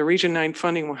 the Region 9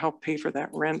 funding will help pay for that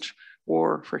rent,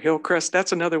 or for Hillcrest.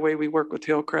 That's another way we work with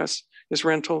Hillcrest is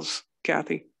rentals,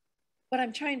 Kathy. What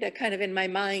I'm trying to kind of in my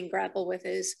mind grapple with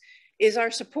is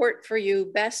our support for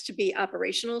you best to be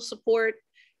operational support,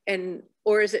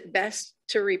 or is it best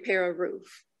to repair a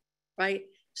roof, right?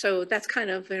 So that's kind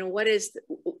of, you know, what is,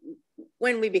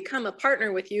 when we become a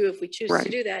partner with you, if we choose to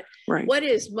do that, what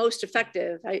is most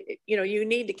effective? You know, you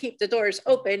need to keep the doors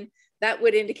open. That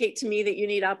would indicate to me that you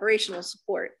need operational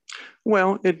support.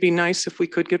 Well, it'd be nice if we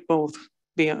could get both,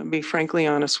 be frankly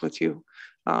honest with you.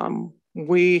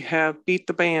 We have beat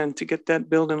the band to get that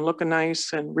building looking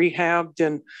nice and rehabbed,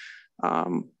 and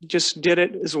just did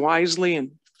it as wisely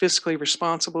and fiscally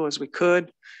responsible as we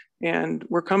could. And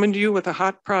we're coming to you with a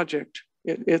hot project.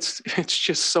 It's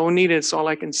just so needed. It's all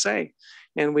I can say.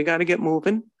 And we got to get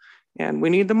moving, and we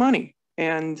need the money.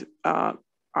 And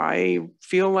I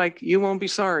feel like you won't be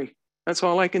sorry. That's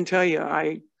all I can tell you.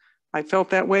 I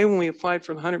felt that way when we applied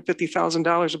for the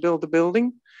 $150,000 to build the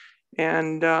building.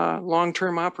 And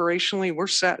long-term operationally, we're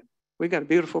set. We've got a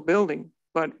beautiful building,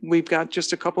 but we've got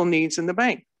just a couple needs in the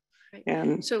bank. Right.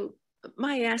 And so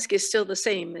my ask is still the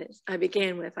same as I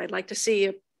began with. I'd like to see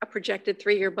a projected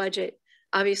 3-year budget.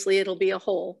 Obviously, it'll be a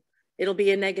hole. It'll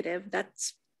be a negative.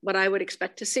 That's what I would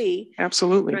expect to see.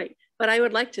 Absolutely. Right. But I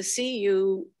would like to see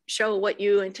you show what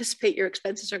you anticipate your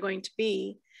expenses are going to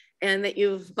be, and that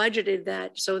you've budgeted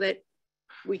that so that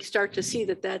we start to see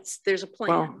that there's a plan.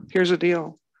 Well, here's the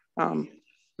deal.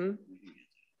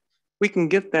 We can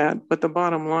get that, but the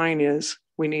bottom line is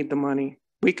we need the money.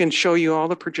 We can show you all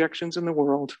the projections in the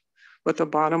world, but the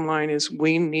bottom line is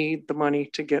we need the money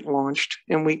to get launched,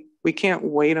 and we can't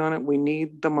wait on it. We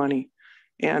need the money.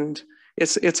 And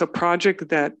it's a project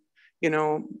that, you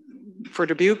know, for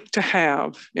Dubuque to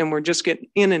have, and we're just getting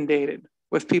inundated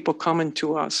with people coming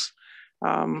to us.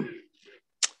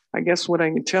 I guess what I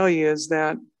can tell you is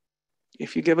that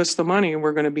if you give us the money,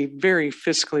 we're going to be very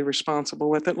fiscally responsible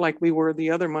with it, like we were the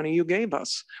other money you gave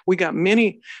us. We got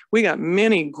many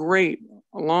great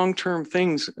long-term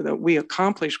things that we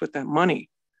accomplished with that money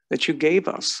that you gave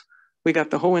us. We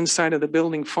got the whole inside of the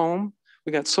building foam.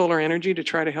 We got solar energy to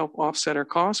try to help offset our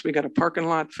costs. We got a parking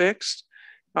lot fixed.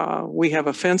 We have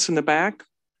a fence in the back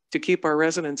to keep our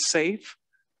residents safe.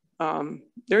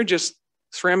 They're just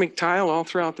ceramic tile all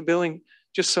throughout the building.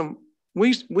 Just some,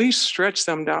 we stretch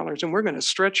them dollars, and we're going to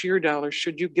stretch your dollars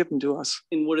should you give them to us.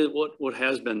 And what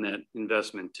has been that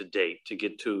investment to date to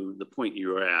get to the point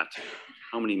you're at?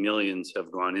 How many millions have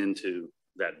gone into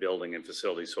that building and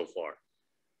facility so far?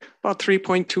 About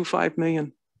 3.25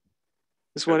 million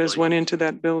is what has went into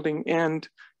that building. And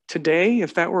today,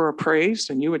 if that were appraised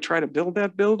and you would try to build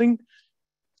that building,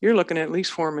 you're looking at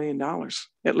least $4 million,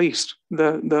 at least.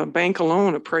 The bank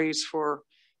alone appraised for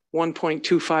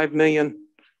 1.25 million.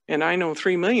 And I know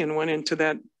 3 million went into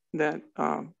that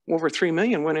over 3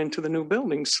 million went into the new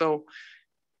building. So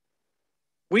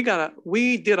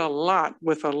we did a lot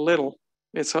with a little.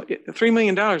 $3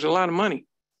 million is a lot of money.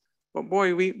 But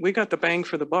boy, we got the bang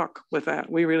for the buck with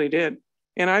that. We really did.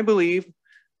 And I believe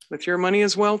with your money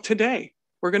as well today,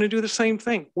 we're going to do the same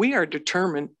thing. We are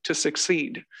determined to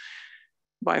succeed.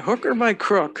 By hook or by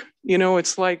crook, you know,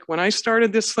 it's like when I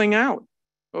started this thing out,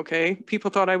 okay, people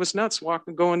thought I was nuts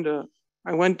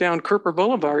I went down Kerper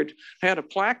Boulevard, I had a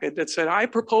placard that said, I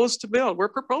propose to build, we're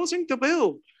proposing to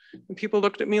build. And people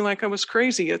looked at me like I was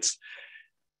crazy. It's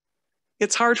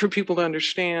hard for people to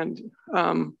understand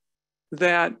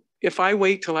that if I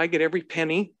wait till I get every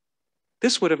penny,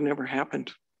 this would have never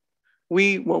happened.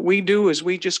 What we do is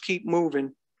we just keep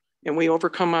moving, and we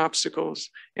overcome obstacles,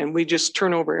 and we just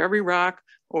turn over every rock,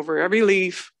 over every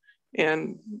leaf,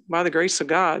 and by the grace of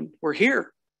God, we're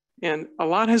here. And a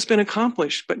lot has been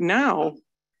accomplished, but now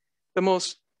the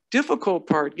most difficult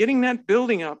part, getting that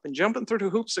building up and jumping through the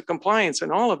hoops of compliance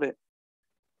and all of it.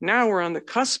 Now we're on the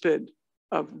cusp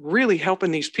of really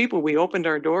helping these people. We opened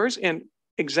our doors and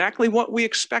exactly what we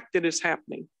expected is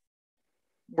happening.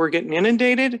 We're getting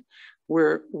inundated.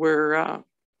 We're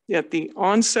at the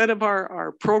onset of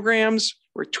our programs.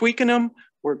 We're tweaking them.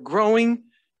 We're growing,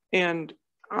 and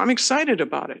I'm excited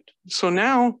about it. So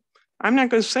now I'm not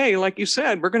going to say, like you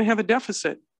said, we're going to have a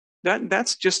deficit.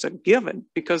 That's just a given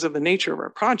because of the nature of our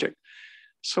project.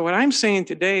 So what I'm saying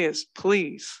today is,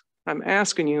 please, I'm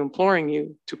asking you, imploring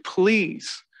you to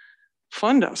please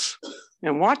fund us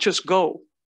and watch us go,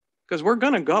 because we're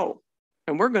going to go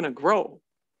and we're going to grow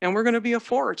and we're going to be a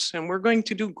force and we're going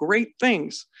to do great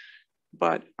things.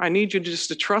 But I need you just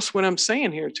to trust what I'm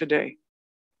saying here today.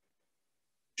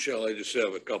 Michelle, I just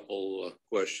have a couple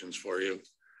questions for you.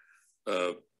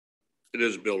 It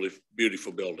is a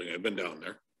beautiful building. I've been down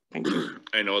there. Thank you.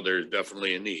 I know there's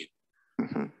definitely a need.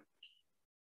 Mm-hmm.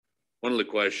 One of the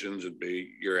questions would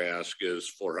be, your ask is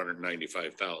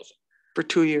 495,000 for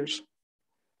 2 years.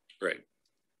 Right.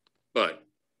 But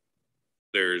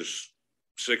there's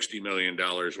 $60 million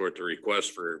worth of requests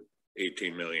for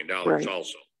 $18 million right.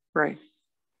 also. Right.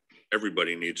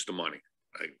 Everybody needs the money.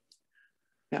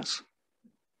 Yes.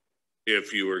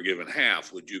 If you were given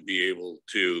half, would you be able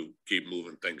to keep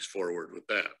moving things forward with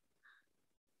that?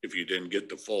 If you didn't get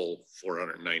the full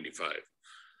 495.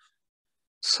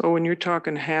 So when you're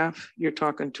talking half, you're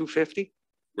talking 250?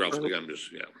 Roughly, I'm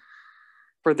just, yeah.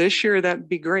 For this year, that'd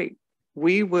be great.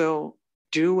 We will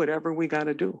do whatever we got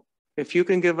to do. If you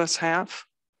can give us half,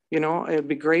 you know, it'd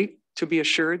be great to be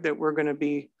assured that we're going to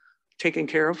be taken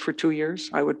care of for 2 years.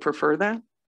 I would prefer that.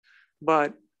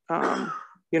 But,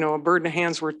 you know, a bird in the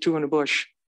hand's worth two in the bush.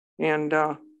 And,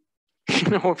 you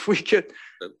know, if we get,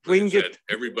 we can get.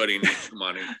 Everybody needs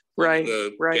money. Right.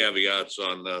 The right. caveats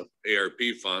on the ARP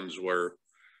funds were,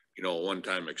 you know, a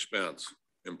one-time expense.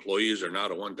 Employees are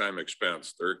not a one-time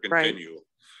expense. They're a continual. Right.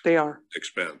 They are.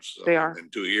 Expense. They are. In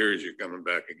 2 years, you're coming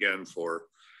back again for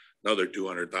another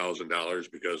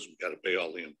 $200,000 because we got to pay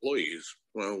all the employees.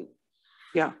 Well,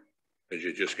 yeah. As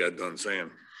you just got done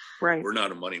saying, right. We're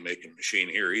not a money-making machine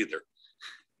here either.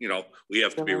 You know, we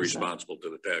have to be responsible to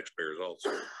the taxpayers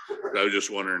also. I was just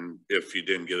wondering if you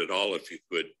didn't get it all, if you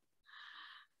could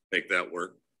make that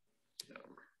work.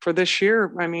 For this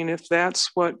year, I mean, if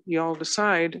that's what y'all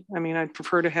decide, I mean, I'd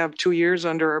prefer to have 2 years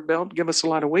under our belt, give us a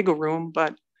lot of wiggle room,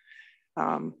 but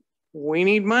we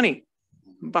need money.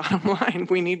 Bottom line,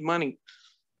 we need money.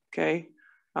 Okay.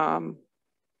 I'm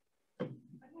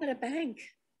at a bank.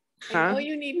 Huh? I know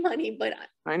you need money, but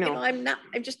I know. You know,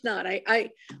 I'm just not.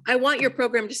 I want your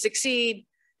program to succeed.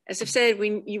 As I've said, we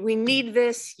need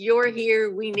this. You're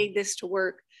here. We need this to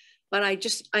work. But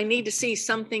I need to see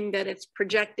something that it's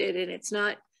projected and it's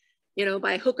not, you know,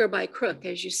 by hook or by crook,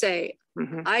 as you say.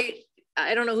 Mm-hmm.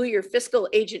 I don't know who your fiscal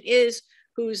agent is,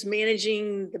 who's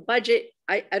managing the budget.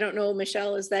 I don't know,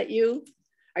 Michelle, is that you?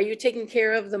 Are you taking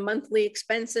care of the monthly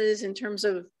expenses in terms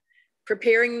of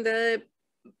preparing the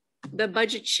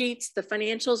budget sheets, the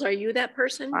financials? Are you that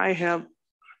person? I have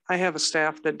a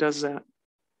staff that does that.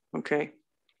 Okay.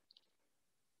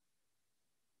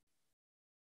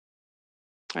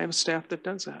 I have a staff that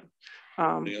does that.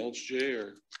 Anything else, Jay?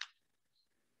 Or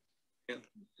yeah.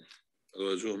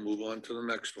 Otherwise, we'll move on to the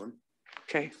next one.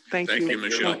 Okay. Thank you. Thank you,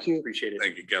 Michelle. Thank you. Appreciate it.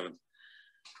 Thank you, Kevin.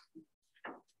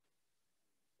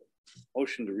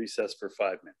 Motion to recess for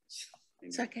 5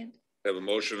 minutes. Second. Have a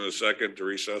motion and a second to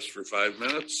recess for 5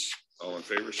 minutes. All in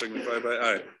favor, signify by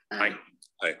aye. Aye.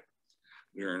 Aye.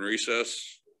 We're in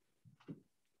recess.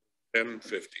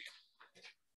 10:50.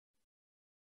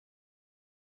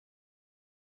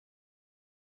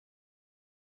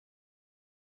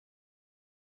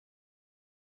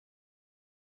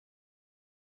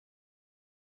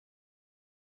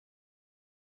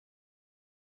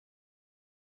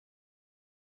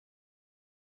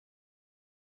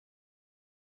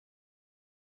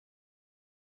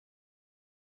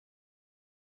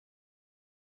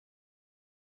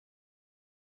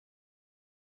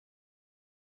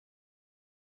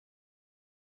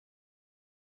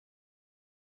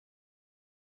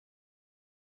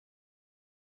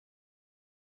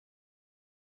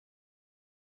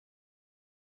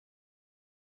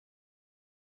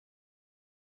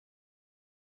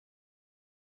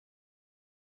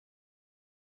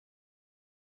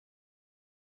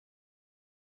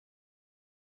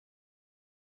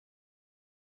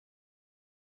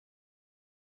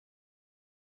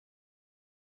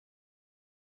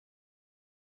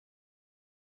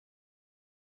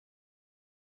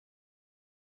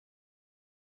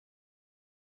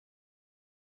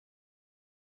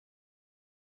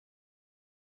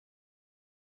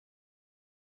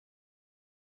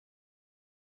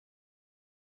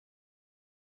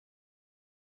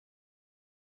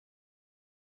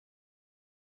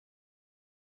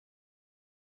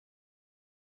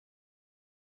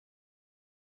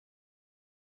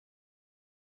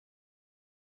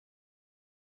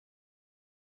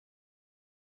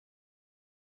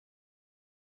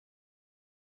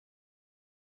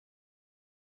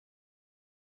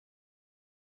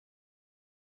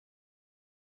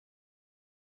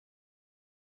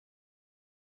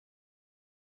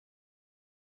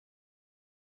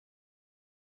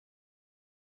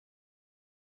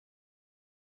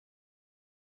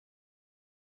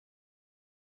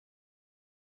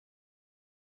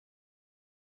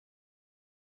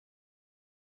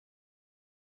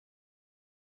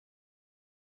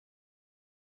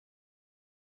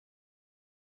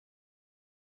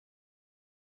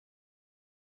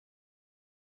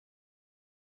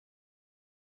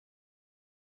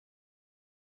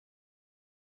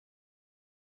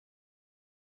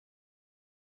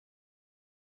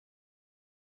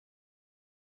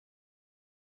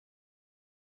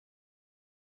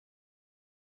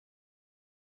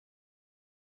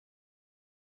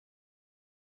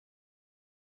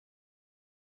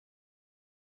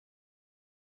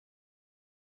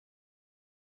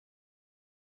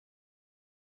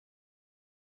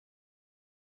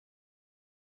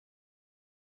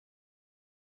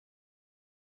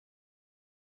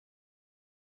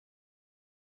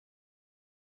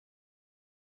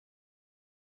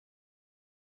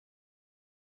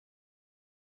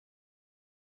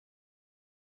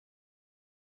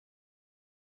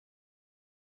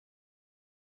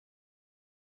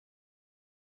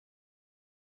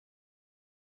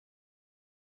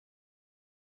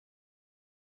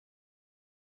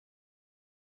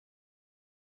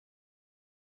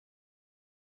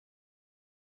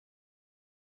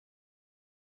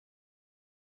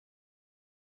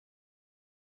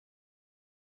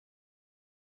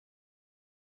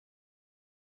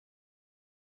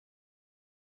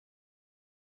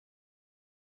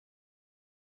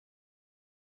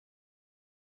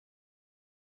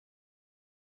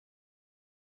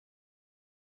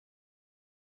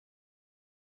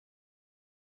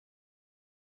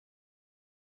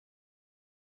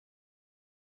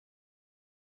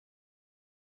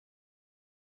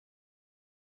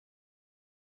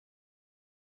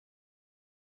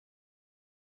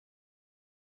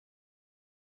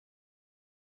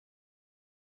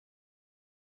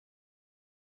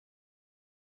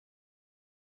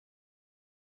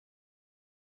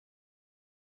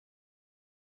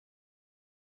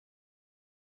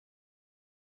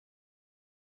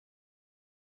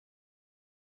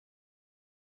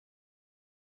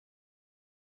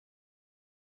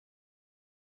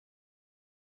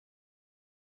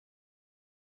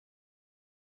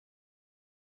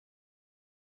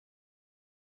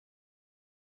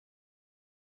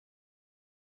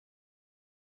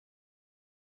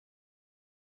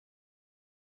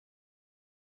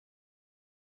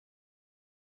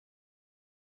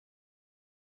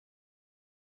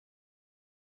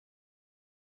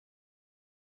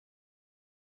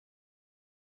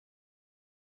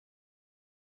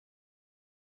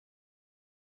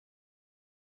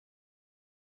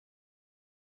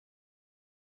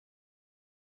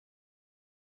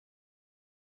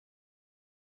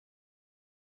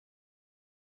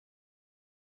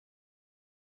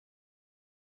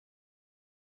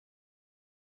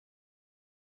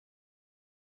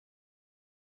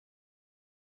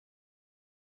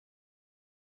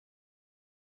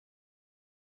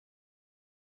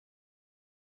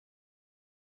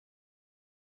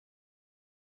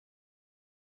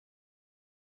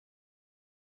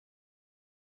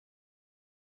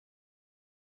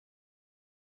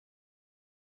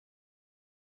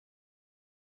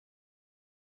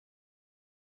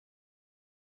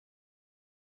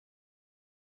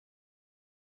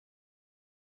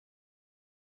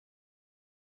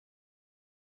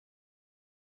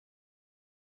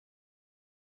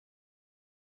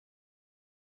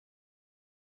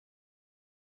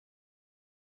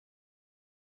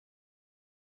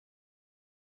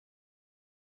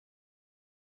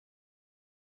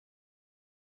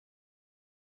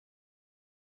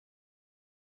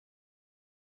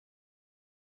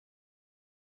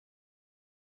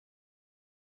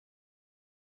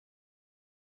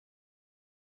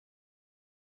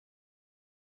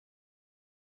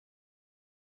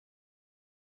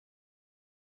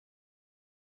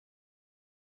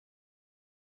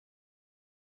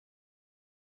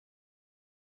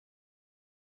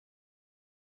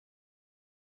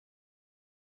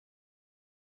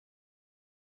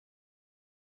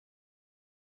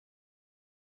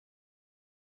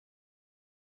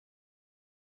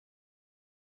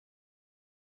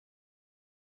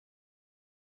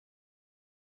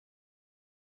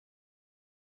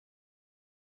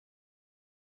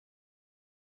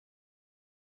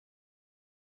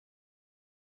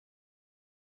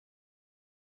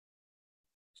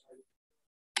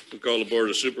 We call the Board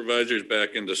of Supervisors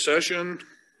back into session.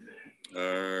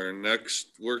 Our next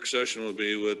work session will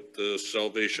be with the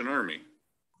Salvation Army.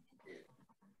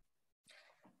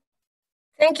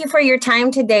 Thank you for your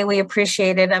time today. We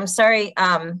appreciate it. I'm sorry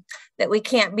that we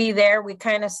can't be there. We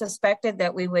kind of suspected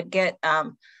that we would get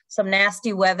some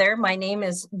nasty weather. My name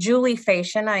is Julie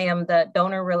Fashion. I am the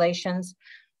Donor Relations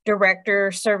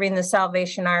Director serving the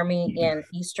Salvation Army in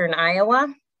Eastern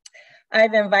Iowa.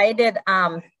 I've invited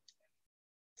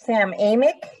Sam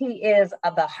Amick. He is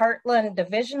the Heartland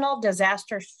Divisional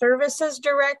Disaster Services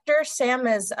Director. Sam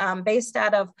is based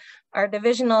out of our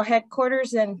divisional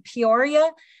headquarters in Peoria,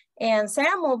 and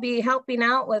Sam will be helping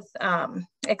out with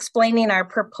explaining our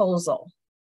proposal.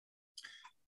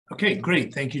 Okay,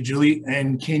 great. Thank you, Julie.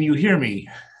 And can you hear me?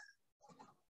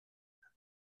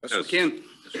 Yes, we can.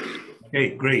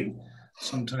 Okay, great.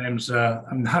 Sometimes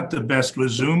I'm not the best with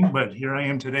Zoom, but here I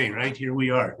am today, right? Here we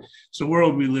are. It's the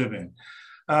world we live in.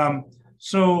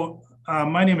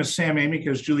 My name is Sam Amick,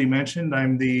 as Julie mentioned.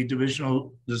 I'm the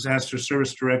Divisional Disaster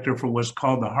Service Director for what's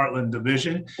called the Heartland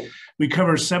Division. We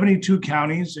cover 72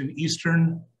 counties in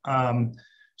eastern,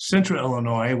 central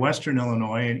Illinois, western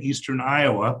Illinois, and eastern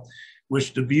Iowa,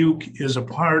 which Dubuque is a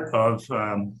part of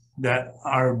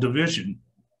our division.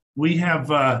 We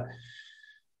have,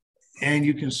 and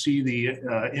you can see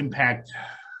the impact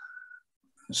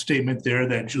statement there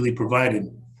that Julie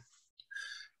provided.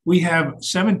 We have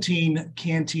 17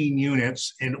 canteen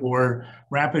units and or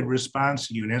rapid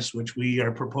response units, which we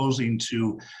are proposing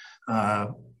to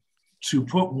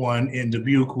put one in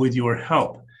Dubuque with your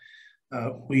help.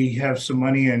 We have some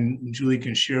money, and Julie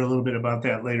can share a little bit about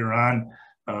that later on,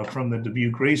 from the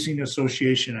Dubuque Racing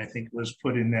Association, I think was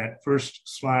put in that first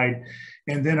slide.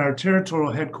 And then our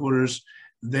territorial headquarters,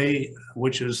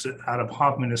 which is out of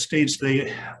Hoffman Estates,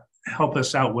 they help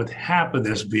us out with half of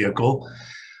this vehicle,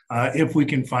 if we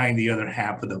can find the other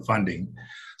half of the funding.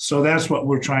 So that's what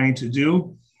we're trying to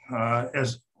do.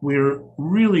 As we're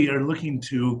really are looking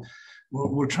to,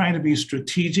 we're trying to be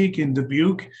strategic in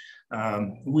Dubuque.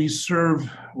 We serve,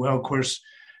 well, of course,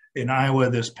 in Iowa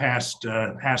this past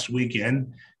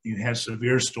weekend, you had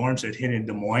severe storms that hit in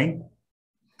Des Moines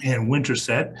and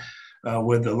Winterset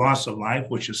with the loss of life,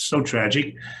 which is so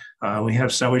tragic. We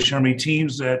have Salvation Army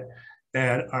teams that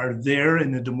are there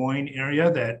in the Des Moines area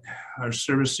that are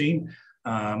servicing.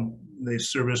 They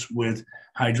service with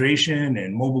hydration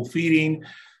and mobile feeding.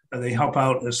 They help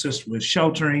out, assist with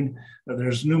sheltering.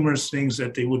 There's numerous things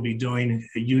that they would be doing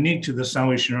unique to the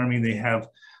Salvation Army. They have,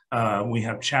 we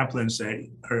have chaplains that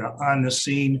are on the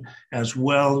scene as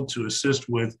well to assist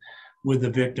with the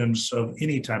victims of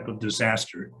any type of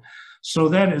disaster. So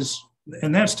that is,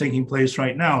 and that's taking place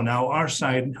right now. Now our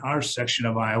side, our section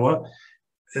of Iowa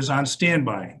is on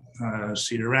standby.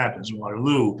 Cedar Rapids,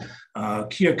 Waterloo,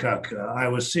 Keokuk,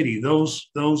 Iowa City, those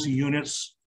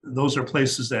units, those are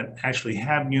places that actually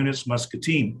have units,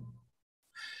 Muscatine.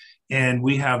 And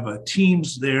we have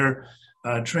teams there,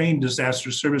 trained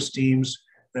disaster service teams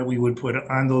that we would put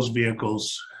on those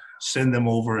vehicles, send them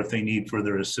over if they need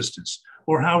further assistance,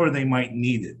 or however they might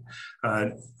need it,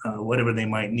 whatever they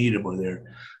might need over there.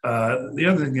 The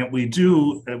other thing that we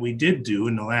did do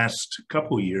in the last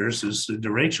couple of years is the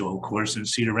derecho course in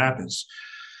Cedar Rapids.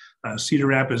 Cedar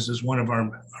Rapids is one of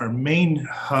our main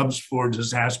hubs for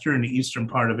disaster in the eastern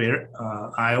part of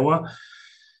Iowa.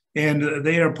 And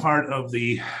they are part of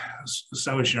the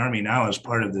Salvation Army now as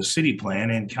part of the city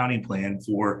plan and county plan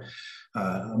for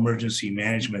emergency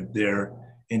management there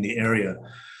in the area.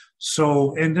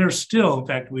 So, and there's still, in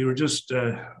fact, we were just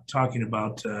talking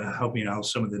about helping out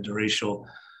some of the derecho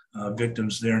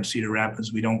victims there in Cedar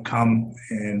Rapids. We don't come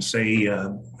and say,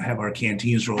 have our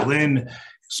canteens roll in,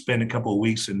 spend a couple of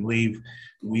weeks and leave.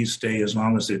 We stay as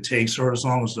long as it takes, or as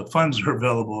long as the funds are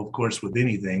available, of course, with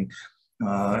anything.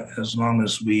 As long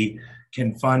as we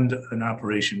can fund an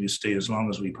operation, we stay as long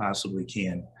as we possibly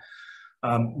can.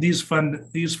 These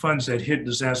funds that hit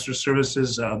disaster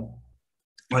services,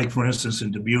 like for instance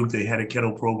in Dubuque, they had a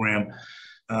kettle program,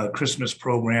 Christmas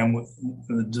program.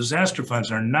 The disaster funds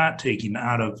are not taken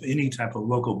out of any type of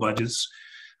local budgets.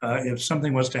 If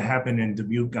something was to happen in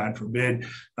Dubuque, God forbid,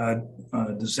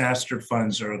 disaster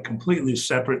funds are completely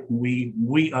separate. We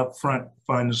upfront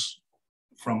funds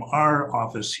from our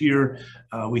office here.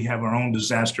 We have our own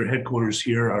disaster headquarters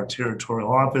here. Our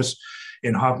territorial office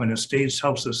in Hoffman Estates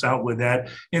helps us out with that.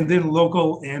 And then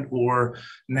local and or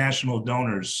national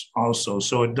donors also.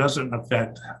 So it doesn't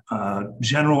affect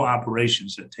general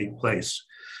operations that take place.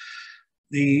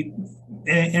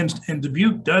 And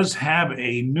Dubuque does have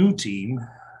a new team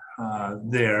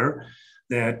there,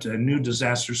 that new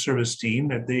disaster service team,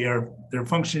 that they're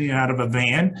functioning out of a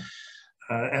van.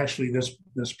 actually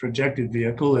this projected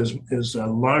vehicle is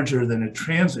larger than a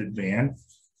transit van,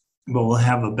 but will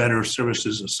have a better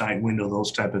services, a side window,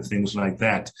 those type of things like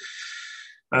that.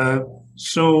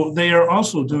 So they are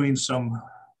also doing some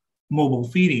mobile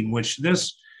feeding, which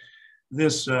this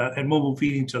and mobile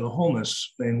feeding to the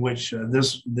homeless, in which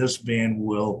this van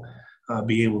will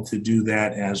be able to do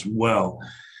that as well.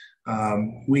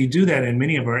 We do that in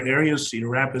many of our areas. Cedar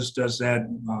Rapids does that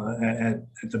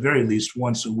at the very least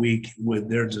once a week with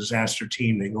their disaster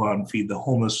team. They go out and feed the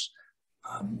homeless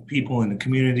people in the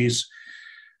communities.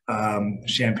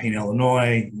 Champaign,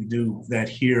 Illinois, we do that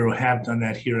here, or have done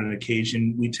that here on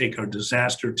occasion. We take our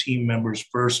disaster team members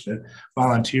first,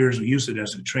 volunteers, we use it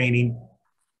as a training.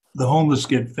 The homeless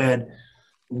get fed,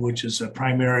 which is a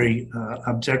primary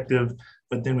objective,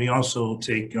 but then we also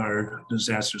take our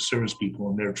disaster service people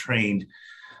and they're trained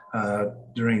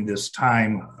during this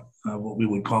time, what we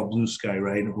would call blue sky,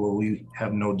 right, where we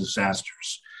have no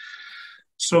disasters.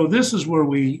 So this is where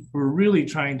we're really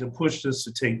trying to push this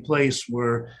to take place,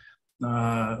 where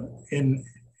in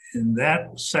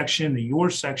that section, your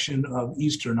section of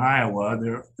Eastern Iowa,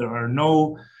 there are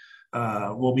no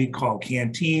what we call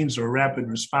canteens or rapid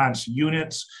response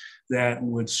units that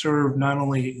would serve not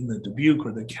only in the Dubuque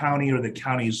or the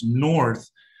counties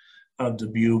north of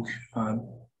Dubuque.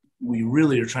 We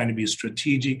really are trying to be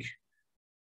strategic.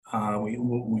 We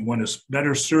want to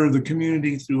better serve the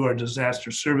community through our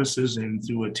disaster services and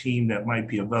through a team that might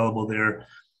be available there.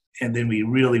 And then we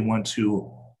really want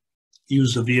to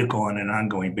use the vehicle on an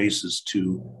ongoing basis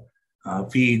to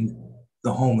feed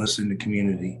the homeless in the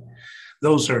community.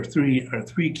 Those are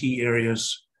three key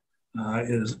areas.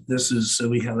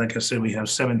 We have, like I said, we have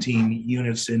 17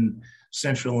 units in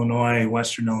Central Illinois,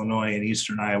 Western Illinois, and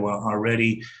Eastern Iowa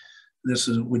already. This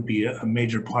would be a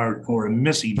major part or a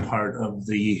missing part of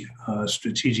the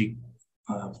strategic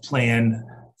plan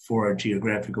for our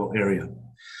geographical area.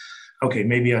 Okay,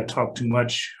 maybe I talked too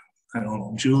much. I don't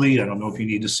know, Julie, I don't know if you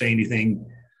need to say anything,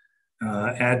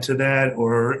 add to that,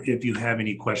 or if you have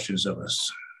any questions of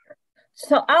us.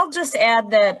 So I'll just add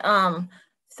that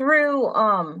through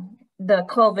the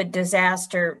COVID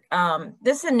disaster,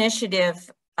 this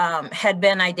initiative had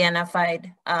been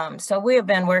identified. So we have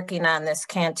been working on this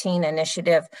canteen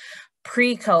initiative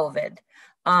pre-COVID,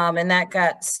 and that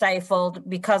got stifled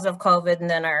because of COVID, and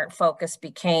then our focus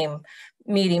became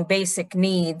meeting basic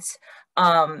needs.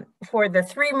 For the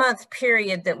 3-month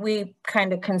period that we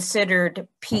kind of considered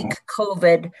peak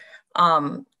COVID,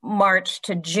 March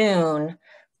to June,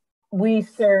 we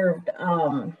served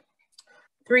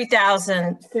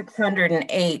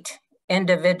 3,608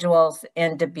 individuals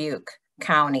in Dubuque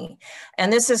County.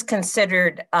 And this is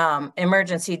considered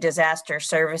emergency disaster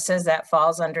services. That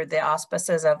falls under the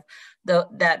auspices of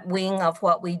that wing of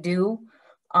what we do.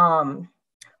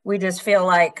 We just feel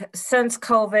like since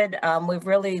COVID, we've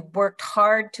really worked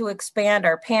hard to expand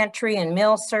our pantry and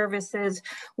meal services.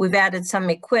 We've added some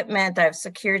equipment. I've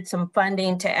secured some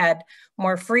funding to add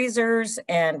more freezers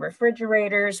and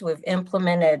refrigerators. We've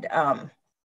implemented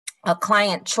a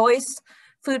client choice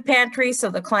food pantry so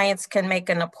the clients can make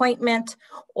an appointment,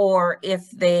 or if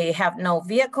they have no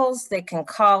vehicles, they can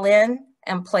call in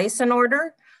and place an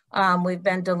order. We've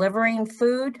been delivering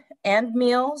food and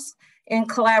meals in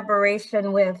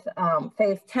collaboration with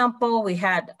Faith Temple. We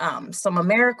had some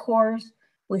AmeriCorps.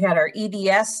 We had our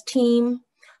EDS team.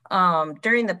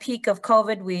 During the peak of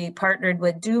COVID, we partnered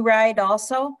with Do Ride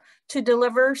also to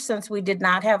deliver, since we did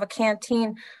not have a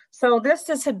canteen. So this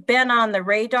has been on the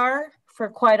radar for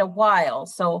quite a while.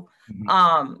 So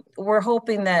we're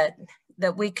hoping that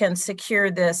we can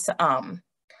secure this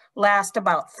last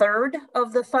about third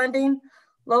of the funding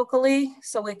locally,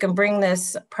 so we can bring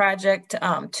this project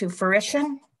to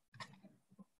fruition.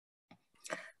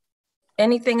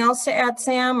 Anything else to add,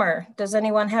 Sam, or does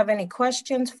anyone have any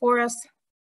questions for us?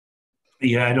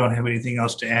 Yeah, I don't have anything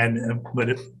else to add,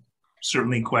 but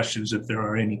certainly questions if there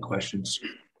are any questions.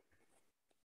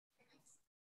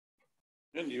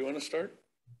 And do you want to start?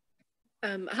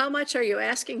 How much are you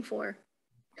asking for?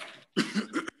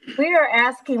 We are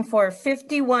asking for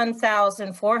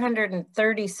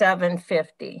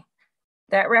 $51,437.50.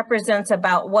 That represents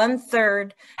about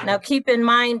 1/3. Now, keep in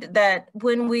mind that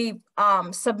when we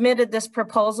submitted this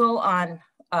proposal on,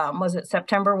 was it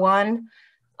September 1?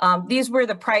 These were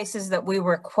the prices that we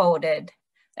were quoted.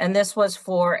 And this was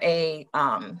for a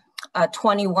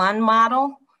 21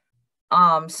 model.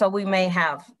 So we may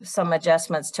have some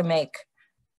adjustments to make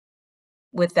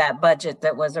with that budget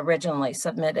that was originally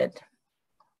submitted.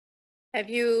 Have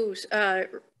you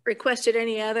requested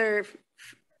any other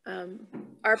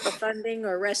ARPA funding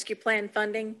or rescue plan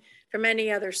funding from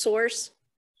any other source?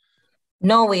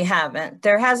 No, we haven't.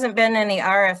 There hasn't been any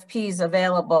RFPs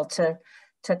available to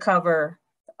cover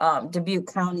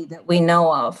Dubuque County that we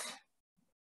know of.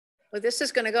 Well, this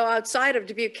is going to go outside of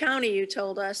Dubuque County, you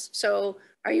told us. So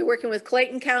are you working with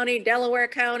Clayton County, Delaware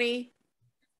County?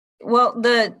 Well,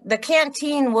 the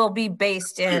canteen will be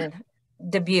based in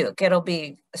Dubuque. It'll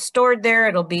be stored there.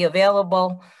 It'll be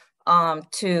available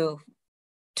to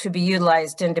be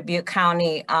utilized in Dubuque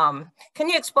County. Can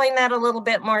you explain that a little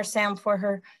bit more, Sam, for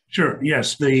her? Sure.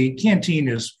 Yes, the canteen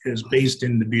is based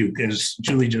in Dubuque, as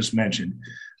Julie just mentioned.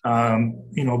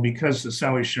 You know, because the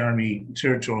Salvation Army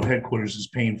territorial headquarters is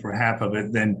paying for half of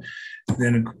it, then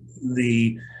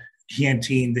the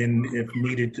canteen, then if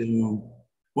needed to,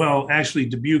 well, actually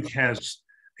Dubuque has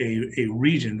a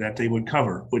region that they would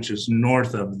cover, which is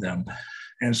north of them.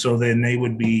 And so then they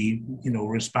would be, you know,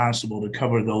 responsible to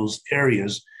cover those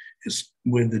areas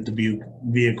with the Dubuque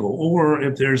vehicle. Or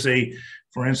if there's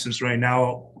for instance, right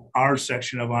now, our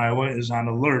section of Iowa is on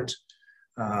alert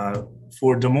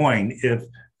for Des Moines. If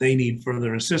they need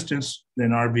further assistance,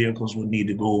 then our vehicles would need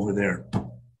to go over there.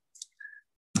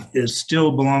 It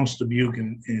still belongs to Dubuque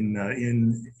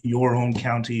in your own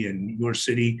county and your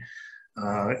city.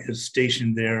 Is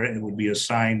stationed there and would be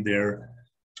assigned there.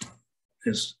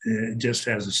 It just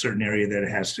has a certain area that it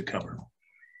has to cover.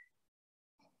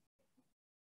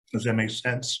 Does that make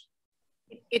sense?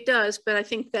 It does, but I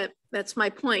think that's my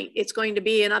point. It's going to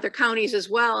be in other counties as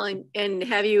well. And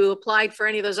have you applied for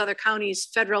any of those other counties'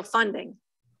 federal funding?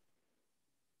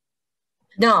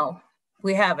 No,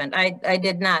 we haven't. I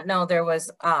did not know there was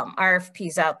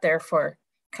RFPs out there for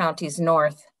counties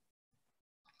north.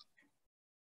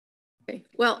 Okay.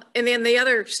 Well, and then the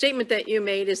other statement that you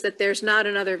made is that there's not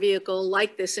another vehicle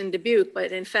like this in Dubuque,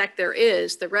 but in fact there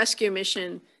is. The rescue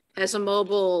mission has a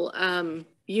mobile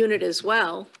unit as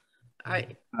well.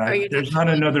 There's not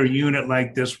another unit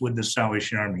like this with the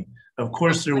Salvation Army. Of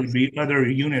course, there would be other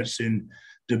units in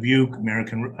Dubuque,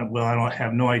 well, I don't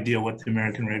have no idea what the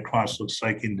American Red Cross looks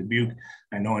like in Dubuque.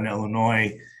 I know in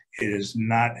Illinois, it is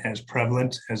not as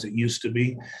prevalent as it used to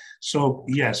be. So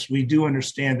yes, we do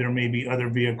understand there may be other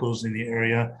vehicles in the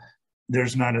area.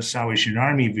 There's not a Salvation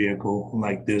Army vehicle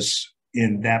like this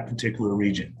in that particular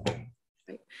region.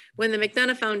 When the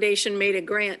McDonough Foundation made a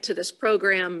grant to this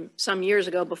program some years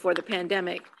ago before the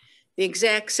pandemic, the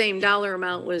exact same dollar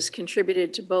amount was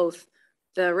contributed to both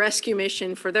the rescue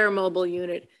mission for their mobile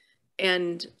unit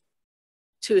and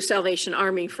to Salvation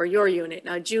Army for your unit.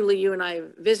 Now, Julie, you and I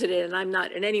visited, and I'm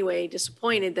not in any way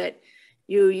disappointed that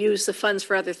you use the funds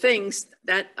for other things.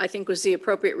 That I think was the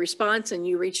appropriate response, and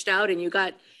you reached out and you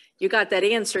got that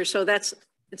answer. So it's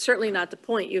certainly not the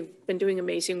point. You've been doing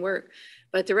amazing work.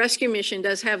 But the rescue mission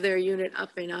does have their unit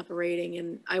up and operating,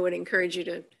 and I would encourage you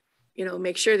to, you know,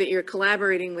 make sure that you're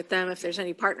collaborating with them if there's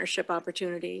any partnership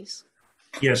opportunities.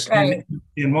 Yes, right.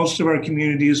 In most of our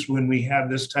communities, when we have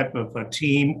this type of a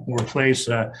team or place,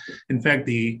 in fact,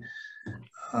 the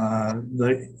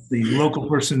local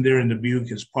person there in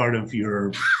Dubuque is part of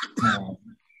your,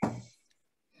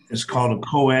 it's called a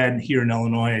co-ed here in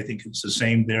Illinois. I think it's the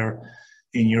same there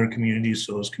in your community.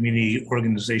 So it's community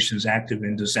organizations active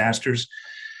in disasters,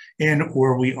 and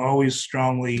where we always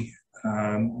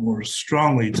we're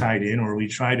strongly tied in, or we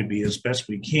try to be as best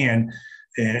we can.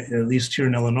 At least here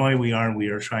in Illinois, we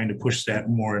are trying to push that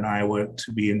more in Iowa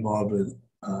to be involved with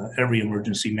every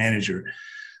emergency manager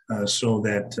so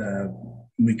that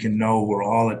we can know we're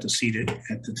all at the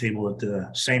table at the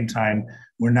same time.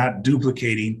 We're not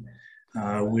duplicating.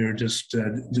 We're just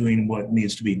doing what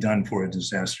needs to be done for a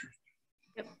disaster.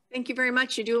 Yep. Thank you very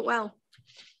much. You do it well.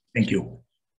 Thank you.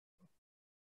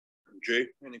 Jay,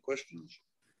 any questions?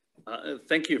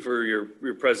 Thank you for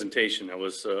your presentation. I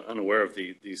was unaware of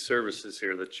these services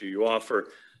here that you offer.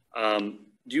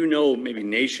 Do you know maybe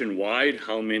nationwide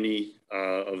how many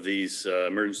of these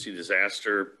emergency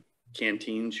disaster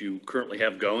canteens you currently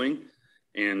have going?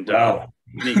 And wow.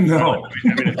 No,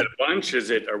 I mean, is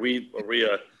it a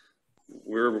bunch?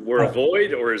 We're a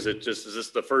void, or is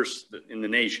this the first in the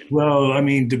nation? Well, I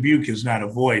mean, Dubuque is not a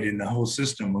void in the whole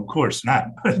system, of course not.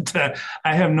 But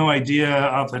I have no idea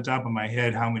off the top of my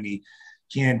head how many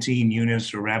canteen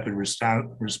units or rapid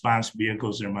response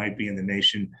vehicles there might be in the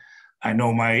nation. I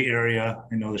know my area,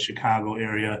 I know the Chicago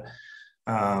area,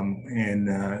 and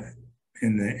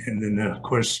then of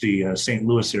course the St.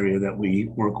 Louis area that we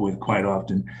work with quite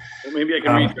often. Well, maybe I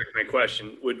can redirect my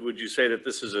question. Would you say that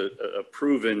this is a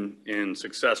proven and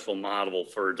successful model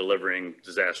for delivering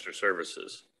disaster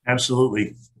services?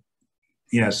 Absolutely.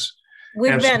 Yes.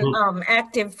 We've Absolutely. Been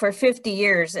active for 50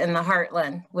 years in the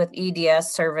Heartland with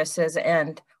EDS services,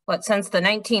 and since the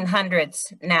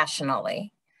 1900s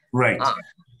nationally. Right.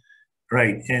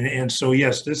 Right. And so,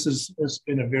 yes, it's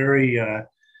been a very,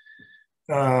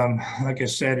 like I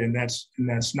said, and that's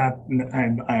not,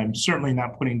 I'm certainly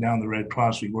not putting down the Red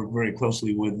Cross. We work very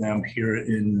closely with them here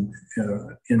in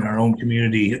our own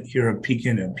community here in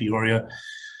Pekin and Peoria.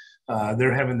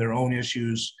 They're having their own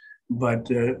issues, but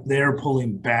they're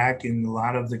pulling back in a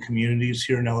lot of the communities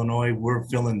here in Illinois. We're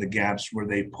filling the gaps where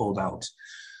they pulled out.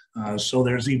 So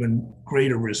there's even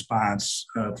greater response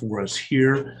for us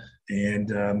here,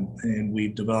 and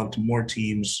we've developed more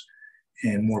teams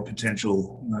and more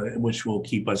potential, which will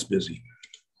keep us busy.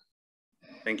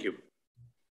 Thank you.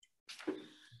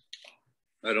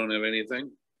 I don't have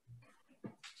anything.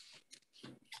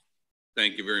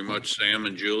 Thank you very much, Sam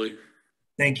and Julie.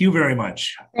 Thank you very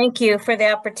much. Thank you for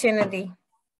the opportunity.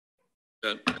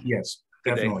 Yes,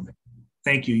 definitely.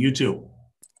 Thank you. You too.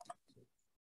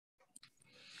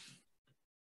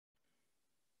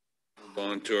 Move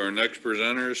on to our next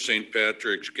presenter, St.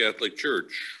 Patrick's Catholic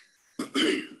Church.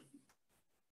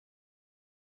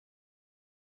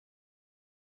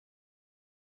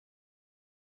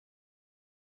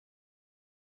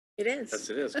 It is. Yes,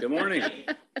 it is. Good morning.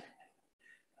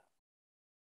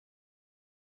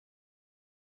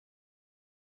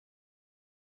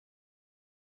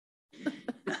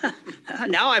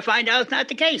 Now I find out it's not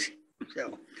the case.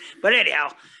 So, but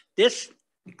anyhow, this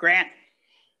grant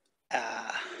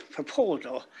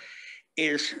proposal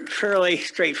is fairly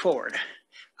straightforward.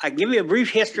 I'll give you a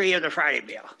brief history of the Friday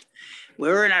meal. We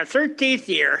were in our 13th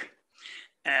year,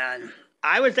 and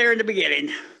I was there in the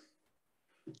beginning.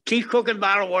 Chief cook and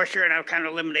bottle washer, and I've kind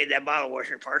of eliminated that bottle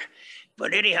washer part.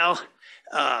 But anyhow,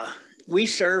 we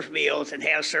serve meals and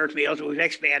have served meals. We've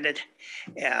expanded.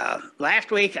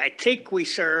 Last week, I think we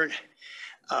served,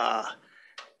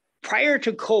 prior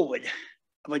to COVID,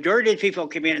 a majority of people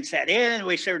came in and sat in, and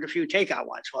we served a few takeout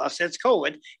ones. Well, since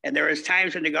COVID, and there was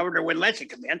times when the governor wouldn't let you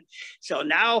come in. So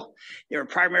now they're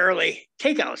primarily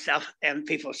takeout stuff and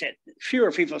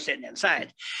fewer people sitting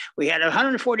inside. We had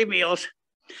 140 meals,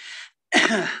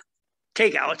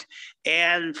 takeout,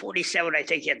 and 47, I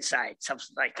think, inside,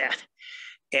 something like that.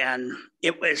 And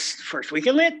it was first week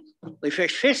of Lent. We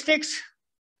fished fish sticks.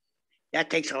 That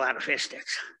takes a lot of fish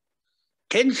sticks.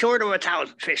 10 short of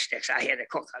 1,000 fish sticks I had to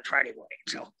cook on Friday morning.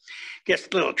 So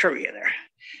just a little trivia there.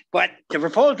 But the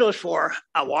proposal is for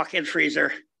a walk-in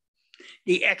freezer.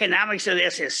 The economics of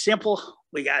this is simple.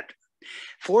 We got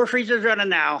 4 freezers running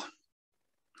now.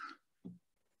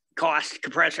 Cost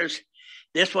compressors.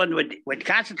 This one would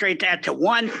concentrate that to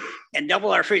 1 and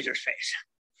double our freezer space.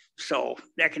 So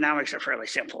the economics are fairly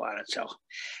simple on it. So,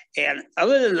 and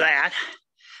other than that,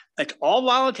 it's all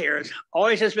volunteers,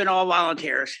 always has been all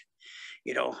volunteers,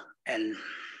 you know, and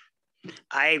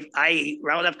I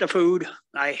round up the food,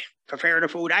 I prepare the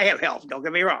food, I have help, don't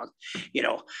get me wrong, you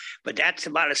know, but that's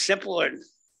about as simple an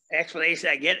explanation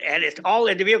I get, and it's all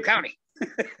in Dubuque County.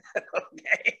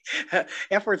 Okay,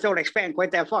 efforts don't expand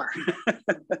quite that far.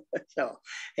 So,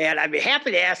 and I'd be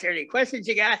happy to answer any questions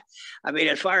you got. I mean,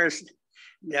 as far as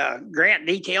the grant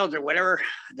details or whatever,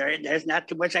 there's not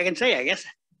too much I can say, I guess.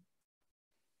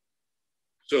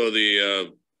 So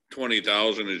the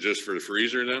 20,000 is just for the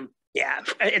freezer then? Yeah,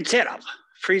 and setup,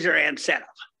 freezer and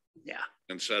setup. Yeah.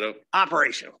 And setup?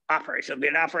 Operational. It'll be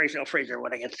an operational freezer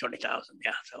when I get to 20,000.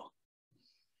 Yeah. So,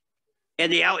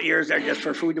 and the out years are just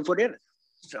for food to put in it.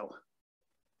 So.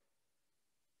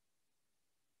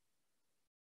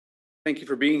 Thank you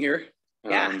for being here.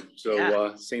 Yeah.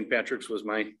 St. Patrick's was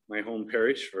my home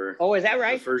parish for is that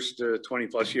right? The first 20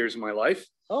 plus years of my life.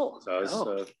 So I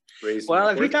was raised. Well,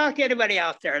 if you talk to anybody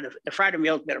out there, the Friday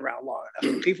meal's been around long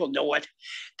enough. People know it,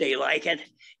 they like it.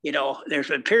 You know, there's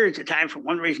been periods of time for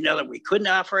one reason or another we couldn't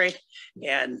operate,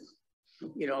 and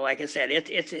you know, like I said,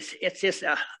 it's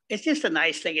just a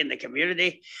nice thing in the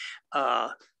community.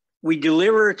 We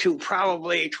deliver to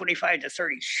probably 25 to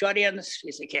 30 shut-ins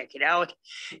because they can't get out,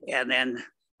 and then.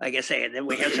 Like I say, and then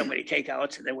we have so many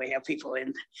takeouts, and then we have people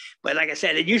in. But like I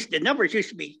said, the numbers used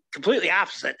to be completely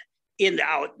opposite, in to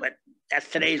out, but that's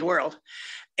today's world.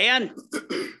 And,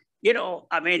 you know,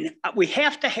 I mean, we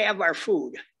have to have our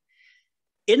food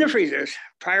in the freezers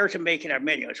prior to making our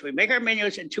menus. We make our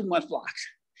menus in 2-month blocks.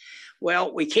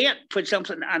 Well, we can't put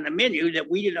something on the menu that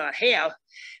we do not have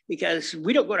because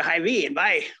we don't go to Hy-Vee and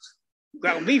buy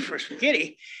ground beef or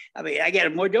spaghetti. I mean, I get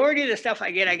a majority of the stuff I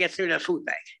get through the food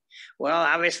bank. Well,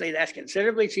 obviously that's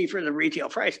considerably cheaper than retail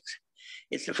prices.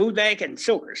 It's the food bank and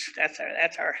Silvers. That's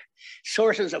our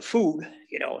sources of food,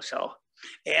 you know. So,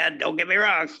 and don't get me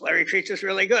wrong, Larry treats us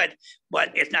really good, but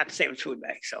it's not the same as food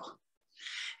bank. So,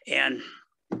 and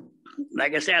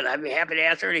like I said, I'd be happy to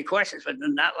answer any questions, but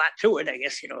not a lot to it, I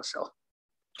guess, you know. So,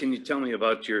 Can you tell me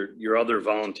about your other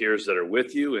volunteers that are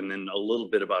with you, and then a little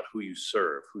bit about who you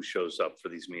serve, who shows up for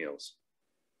these meals?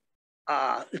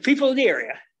 The people in the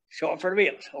area show up for the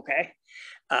meals, okay?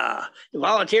 The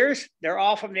volunteers, they're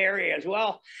all from the area as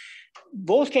well.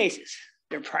 Both cases,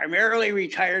 they're primarily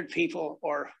retired people,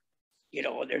 or, you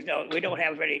know, we don't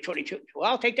have any 22. Well,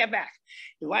 I'll take that back.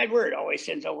 The Wide Word always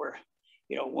sends over,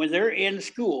 you know, when they're in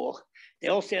school,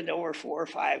 they'll send over 4 or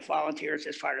 5 volunteers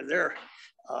as part of their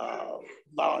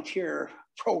volunteer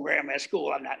program at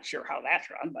school. I'm not sure how that's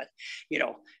run, but, you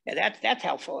know, and that's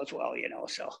helpful as well, you know,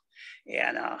 so,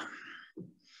 and,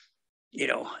 you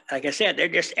know, like I said, they're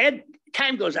just, and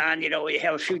time goes on, you know, you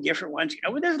have a few different ones, you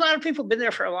know, but there's a lot of people been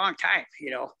there for a long time,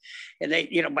 you know, and they,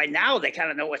 you know, by now they kind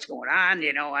of know what's going on,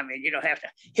 you know, I mean, you don't have to,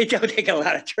 it don't take a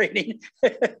lot of training,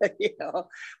 you know,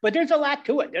 but there's a lot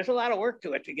to it. There's a lot of work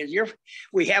to it because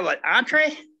we have an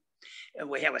entree and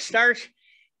we have a starch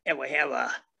and we have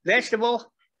a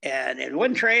vegetable, and in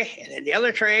one tray, and in the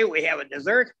other tray, we have a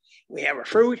dessert, we have a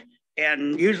fruit,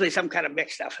 and usually some kind of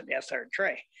mixed stuff in that third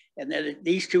tray. And then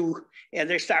these two, and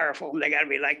they're styrofoam, they gotta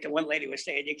be like the one lady was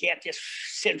saying, you can't just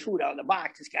send food out of the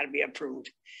box, it's gotta be approved,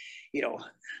 you know,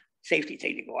 safety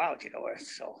thing to go out, you know,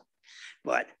 so,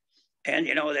 but, and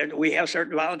you know, we have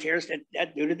certain volunteers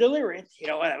that do the delivery, you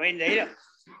know what I mean? They don't,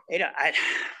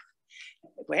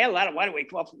 if we had a lot of money, we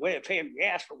come up with a way to pay them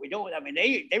gas, but we don't. I mean,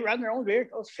 they run their own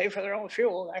vehicles, pay for their own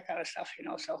fuel, that kind of stuff, you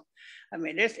know. So, I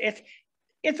mean,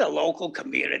 it's a local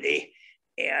community,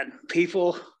 and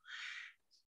people,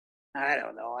 I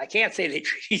don't know. I can't say they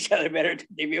treat each other better than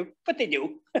they do, but they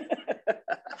do.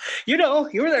 You know,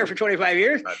 you were there for 25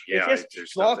 years. Yeah, it's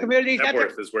just small communities.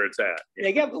 Epworth is where it's at. Yeah.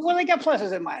 They got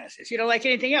pluses and minuses. You know, like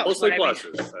anything else. Mostly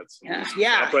pluses.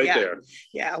 That's right there.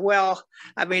 Yeah. Well,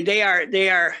 I mean, they are.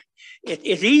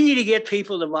 It's easy to get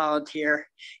people to volunteer.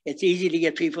 It's easy to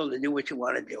get people to do what you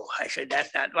want to do. I said that's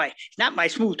not my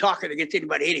smooth talker that gets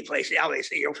anybody any place.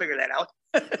 Obviously, you'll figure that out.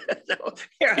 So,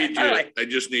 yeah, I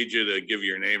just need you to give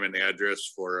your name and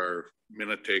address for our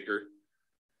minute taker.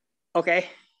 Okay.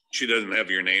 She doesn't have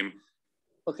your name.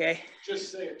 Okay.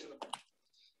 Just say it to them.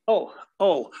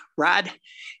 Oh, Rod,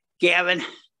 Gavin,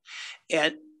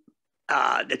 and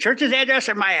the church's address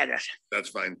or my address? That's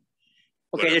fine.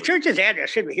 Okay, Whatever. The church's address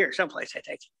should be here someplace, I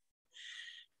think.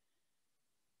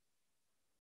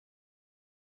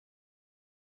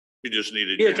 You just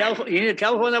needed you need a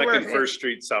telephone number. Second First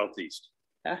Street Southeast.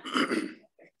 Huh?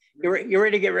 You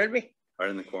ready to get rid of me? Right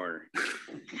in the corner.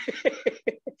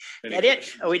 That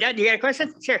it? Are we done? You got a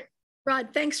question? Sure. Rod,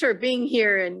 thanks for being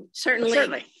here, and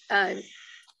certainly.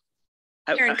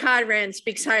 Karen Codran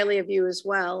speaks highly of you as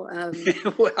well.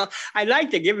 Well, I'd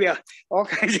like to give you all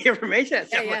kinds of information.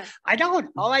 Yeah. I don't.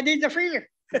 All I need is a freezer.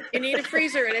 You need a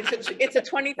freezer, and it's a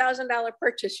 $20,000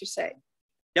 purchase, you say?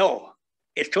 No,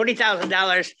 it's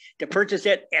 $20,000 to purchase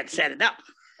it and set it up.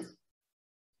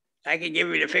 I can give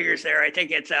you the figures there. I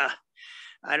think it's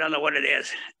I don't know what it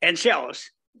is, and shelves.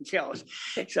 So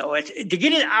it's to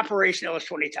get it operational is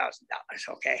 $20,000.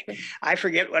 Okay, I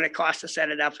forget what it costs to set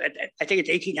it up. I think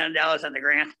it's $1,800 on the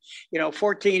grant. You know,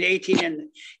 14, 18,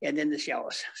 and then the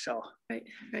shelves. So right.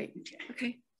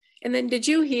 Okay. And then, did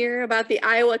you hear about the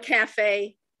Iowa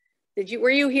Cafe?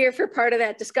 Were you here for part of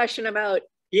that discussion about?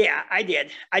 Yeah, I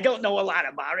did. I don't know a lot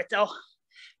about it though.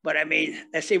 But I mean,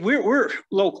 let's see, we're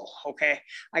local. Okay,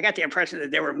 I got the impression that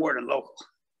they were more than local.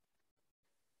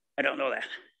 I don't know that.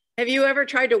 Have you ever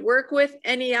tried to work with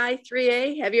NEI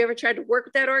 3A? Have you ever tried to work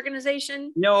with that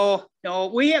organization? No,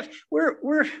 we're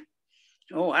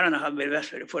I don't know how to be the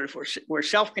best way to put it. We're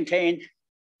self-contained,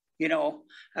 you know.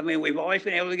 I mean, we've always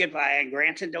been able to get by on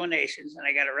grants and donations, and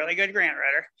I got a really good grant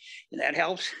writer, and that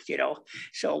helps, you know.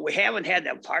 So we haven't had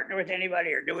to partner with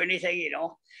anybody or do anything, you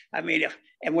know. I mean,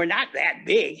 and we're not that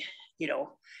big, you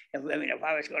know. If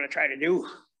I was going to try to do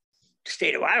the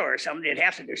state of Iowa or something, they'd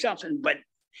have to do something, but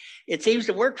it seems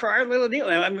to work for our little deal.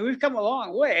 I mean, we've come a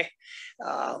long way.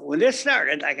 When this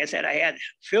started, like I said, I had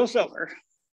Phil Silver,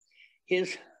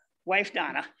 his wife,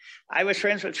 Donna. I was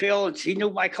friends with Phil, and she knew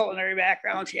my culinary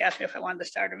background. She asked me if I wanted to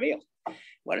start a meal.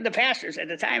 One of the pastors at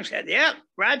the time said, yeah,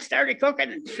 Rod started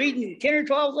cooking and feeding 10 or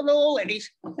 12 little old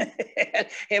ladies.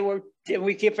 and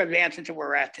we keep advancing to where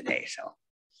we're at today. So,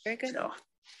 very good. So,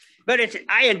 but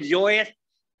I enjoy it,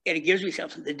 and it gives me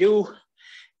something to do.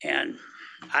 And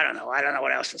I don't know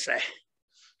what else to say.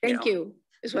 Thank you,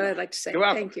 is what I'd like to say. You're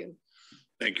welcome. Thank you.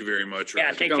 Thank you very much, Ron.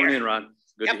 Yeah, Thanks for coming in, Ron.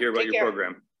 Good to hear about your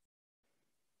program.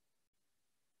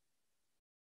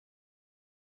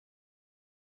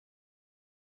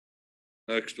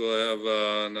 Next, we'll have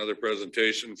another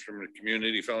presentation from the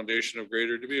Community Foundation of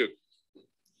Greater Dubuque.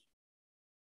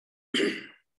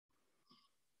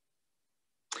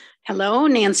 Hello,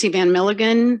 Nancy Van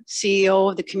Milligan, CEO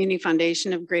of the Community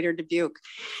Foundation of Greater Dubuque.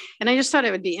 And I just thought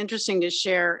it would be interesting to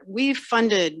share. We've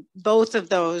funded both of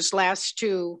those last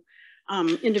two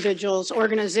individuals,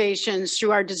 organizations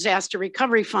through our disaster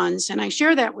recovery funds. And I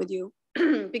share that with you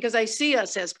because I see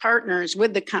us as partners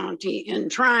with the county in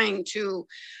trying to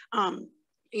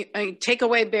take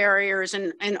away barriers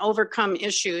and overcome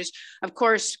issues. Of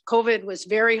course, COVID was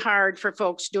very hard for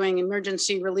folks doing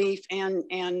emergency relief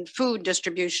and food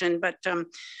distribution, but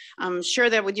share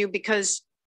that with you because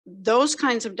those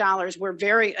kinds of dollars we're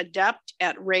very adept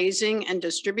at raising and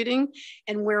distributing.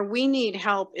 And where we need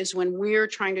help is when we're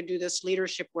trying to do this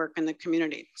leadership work in the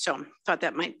community. So thought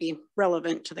that might be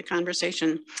relevant to the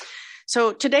conversation.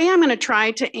 So today I'm going to try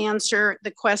to answer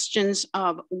the questions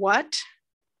of what,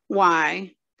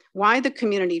 why the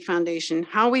Community Foundation,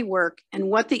 how we work, and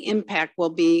what the impact will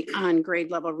be on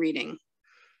grade level reading.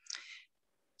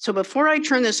 So before I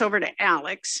turn this over to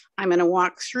Alex, I'm going to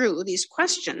walk through these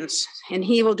questions and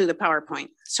he will do the PowerPoint.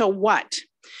 So what?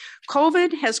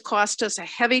 COVID has cost us a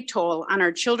heavy toll on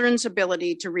our children's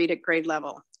ability to read at grade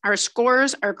level. Our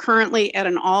scores are currently at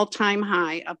an all-time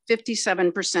high of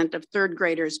 57% of third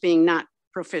graders being not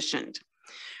proficient.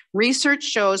 Research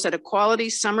shows that a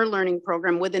quality summer learning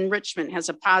program with enrichment has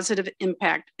a positive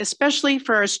impact, especially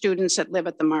for our students that live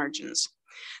at the margins.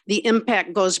 The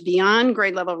impact goes beyond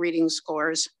grade level reading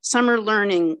scores. Summer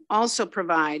learning also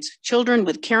provides children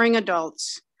with caring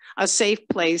adults a safe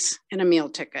place and a meal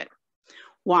ticket.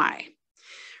 Why?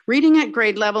 Reading at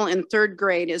grade level in third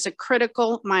grade is a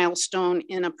critical milestone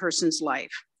in a person's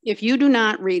life. If you do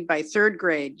not read by third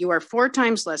grade, you are 4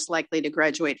 times less likely to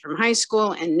graduate from high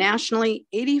school, and nationally,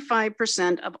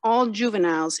 85% of all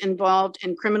juveniles involved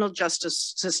in criminal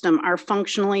justice system are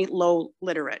functionally low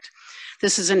literate.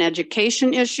 This is an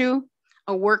education issue,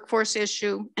 a workforce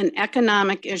issue, an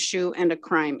economic issue, and a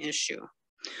crime issue.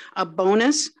 A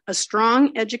bonus, a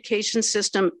strong education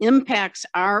system impacts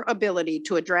our ability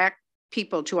to attract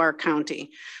people to our county.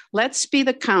 Let's be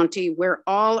the county where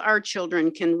all our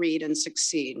children can read and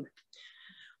succeed.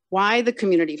 Why the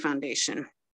Community Foundation?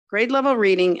 Grade level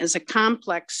reading is a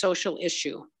complex social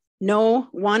issue. No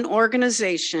one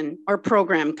organization or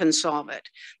program can solve it.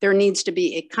 There needs to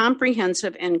be a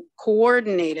comprehensive and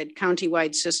coordinated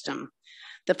countywide system.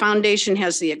 The foundation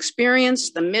has the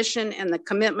experience, the mission, and the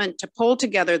commitment to pull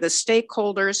together the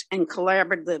stakeholders and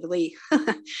collaboratively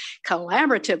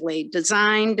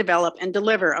design, develop, and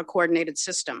deliver a coordinated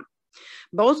system.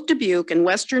 Both Dubuque and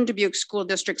Western Dubuque School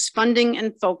District's funding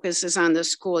and focus is on the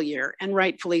school year, and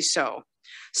rightfully so.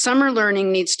 Summer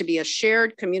learning needs to be a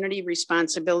shared community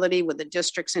responsibility with the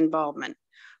district's involvement.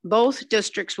 Both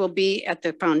districts will be at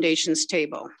the foundation's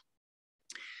table.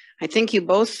 I think you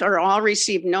both are all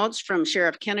received notes from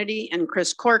Sheriff Kennedy and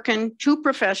Chris Corkin, 2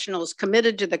 professionals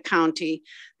committed to the county.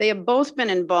 They have both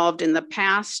been involved in the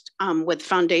past with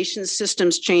foundation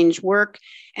systems change work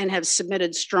and have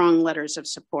submitted strong letters of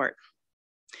support.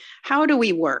 How do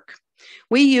we work?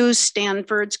 We use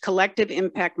Stanford's collective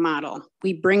impact model.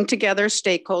 We bring together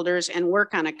stakeholders and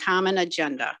work on a common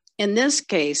agenda. In this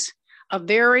case, a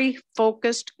very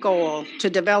focused goal to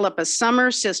develop a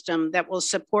summer system that will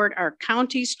support our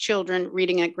county's children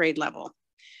reading at grade level.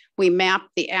 We map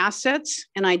the assets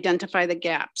and identify the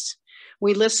gaps.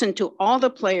 We listen to all the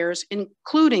players,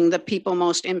 including the people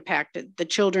most impacted, the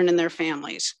children and their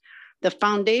families. The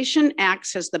foundation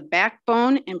acts as the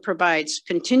backbone and provides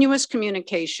continuous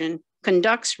communication,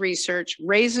 conducts research,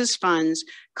 raises funds,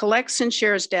 collects and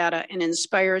shares data, and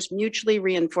inspires mutually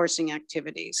reinforcing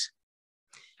activities.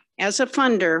 As a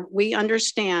funder, we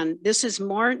understand this is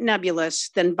more nebulous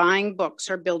than buying books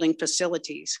or building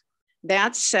facilities.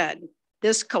 That said,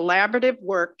 this collaborative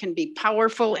work can be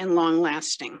powerful and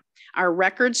long-lasting. Our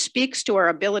record speaks to our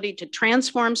ability to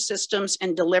transform systems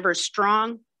and deliver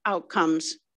strong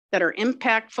outcomes that are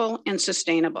impactful and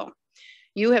sustainable.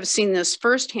 You have seen this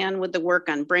firsthand with the work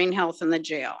on brain health in the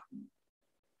jail.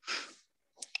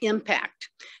 Impact.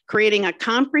 Creating a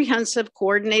comprehensive,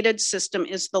 coordinated system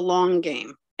is the long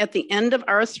game. At the end of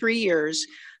our 3 years,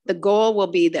 the goal will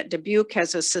be that Dubuque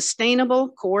has a sustainable,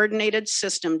 coordinated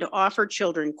system to offer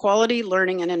children quality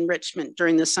learning and enrichment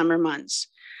during the summer months.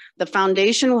 The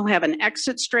foundation will have an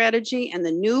exit strategy, and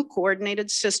the new coordinated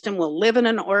system will live in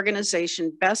an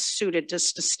organization best suited to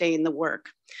sustain the work.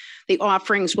 The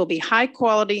offerings will be high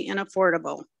quality and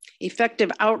affordable.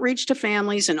 Effective outreach to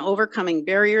families and overcoming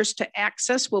barriers to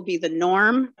access will be the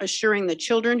norm, assuring the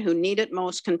children who need it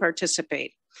most can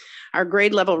participate. Our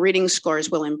grade level reading scores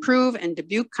will improve, and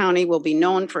Dubuque County will be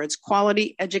known for its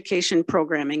quality education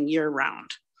programming year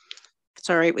round. If it's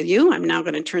all right with you, I'm now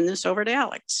going to turn this over to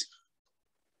Alex.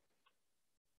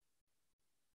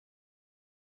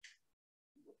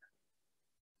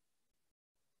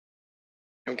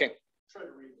 Okay.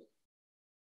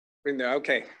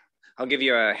 Okay, I'll give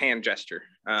you a hand gesture.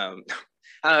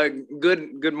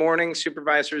 Good morning,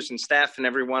 supervisors and staff and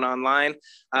everyone online.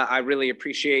 I really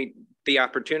appreciate the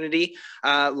opportunity.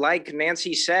 Like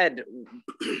Nancy said,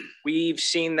 we've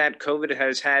seen that COVID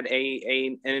has had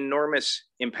an enormous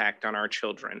impact on our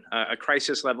children, a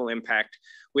crisis level impact,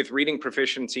 with reading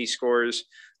proficiency scores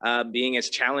being as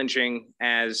challenging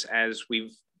as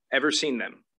we've ever seen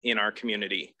them in our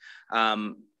community.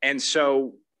 And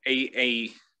so a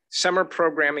summer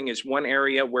programming is one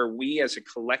area where we as a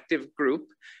collective group,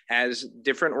 as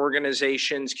different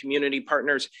organizations, community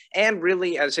partners, and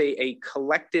really as a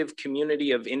collective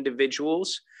community of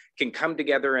individuals can come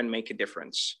together and make a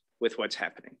difference with what's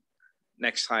happening.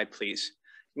 Next slide, please.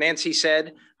 Nancy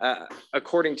said,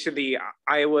 according to the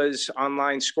Iowa's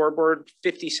online scoreboard,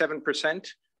 57%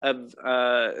 of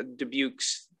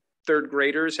Dubuque's third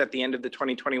graders at the end of the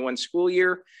 2021 school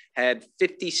year had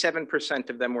 57%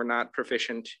 of them were not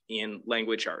proficient in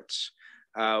language arts,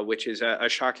 which is a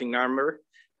shocking number.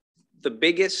 The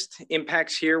biggest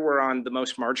impacts here were on the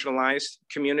most marginalized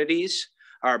communities,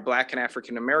 our Black and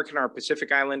African American, our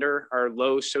Pacific Islander, our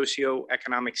low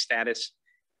socioeconomic status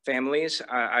families.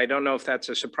 I don't know if that's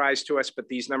a surprise to us, but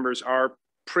these numbers are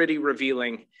pretty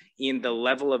revealing in the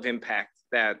level of impact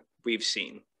that we've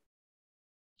seen.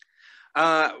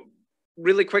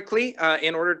 Really quickly,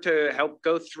 in order to help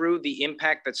go through the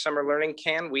impact that summer learning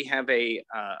can, we have a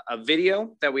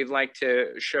video that we'd like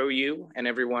to show you and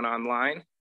everyone online.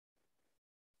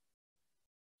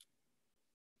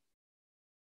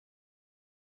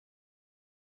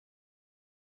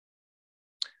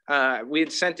 We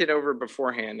had sent it over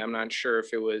beforehand. I'm not sure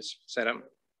if it was set up.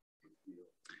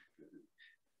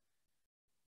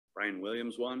 Brian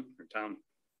Williams one, or Tom?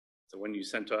 The one you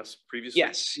sent to us previously?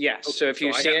 Yes, yes. Okay. So if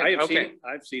you see it, I have okay. seen it.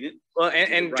 I've seen it. Well,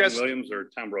 and Brian just Williams or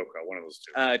Tom Brokaw, one of those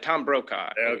two. Tom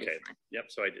Brokaw. Okay. Yep.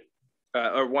 So I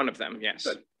did. Or one of them, yes.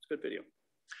 Good. It's a good video.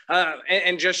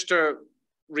 And just to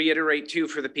reiterate too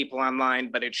for the people online,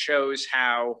 but it shows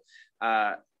how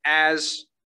as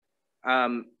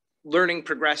learning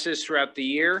progresses throughout the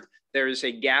year, there's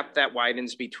a gap that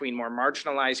widens between more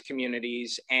marginalized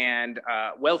communities and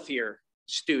wealthier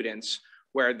students,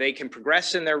 where they can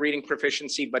progress in their reading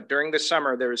proficiency, but during the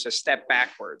summer, there's a step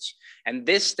backwards. And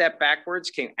this step backwards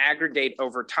can aggregate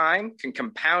over time, can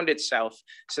compound itself,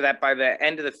 so that by the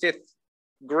end of the 5th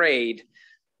grade,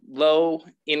 low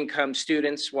income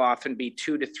students will often be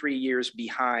 2 to 3 years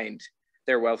behind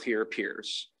their wealthier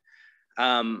peers.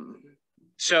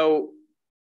 So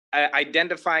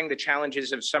identifying the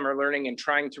challenges of summer learning and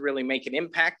trying to really make an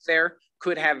impact there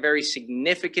could have very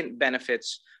significant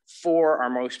benefits for our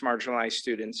most marginalized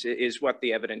students, is what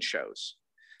the evidence shows.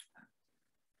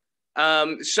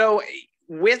 So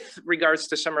with regards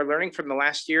to summer learning from the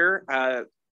last year,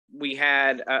 we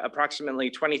had approximately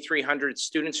 2,300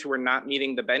 students who were not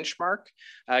meeting the benchmark,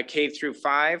 K through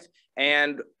 5,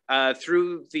 and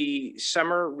through the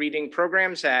summer reading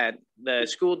programs at the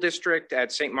school district,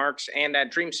 at St. Mark's, and at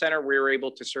Dream Center, we were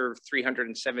able to serve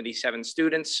 377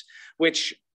 students,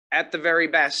 which at the very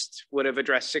best would have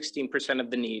addressed 16% of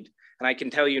the need. And I can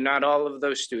tell you not all of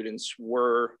those students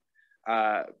were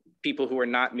people who are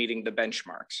not meeting the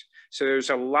benchmarks. So there's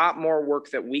a lot more work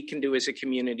that we can do as a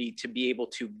community to be able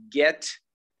to get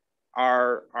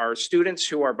our students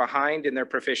who are behind in their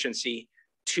proficiency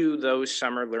to those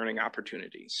summer learning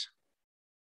opportunities.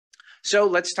 So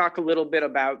let's talk a little bit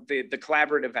about the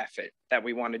collaborative effort that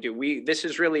we want to do. This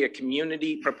is really a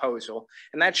community proposal,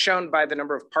 and that's shown by the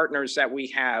number of partners that we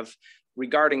have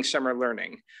regarding summer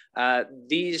learning.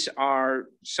 These are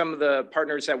some of the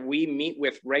partners that we meet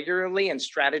with regularly and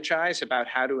strategize about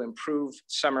how to improve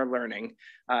summer learning.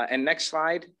 And next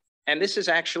slide. And this is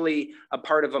actually a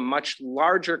part of a much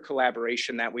larger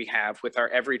collaboration that we have with our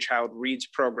Every Child Reads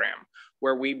program,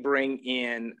 where we bring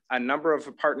in a number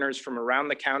of partners from around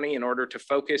the county in order to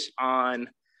focus on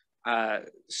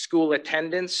school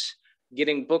attendance,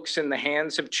 getting books in the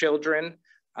hands of children,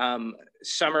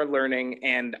 summer learning,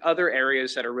 and other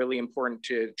areas that are really important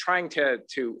to trying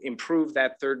to improve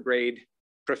that 3rd grade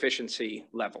proficiency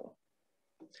level.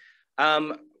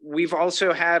 We've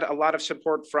also had a lot of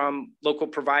support from local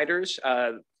providers.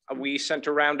 We sent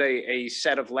around a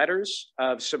set of letters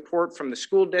of support from the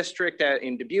school district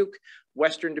in Dubuque,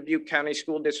 Western Dubuque County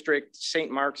School District, St.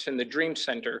 Mark's, and the Dream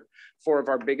Center, 4 of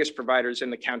our biggest providers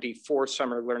in the county for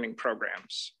summer learning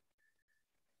programs.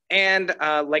 And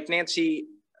like Nancy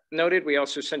noted, we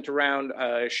also sent around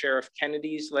Sheriff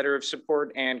Kennedy's letter of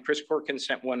support, and Chris Corkin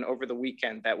sent one over the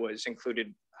weekend that was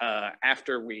included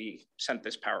after we sent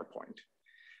this PowerPoint.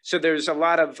 So there's a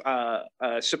lot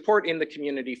of support in the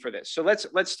community for this. So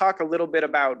let's talk a little bit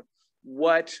about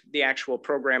what the actual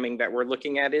programming that we're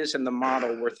looking at is and the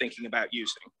model we're thinking about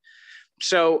using.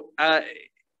 So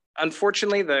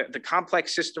unfortunately, the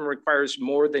complex system requires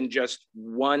more than just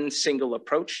one single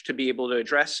approach to be able to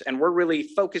address. And we're really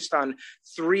focused on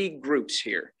 3 groups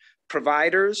here: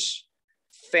 providers,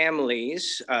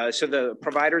 families, so the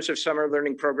providers of summer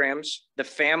learning programs, the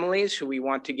families who we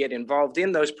want to get involved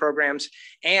in those programs,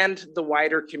 and the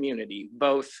wider community,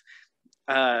 both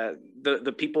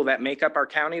the people that make up our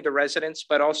county, the residents,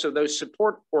 but also those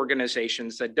support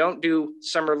organizations that don't do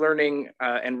summer learning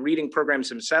and reading programs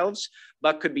themselves,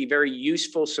 but could be very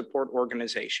useful support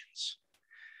organizations.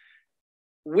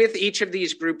 With each of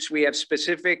these groups, we have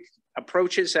specific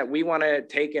approaches that we want to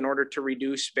take in order to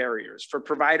reduce barriers. For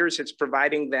providers, it's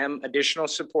providing them additional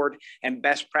support and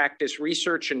best practice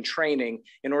research and training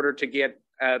in order to get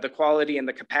the quality and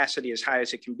the capacity as high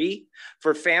as it can be.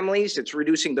 For families, it's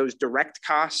reducing those direct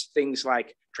costs, things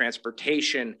like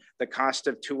transportation, the cost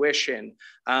of tuition,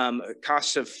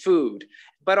 costs of food,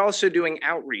 but also doing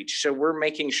outreach. So we're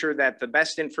making sure that the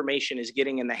best information is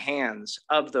getting in the hands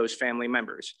of those family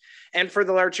members. And for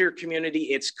the larger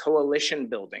community, it's coalition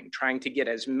building, trying to get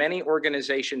as many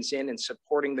organizations in and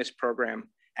supporting this program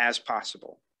as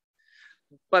possible.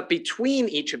 But between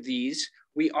each of these,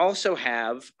 we also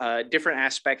have different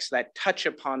aspects that touch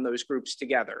upon those groups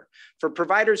together. For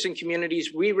providers and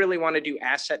communities, we really want to do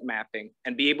asset mapping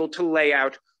and be able to lay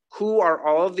out who are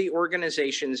all of the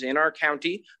organizations in our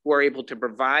county who are able to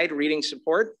provide reading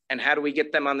support, and how do we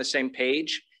get them on the same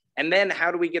page? And then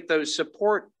how do we get those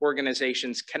support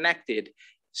organizations connected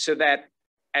so that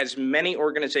as many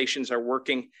organizations are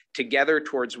working together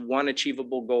towards one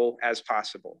achievable goal as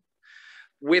possible?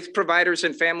 With providers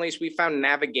and families, we found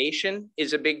navigation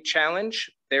is a big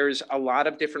challenge. There's a lot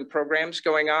of different programs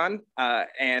going on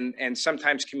and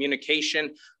sometimes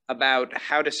communication about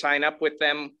how to sign up with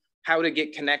them, how to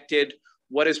get connected,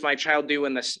 what does my child do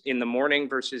in the morning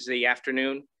versus the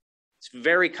afternoon? It's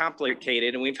very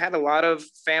complicated, and we've had a lot of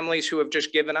families who have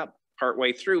just given up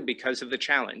partway through because of the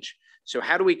challenge. So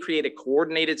how do we create a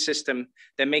coordinated system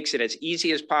that makes it as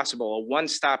easy as possible, a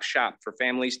one-stop shop for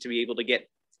families to be able to get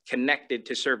connected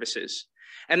to services?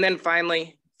 And then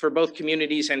finally, for both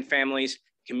communities and families,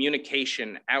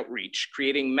 communication, outreach,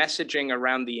 creating messaging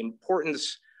around the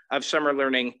importance of summer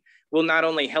learning will not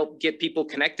only help get people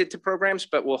connected to programs,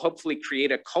 but will hopefully create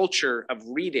a culture of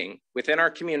reading within our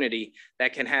community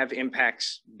that can have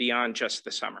impacts beyond just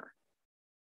the summer.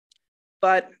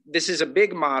 But this is a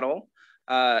big model.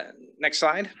 Next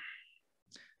slide.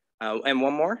 And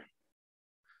one more.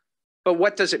 But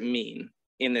what does it mean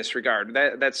in this regard?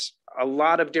 That's a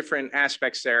lot of different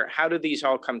aspects there. How do these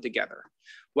all come together?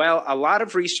 Well, a lot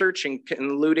of research,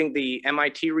 including the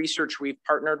MIT research we've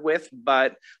partnered with,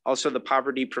 but also the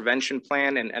Poverty Prevention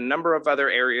Plan and a number of other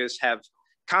areas have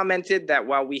commented that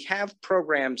while we have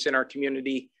programs in our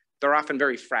community, they're often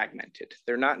very fragmented.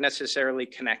 They're not necessarily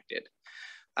connected.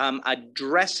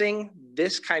 Addressing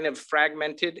this kind of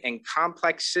fragmented and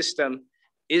complex system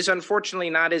is unfortunately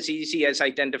not as easy as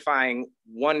identifying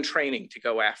one training to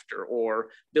go after or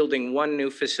building one new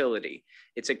facility.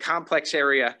 It's a complex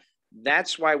area.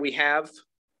 That's why we have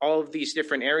all of these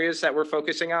different areas that we're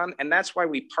focusing on. And that's why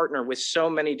we partner with so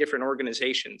many different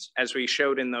organizations, as we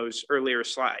showed in those earlier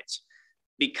slides,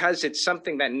 because it's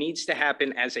something that needs to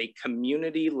happen as a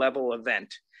community level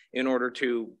event in order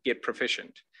to get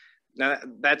proficient. Now,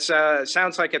 that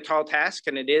sounds like a tall task,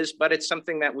 and it is, but it's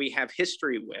something that we have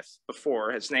history with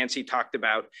before, as Nancy talked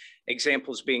about,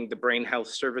 examples being the brain health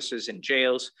services in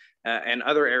jails and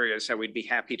other areas that we'd be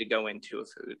happy to go into if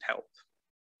it would help.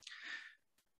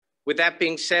 With that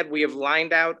being said, we have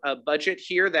lined out a budget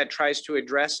here that tries to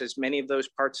address as many of those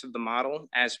parts of the model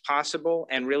as possible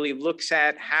and really looks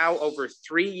at how over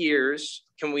 3 years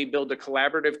can we build a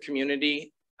collaborative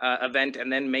community event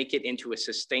and then make it into a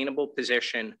sustainable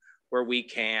position where we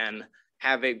can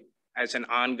have it as an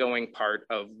ongoing part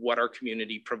of what our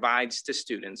community provides to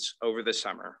students over the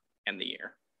summer and the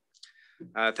year.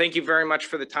 Thank you very much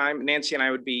for the time. Nancy and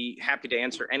I would be happy to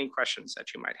answer any questions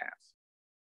that you might have.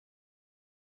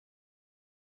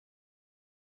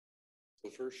 Go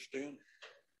first, Dan.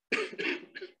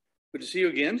 Good to see you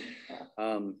again.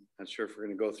 Not sure if we're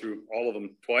going to go through all of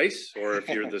them twice or if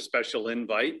you're the special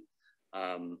invite.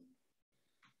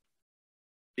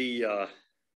 The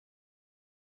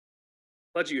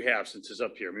budget you have, since it's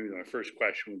up here, maybe my first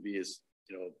question would be is,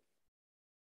 you know,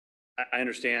 I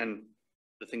understand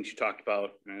the things you talked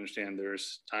about, and I understand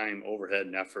there's time, overhead,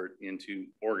 and effort into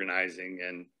organizing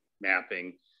and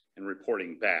mapping and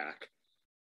reporting back.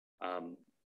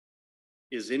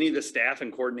 is any of the staff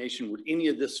in coordination, would any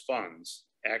of this funds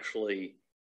actually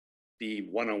be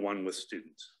one-on-one with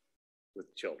students,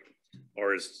 with children?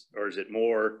 Or is it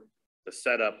more the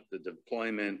setup, the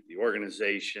deployment, the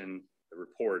organization, the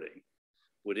reporting?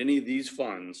 Would any of these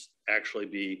funds actually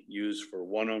be used for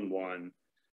one-on-one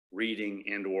reading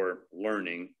and or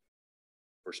learning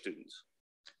for students?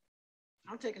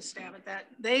 I'll take a stab at that.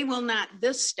 They will not,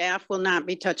 this staff will not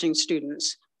be touching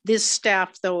students. This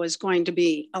staff, though, is going to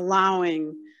be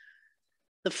allowing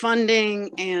the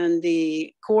funding and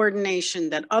the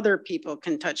coordination that other people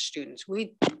can touch students.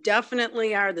 We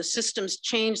definitely are, the systems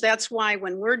change. That's why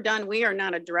when we're done, we are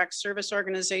not a direct service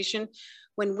organization.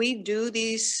 When we do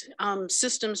these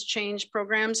systems change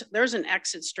programs, there's an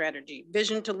exit strategy.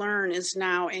 Vision to Learn is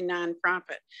now a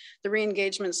nonprofit. The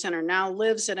Re-Engagement Center now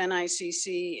lives at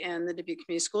NICC and the Dubuque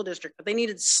Community School District, but they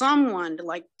needed someone to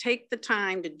like take the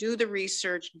time to do the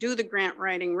research, do the grant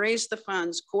writing, raise the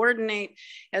funds, coordinate,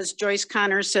 as Joyce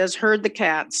Connor says, herd the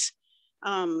cats.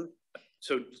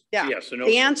 So no. No.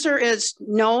 The answer is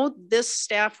no, this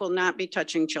staff will not be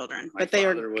touching children. My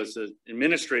father was an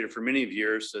administrator for many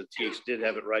years. Did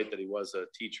have it right that he was a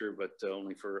teacher, but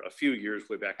only for a few years,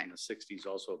 way back in the 60s,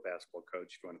 also a basketball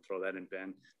coach. If you want to throw that in,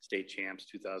 Ben, state champs,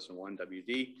 2001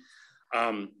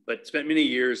 WD. But spent many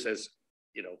years as,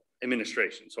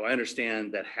 administration. So I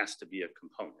understand that has to be a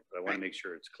component, but I want to make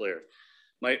sure it's clear.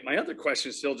 My other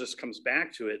question still just comes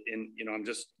back to it. And, I'm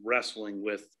just wrestling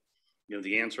with,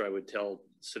 the answer I would tell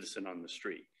citizen on the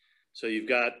street. So you've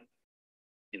got,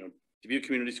 Dubuque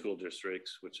Community School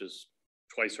Districts, which is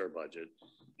twice our budget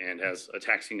and has a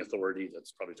taxing authority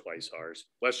that's probably twice ours.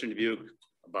 Western Dubuque,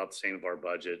 about the same of our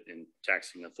budget and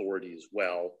taxing authority as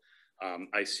well.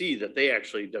 I see that they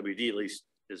actually, WD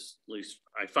at least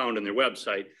I found on their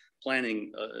website,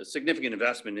 planning a significant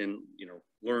investment in,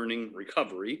 learning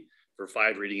recovery for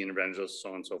 5 reading interventionists,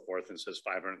 so on and so forth, and it says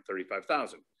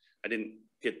 $535,000. I didn't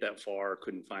get that far,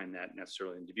 couldn't find that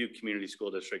necessarily in Dubuque Community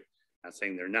School District, not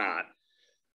saying they're not.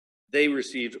 They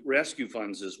received rescue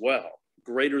funds as well,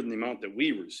 greater than the amount that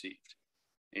we received.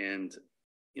 And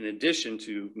in addition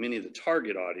to many of the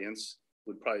target audience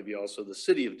would probably be also the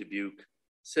city of Dubuque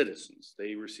citizens.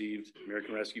 They received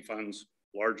American Rescue Funds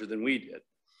larger than we did.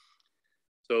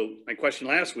 So my question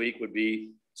last week would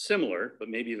be similar, but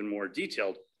maybe even more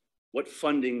detailed. What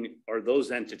funding are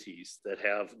those entities that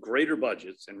have greater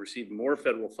budgets and receive more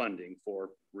federal funding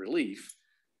for relief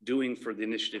doing for the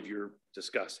initiative you're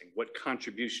discussing? What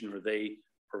contribution are they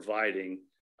providing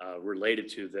related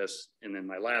to this? And then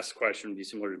my last question would be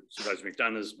similar to Supervisor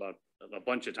McDonough's about a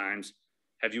bunch of times.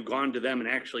 Have you gone to them and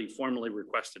actually formally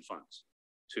requested funds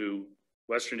to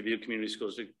Western Dubuque Community School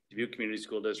District, Dubuque Community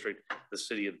School District, the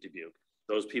city of Dubuque?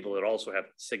 Those people that also have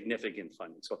significant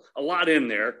funding. So a lot in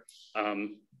there.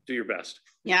 Do your best.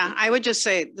 Yeah, I would just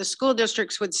say the school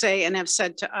districts would say and have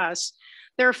said to us,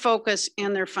 their focus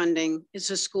and their funding is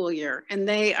the school year, and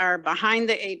they are behind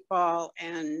the 8 ball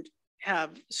and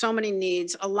have so many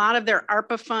needs. A lot of their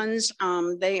ARPA funds,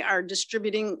 they are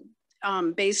distributing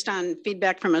based on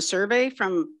feedback from a survey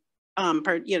from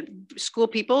school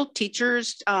people,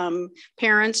 teachers,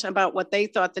 parents about what they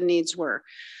thought the needs were.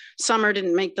 Summer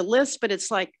didn't make the list, but it's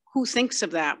like, who thinks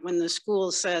of that when the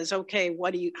school says, okay,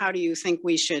 how do you think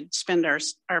we should spend our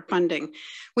funding?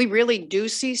 We really do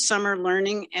see summer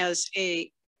learning as a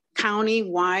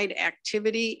county-wide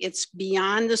activity. It's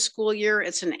beyond the school year.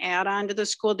 It's an add-on to the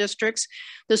school districts.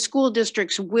 The school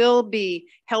districts will be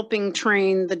helping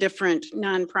train the different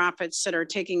nonprofits that are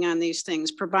taking on these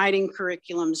things, providing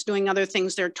curriculums, doing other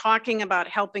things. They're talking about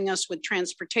helping us with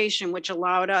transportation, which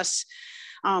allowed us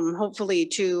hopefully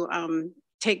to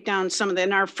take down some of the,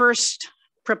 in our first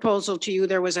proposal to you,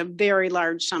 there was a very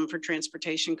large sum for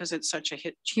transportation because it's such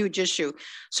a huge issue.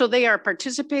 So they are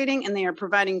participating and they are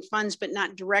providing funds, but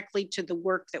not directly to the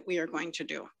work that we are going to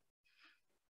do.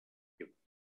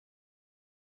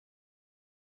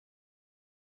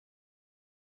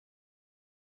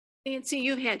 Nancy,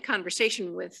 you've had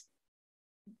conversation with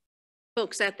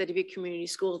folks at the Dubuque Community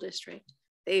School District.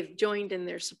 They've joined in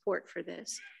their support for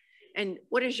this. And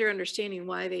what is your understanding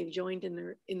why they've joined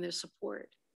in their support?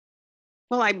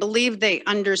 Well, I believe they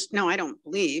no, I don't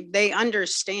believe. They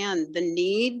understand the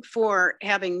need for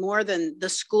having more than the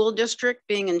school district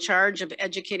being in charge of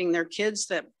educating their kids,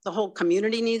 that the whole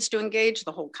community needs to engage,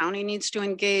 the whole county needs to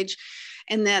engage,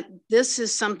 and that this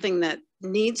is something that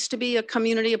needs to be a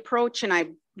community approach. And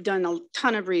I've done a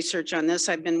ton of research on this.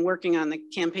 I've been working on the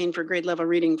campaign for grade level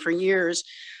reading for years.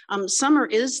 Summer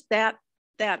is that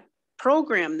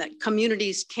program that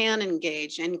communities can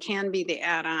engage and can be the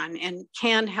add-on and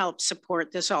can help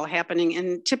support this all happening,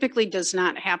 and typically does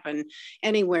not happen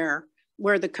anywhere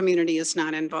where the community is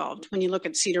not involved. When you look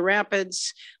at Cedar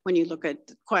Rapids, when you look at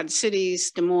Quad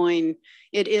Cities, Des Moines,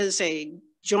 it is a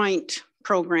joint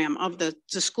program of the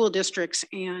school districts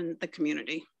and the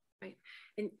community. Right.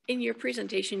 And in your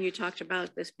presentation, you talked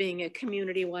about this being a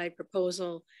community-wide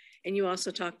proposal, and you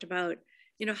also talked about,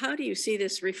 you know, how do you see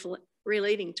this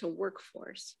relating to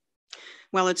workforce?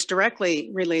 Well, it's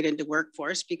directly related to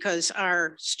workforce because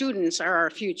our students are our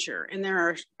future and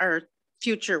they're our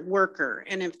future worker.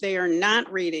 And if they are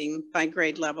not reading by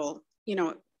grade level, you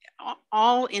know,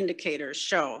 all indicators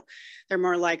show they're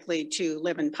more likely to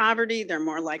live in poverty. They're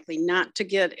more likely not to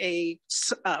get a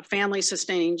family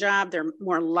sustaining job. They're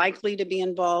more likely to be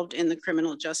involved in the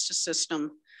criminal justice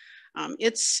system.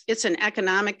 It's an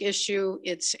economic issue.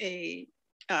 It's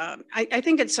I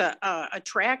think it's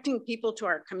attracting people to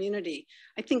our community.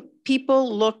 I think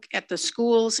people look at the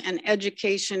schools and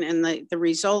education and the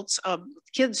results of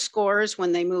kids' scores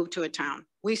when they move to a town.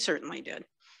 We certainly did.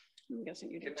 I'm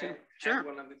guessing you did too. Sure.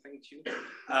 One other thing too.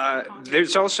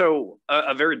 There's also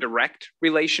a very direct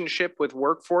relationship with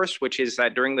workforce, which is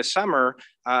that during the summer,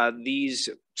 these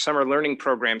summer learning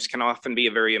programs can often be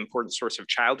a very important source of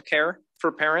childcare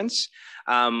for parents.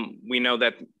 We know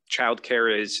that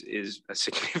childcare is a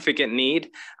significant need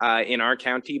in our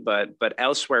county, but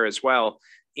elsewhere as well.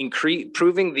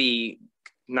 Proving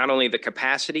not only the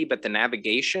capacity, but the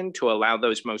navigation to allow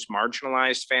those most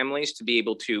marginalized families to be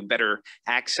able to better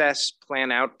access,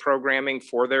 plan out programming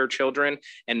for their children,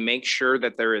 and make sure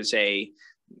that there is a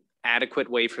adequate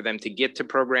way for them to get to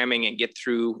programming and get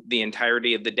through the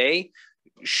entirety of the day,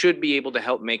 should be able to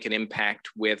help make an impact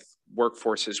with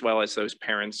workforce as well as those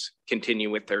parents continue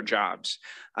with their jobs.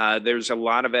 There's a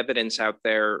lot of evidence out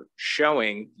there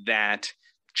showing that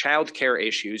childcare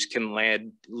issues can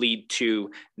lead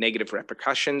to negative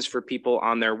repercussions for people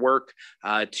on their work,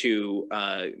 to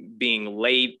being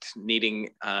late, needing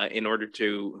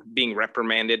being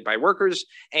reprimanded by workers,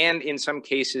 and in some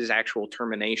cases, actual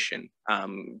termination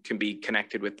can be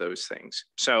connected with those things.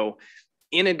 So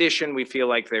in addition, we feel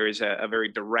like there is a very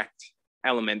direct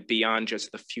element beyond just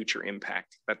the future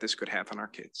impact that this could have on our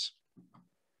kids.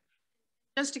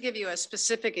 Just to give you a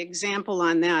specific example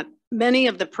on that, many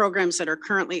of the programs that are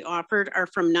currently offered are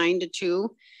from 9 to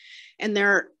 2, and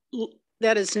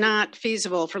that is not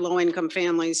feasible for low-income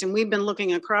families. And we've been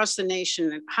looking across the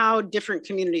nation at how different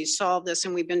communities solve this,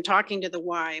 and we've been talking to the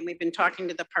Y, and we've been talking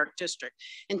to the Park District.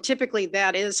 And typically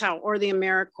that is how, or the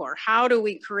AmeriCorps, how do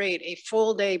we create a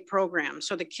full-day program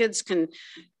so the kids can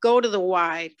go to the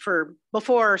Y for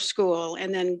before school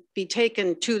and then be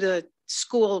taken to the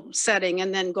school setting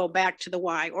and then go back to the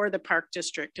Y or the Park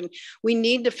District. And we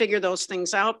need to figure those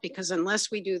things out, because unless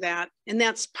we do that, and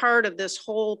that's part of this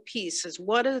whole piece, is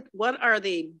what are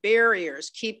the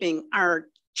barriers keeping our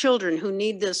children who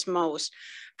need this most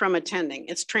from attending?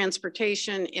 It's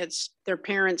transportation, it's their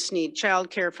parents need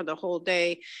childcare for the whole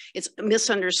day, it's a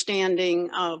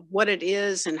misunderstanding of what it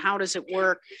is and how does it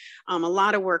work. A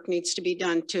lot of work needs to be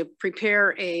done to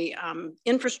prepare a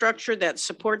infrastructure that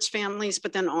supports families,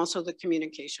 but then also the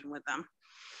communication with them.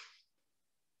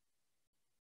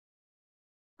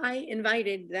 I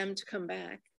invited them to come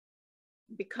back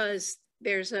because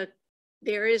there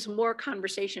is more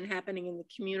conversation happening in the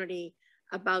community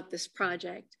about this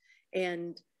project,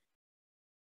 and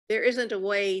there isn't a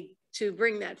way to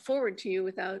bring that forward to you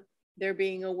without there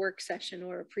being a work session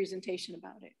or a presentation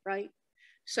about it, right?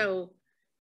 So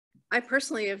I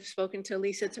personally have spoken to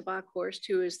Lisa Tabakhorst,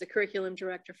 who is the curriculum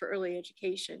director for early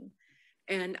education.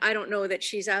 And I don't know that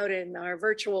she's out in our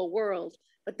virtual world,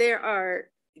 but there are,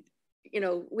 you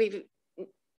know,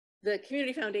 the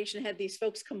Community Foundation had these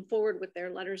folks come forward with their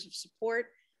letters of support.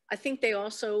 I think they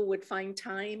also would find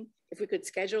time, if we could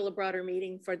schedule a broader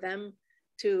meeting, for them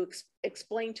to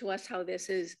explain to us how this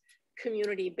is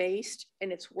community-based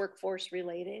and it's workforce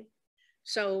related.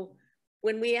 So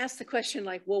when we ask the question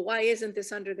like, well, why isn't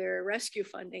this under their rescue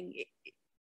funding?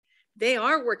 They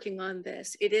are working on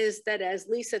this. It is that, as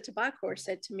Lisa Tabakhorst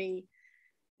said to me,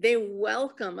 they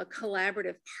welcome a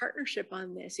collaborative partnership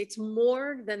on this. It's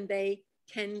more than they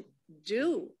can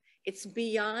do. It's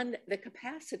beyond the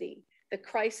capacity. The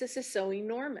crisis is so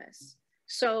enormous.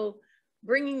 So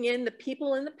bringing in the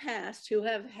people in the past who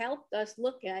have helped us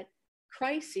look at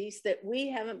crises that we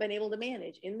haven't been able to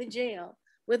manage in the jail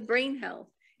with brain health,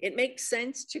 it makes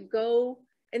sense to go,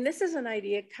 and this is an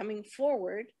idea coming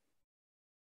forward,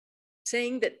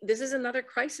 saying that this is another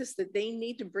crisis that they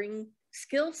need to bring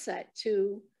skill set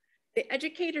to. The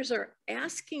educators are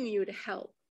asking you to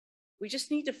help. We just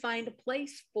need to find a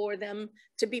place for them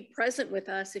to be present with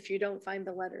us if you don't find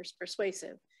the letters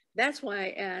persuasive. That's why I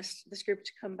asked this group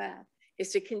to come back,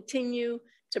 is to continue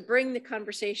to bring the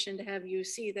conversation, to have you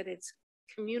see that it's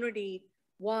community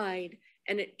wide,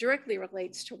 and it directly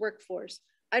relates to workforce.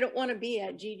 I don't want to be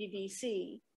at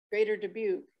GDDC, Greater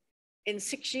Dubuque, in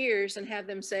 6 years and have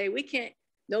them say, we can't,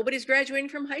 nobody's graduating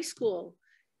from high school.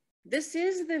 This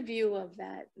is the view of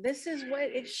that. This is what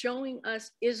it's showing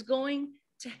us is going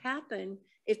to happen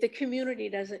if the community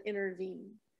doesn't intervene.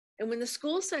 And when the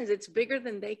school says it's bigger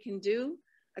than they can do,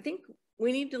 I think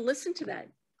we need to listen to that.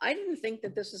 I didn't think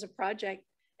that this was a project.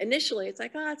 Initially, it's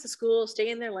like, oh, it's a school, stay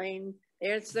in their lane.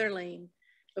 It's their lane.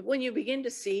 But when you begin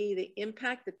to see the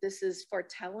impact that this is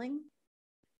foretelling,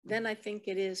 then I think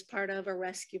it is part of a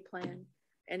rescue plan.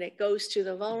 And it goes to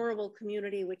the vulnerable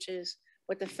community, which is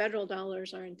what the federal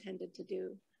dollars are intended to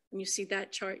do. When you see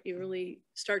that chart, you really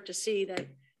start to see that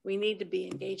we need to be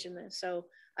engaged in this. So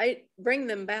I bring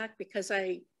them back because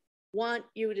I want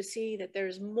you to see that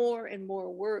there's more and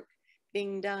more work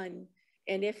being done.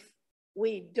 And if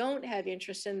we don't have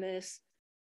interest in this,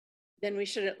 then we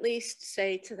should at least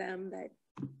say to them that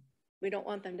we don't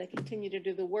want them to continue to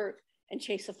do the work and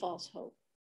chase a false hope.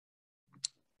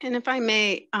 And if I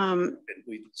may,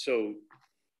 so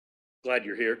glad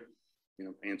you're here. You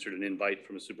know, answered an invite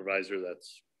from a supervisor.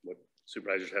 That's what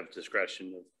supervisors have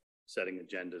discretion of setting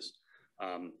agendas.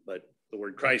 But the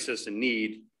word crisis and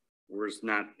need was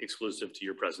not exclusive to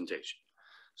your presentation.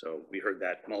 So we heard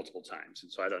that multiple times.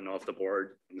 And so I don't know if the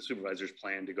board and the supervisors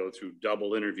plan to go through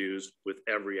double interviews with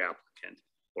every applicant,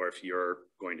 or if you're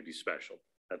going to be special.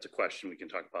 That's a question we can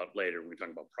talk about later when we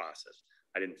talk about process.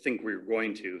 I didn't think we were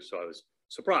going to, so I was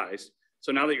surprised.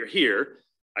 So now that you're here,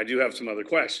 I do have some other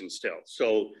questions still.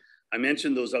 So I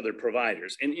mentioned those other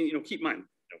providers, and you know, keep in mind,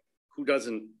 you know, who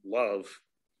doesn't love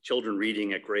children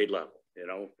reading at grade level? You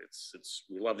know,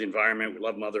 we love the environment, we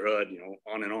love motherhood, you know,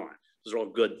 on and on. Those are all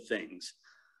good things.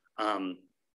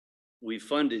 We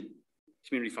funded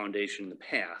Community Foundation in the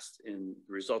past, and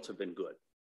the results have been good.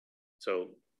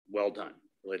 So well done.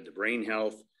 Related to brain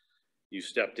health, you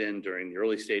stepped in during the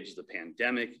early stages of the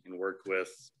pandemic and worked with,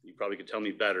 you probably could tell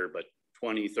me better, but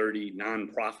 20, 30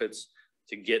 nonprofits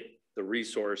to get the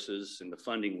resources and the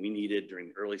funding we needed during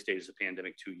the early stages of the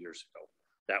pandemic 2 years ago.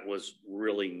 That was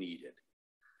really needed.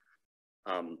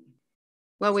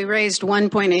 well, we raised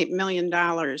 $1.8 million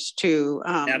to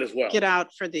that as well. get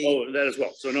out for the. Oh, that as well.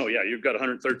 So no, yeah, you've got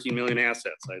 113 million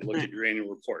assets. I looked at your annual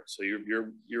report. So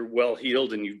you're well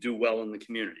heeled and you do well in the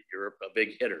community. You're a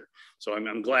big hitter. So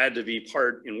I'm glad to be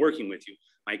part in working with you.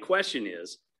 My question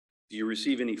is, do you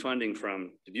receive any funding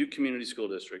from Dubuque Community School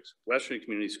Districts, Western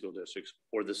Community School Districts,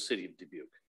 or the city of Dubuque?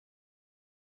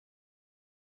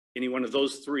 Any one of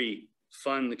those three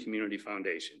fund the Community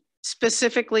Foundation?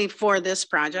 Specifically for this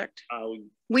project?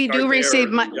 We do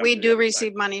receive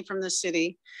money from the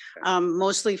city,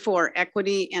 mostly for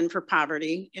equity and for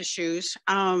poverty issues.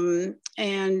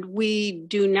 And we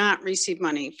do not receive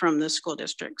money from the school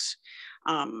districts.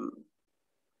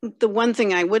 The one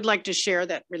thing I would like to share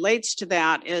that relates to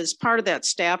that is part of that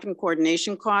staff and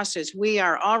coordination cost is we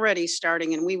are already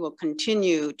starting, and we will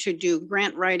continue to do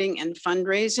grant writing and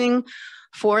fundraising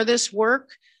for this work.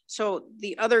 So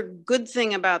the other good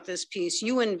thing about this piece,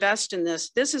 you invest in this,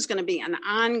 this is going to be an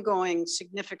ongoing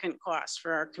significant cost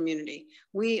for our community.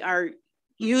 We are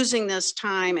using this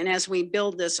time, and as we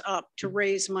build this up, to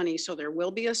raise money, so there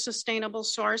will be a sustainable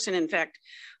source. And in fact,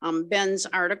 Ben's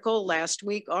article last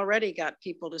week already got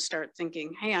people to start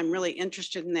thinking, hey, I'm really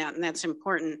interested in that, and that's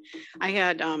important. I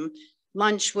had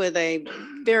lunch with a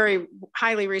very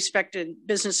highly respected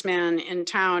businessman in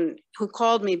town who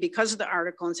called me because of the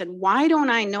article and said, why don't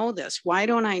I know this? Why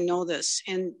don't I know this?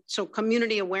 And so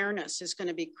community awareness is going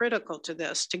to be critical to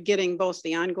this, to getting both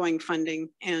the ongoing funding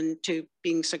and to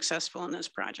being successful in this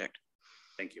project.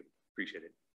 Thank you. Appreciate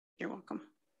it. You're welcome.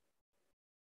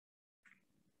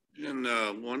 In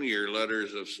one of your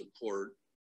letters of support,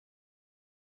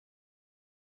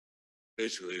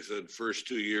 basically it said first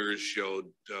 2 years showed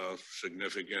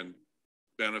significant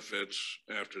benefits.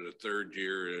 After the third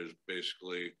year is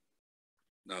basically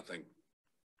nothing.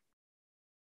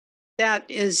 That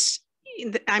is,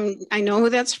 I know who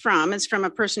that's from. It's from a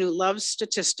person who loves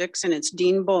statistics, and it's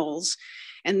Dean Bowles.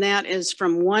 And that is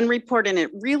from one report, and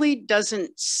it really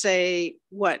doesn't say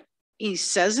what he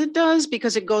says it does,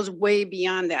 because it goes way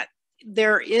beyond that.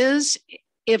 There is,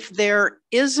 if there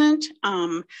isn't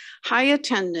high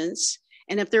attendance,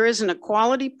 and if there isn't a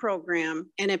quality program,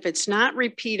 and if it's not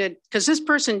repeated, because this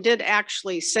person did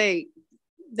actually say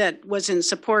that was in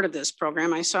support of this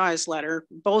program. I saw his letter,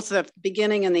 both the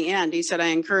beginning and the end. He said, I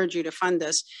encourage you to fund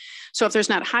this. So if there's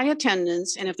not high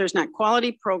attendance, and if there's not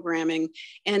quality programming,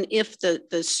 and if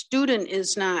the student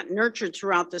is not nurtured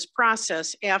throughout this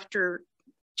process, after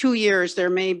 2 years, there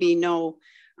may be no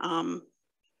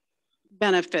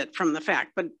benefit from the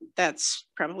fact, but that's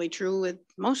probably true with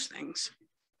most things.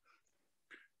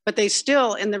 But they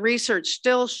still, and the research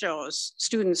still shows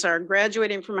students are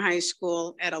graduating from high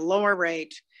school at a lower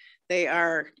rate. They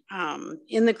are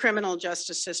in the criminal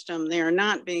justice system. They are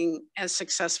not being as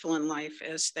successful in life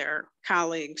as their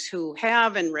colleagues who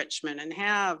have enrichment and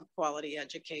have quality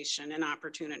education and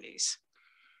opportunities.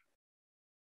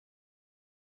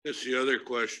 Yes, the other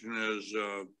question is,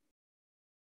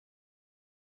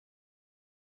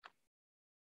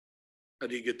 how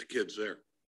do you get the kids there?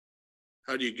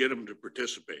 How do you get them to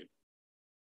participate?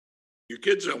 Your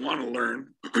kids that want to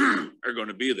learn are going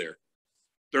to be there.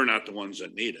 They're not the ones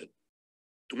that need it.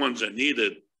 The ones that need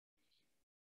it.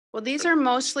 Well, these are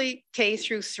mostly K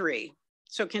through 3,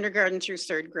 so kindergarten through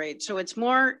 3rd grade. So it's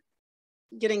more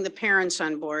getting the parents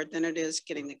on board than it is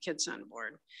getting the kids on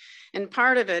board. And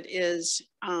part of it is,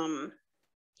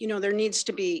 you know, there needs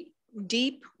to be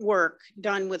deep work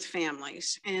done with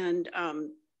families. And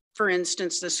for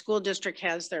instance, the school district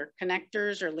has their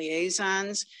connectors or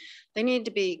liaisons. They need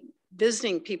to be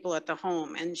visiting people at the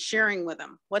home and sharing with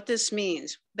them what this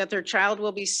means, that their child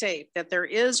will be safe, that there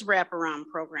is wraparound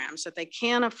programs that they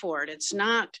can afford. It's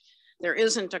not, there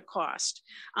isn't a cost.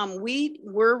 We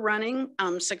were running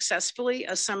successfully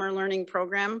a summer learning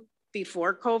program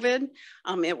before COVID.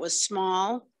 It was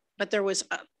small, but there was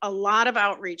a lot of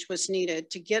outreach was needed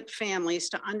to get families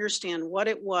to understand what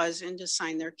it was and to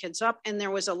sign their kids up. And there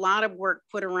was a lot of work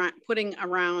putting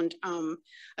around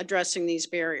addressing these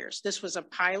barriers. This was a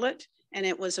pilot, and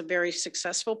it was a very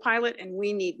successful pilot. And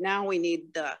we need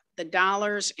the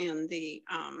dollars and the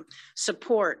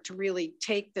support to really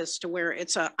take this to where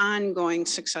it's an ongoing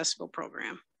successful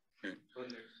program.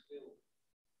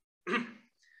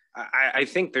 I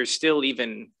think there's still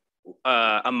even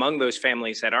among those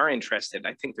families that are interested,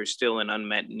 I think there's still an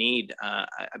unmet need. I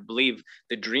believe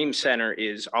the Dream Center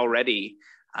is already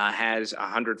has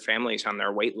 100 families on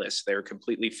their wait list. They're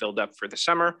completely filled up for the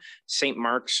summer. St.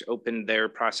 Mark's opened their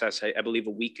process, I believe,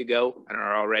 a week ago, and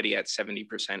are already at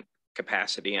 70%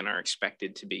 capacity and are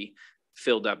expected to be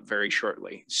filled up very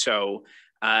shortly. So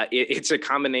it's a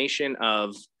combination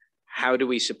of how do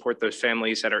we support those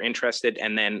families that are interested,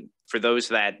 and then for those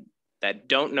that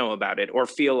don't know about it or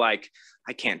feel like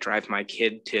I can't drive my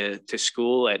kid to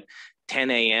school at 10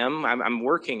 a.m. I'm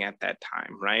working at that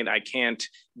time, right? I can't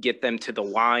get them to the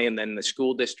Y and then the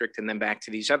school district and then back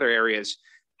to these other areas.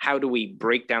 How do we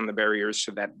break down the barriers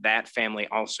so that that family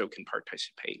also can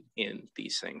participate in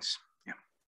these things? Yeah.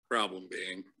 Problem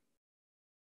being,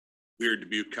 we're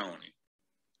Dubuque County.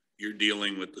 You're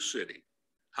dealing with the city.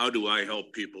 How do I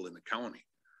help people in the county?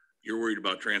 You're worried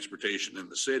about transportation in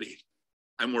the city.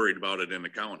 I'm worried about it in the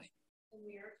county.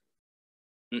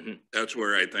 Mm-hmm. That's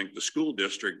where I think the school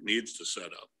district needs to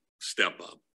step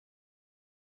up.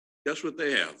 Guess what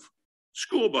they have?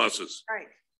 School buses. Right.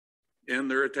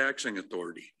 And they're a taxing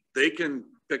authority. They can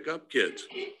pick up kids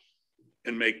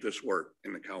and make this work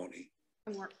in the county.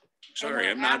 Sorry,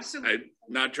 I'm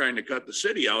not trying to cut the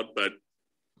city out, but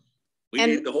we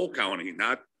need the whole county,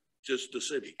 not just the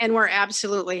city. And we're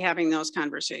absolutely having those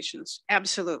conversations.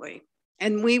 Absolutely.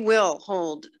 And we will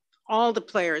hold all the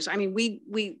players. I mean,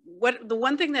 the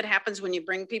one thing that happens when you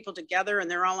bring people together and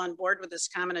they're all on board with this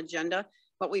common agenda,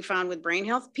 what we found with brain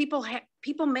health, people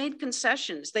made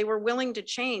concessions. They were willing to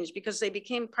change because they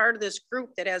became part of this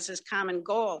group that has this common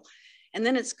goal. And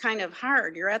then it's kind of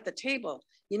hard. You're at the table.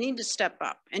 You need to step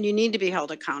up and you need to be held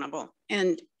accountable.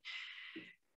 And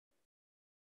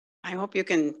I hope you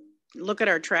can look at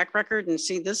our track record and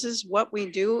see this is what we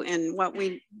do, and what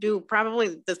we do.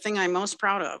 Probably the thing I'm most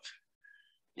proud of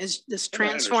is this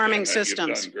transforming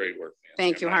systems. You've done great work. Nancy.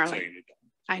 Thank you, Harley.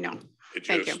 I know.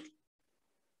 Thank you.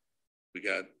 We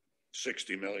got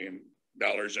 $60 million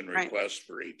in requests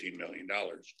for $18 million.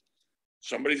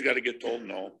 Somebody's got to get told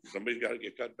no. Somebody's got to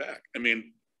get cut back. I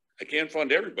mean, I can't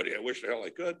fund everybody. I wish the hell I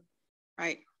could.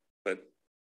 Right. But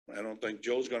I don't think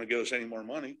Joe's going to give us any more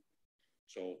money.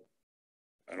 So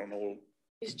I don't know.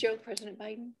 Is Joe President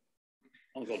Biden?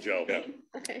 Uncle Joe. Yeah.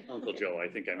 Okay. Uncle Joe. I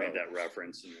think I made that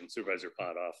reference, and then Supervisor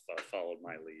Potoff followed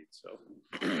my lead. So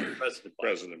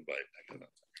President Biden.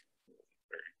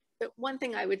 But one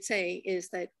thing I would say is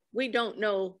that we don't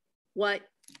know what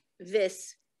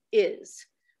this is.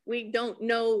 We don't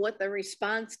know what the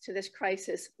response to this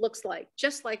crisis looks like.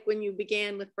 Just like when you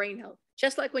began with brain health,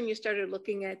 just like when you started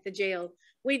looking at the jail,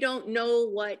 we don't know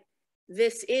what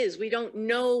this is. We don't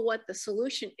know what the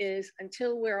solution is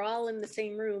until we're all in the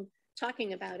same room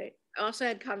talking about it. I also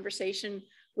had conversation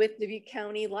with the Dubuque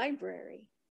County Library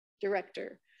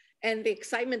director, and the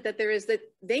excitement that there is that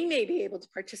they may be able to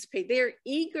participate. They're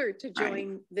eager to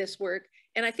join this work.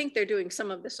 And I think they're doing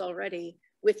some of this already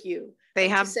with you. They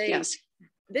have, say, yes.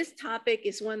 This topic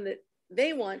is one that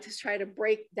they want to try to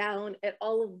break down at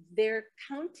all of their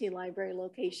county library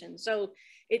locations. So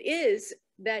it is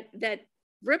that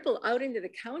ripple out into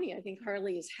the county, I think,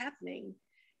 Harley, is happening.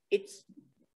 It's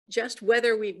just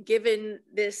whether we've given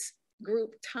this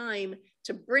group time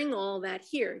to bring all that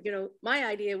here. You know, my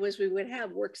idea was we would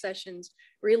have work sessions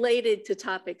related to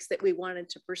topics that we wanted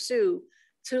to pursue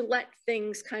to let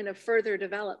things kind of further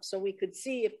develop so we could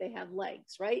see if they have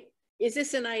legs, right? Is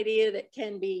this an idea that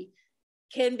can be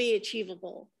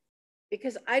achievable?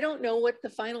 Because I don't know what the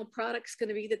final product's going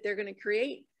to be that they're going to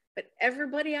create, but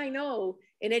everybody I know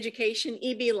in education,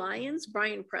 EB Lyons,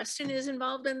 Brian Preston is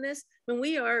involved in this. When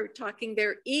we are talking,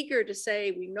 they're eager to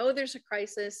say, we know there's a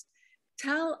crisis.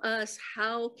 Tell us,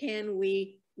 how can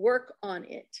we work on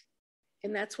it?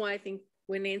 And that's why I think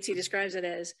when Nancy describes it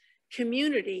as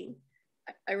community,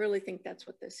 I really think that's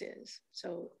what this is.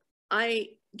 So I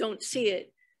don't see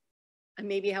it,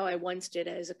 maybe how I once did,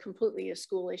 as completely a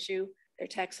school issue, their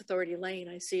tax authority lane.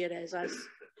 I see it as us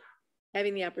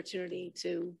having the opportunity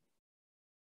to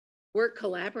work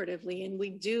collaboratively. And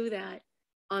we do that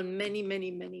on many,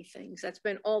 many, many things. That's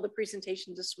been all the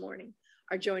presentations this morning,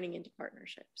 are joining into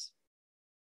partnerships.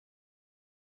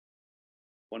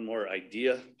 One more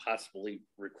idea, possibly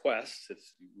request, if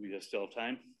we still have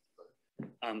time.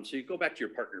 So you go back to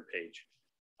your partner page.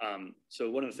 So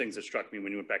one of the things that struck me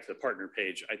when you went back to the partner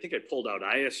page, I think I pulled out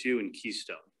ISU and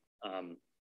Keystone.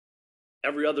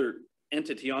 Every other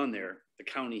entity on there, the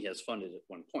county has funded at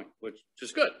one point, which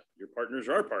is good. Your partners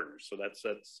are our partners. So that's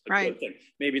a good thing.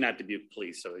 Maybe not Dubuque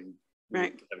Police, so you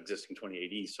have existing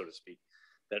 28E, so to speak,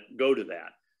 that go to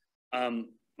that.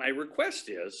 My request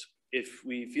is, if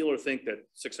we feel or think that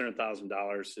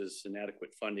 $600,000 is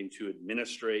inadequate funding to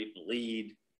administrate,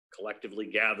 lead, collectively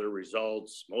gather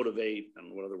results, motivate,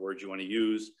 and what other words you want to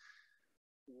use,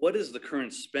 what is the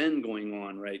current spend going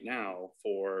on right now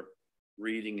for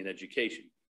reading and education?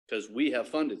 Because we have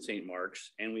funded St.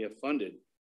 Mark's and we have funded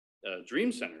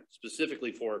Dream Center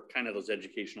specifically for kind of those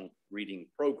educational reading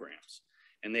programs,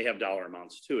 and they have dollar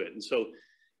amounts to it. And so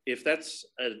if that's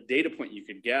a data point you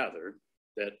could gather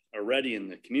that already in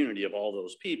the community of all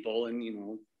those people, and, you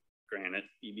know, granted,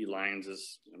 EB Lyons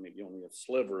is maybe only a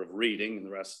sliver of reading and the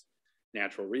rest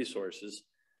natural resources.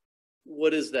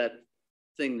 What is that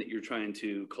thing that you're trying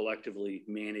to collectively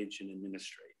manage and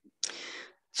administrate?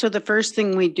 So the first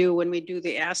thing we do when we do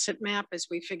the asset map is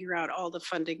we figure out all the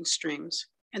funding streams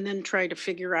and then try to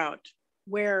figure out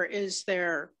where is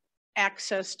there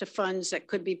access to funds that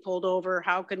could be pulled over?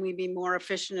 How can we be more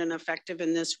efficient and effective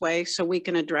in this way so we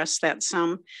can address that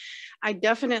some? I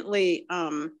definitely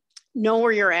know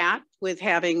where you're at with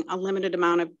having a limited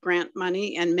amount of grant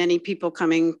money and many people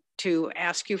coming to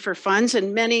ask you for funds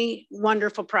and many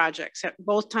wonderful projects. At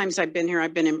both times I've been here,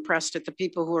 I've been impressed at the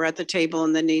people who are at the table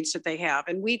and the needs that they have.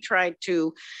 And we tried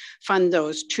to fund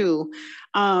those too.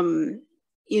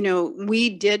 You know, we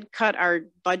did cut our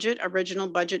budget, original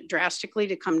budget, drastically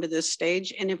to come to this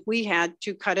stage. And if we had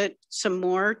to cut it some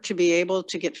more to be able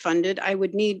to get funded, I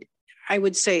would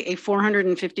say a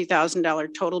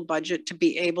 $450,000 total budget to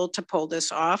be able to pull this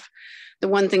off. The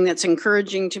one thing that's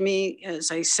encouraging to me,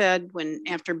 as I said,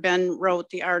 after Ben wrote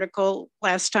the article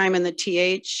last time in the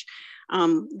TH,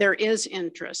 there is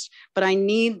interest, but I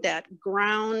need that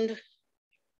ground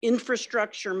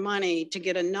infrastructure money to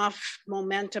get enough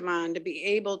momentum on to be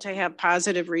able to have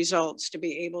positive results, to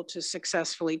be able to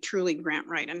successfully truly grant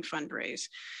write and fundraise.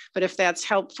 But if that's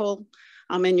helpful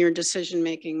in your decision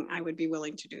making, I would be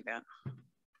willing to do that.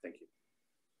 Thank you.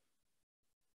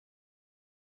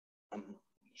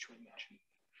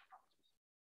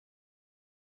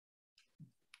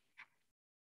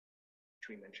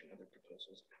 Should we mention other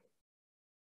proposals?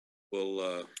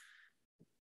 Well,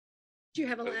 do you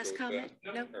have a last comment?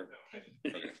 No.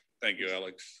 Okay. Thank you,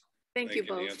 Alex. Thank you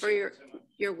both for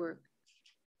your work.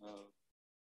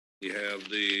 We have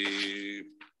the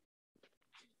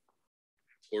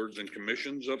boards and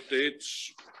commissions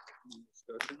updates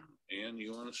discussion. Ann,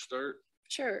 you want to start?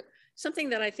 Sure. Something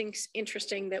that I think is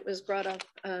interesting that was brought up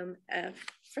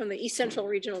from the East Central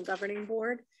Regional Governing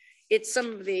Board. It's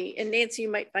some of the, and Nancy, you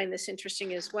might find this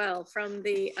interesting as well, from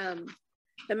the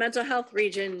mental health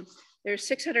region. There's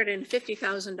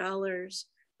 $650,000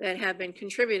 that have been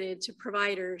contributed to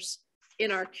providers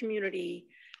in our community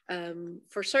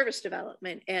for service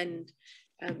development, and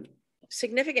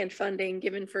significant funding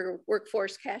given for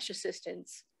workforce cash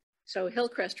assistance. So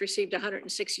Hillcrest received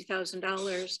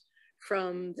 $160,000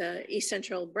 from the East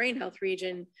Central Brain Health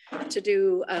region to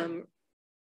do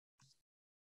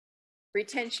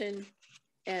retention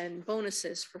and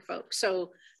bonuses for folks.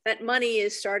 So that money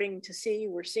is starting to see,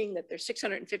 we're seeing that there's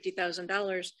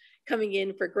 $650,000 coming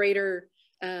in for greater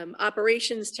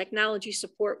operations, technology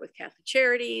support with Catholic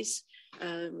Charities.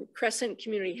 Crescent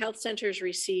Community Health Centers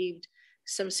received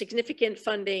some significant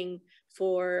funding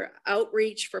for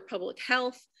outreach for public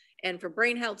health and for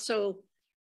brain health. So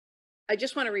I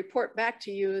just want to report back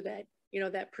to you that,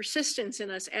 that persistence in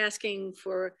us asking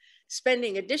for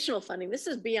spending additional funding, this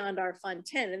is beyond our Fund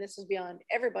 10, and this is beyond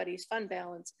everybody's fund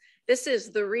balance. This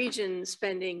is the region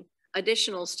spending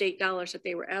additional state dollars that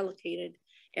they were allocated.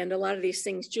 And a lot of these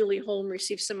things, Julie Holm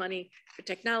received some money for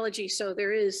technology. So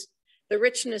there is the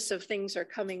richness of things are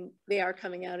coming, they are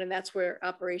coming out. And that's where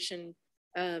Operation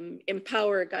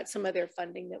Empower got some of their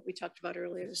funding that we talked about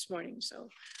earlier this morning. So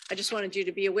I just wanted you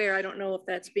to be aware. I don't know if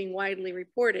that's being widely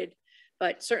reported,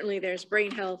 but certainly there's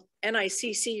brain health.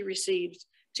 NICC received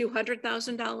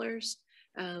 $200,000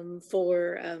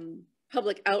 for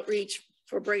public outreach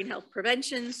for brain health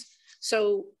preventions.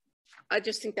 So I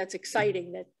just think that's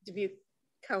exciting that Dubuque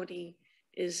County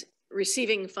is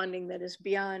receiving funding that is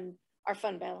beyond our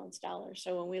fund balance dollars.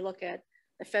 So when we look at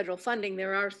the federal funding,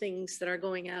 there are things that are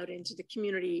going out into the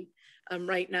community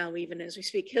right now, even as we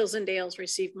speak. Hills and Dales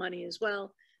received money as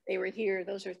well. They were here.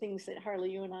 Those are things that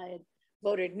Harley, you and I had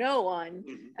voted no on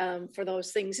for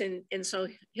those things. And so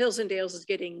Hills and Dales is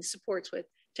getting supports with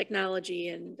technology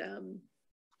and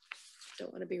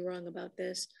don't want to be wrong about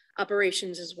this,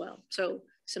 operations as well. So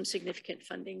some significant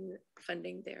funding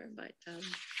there, but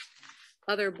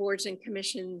other boards and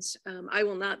commissions, I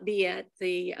will not be at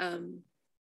the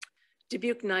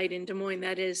Dubuque night in Des Moines.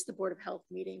 That is the Board of Health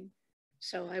meeting.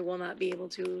 So I will not be able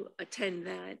to attend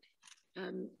that.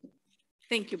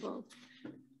 Thank you both.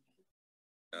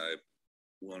 I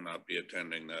will not be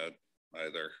attending that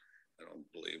either. I don't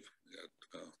believe.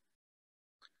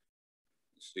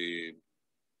 See,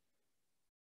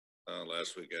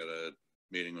 last week at a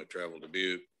meeting with Travel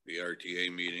Dubuque, the RTA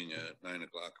meeting at 9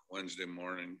 o'clock Wednesday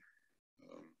morning.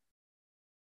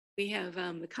 We have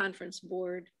the conference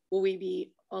board. Will we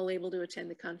be all able to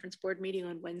attend the conference board meeting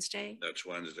on Wednesday? That's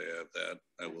Wednesday at that.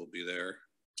 I will be there.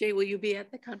 Jay, will you be at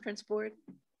the conference board?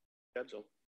 Schedule.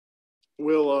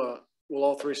 Will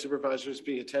all three supervisors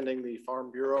be attending the Farm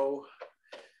Bureau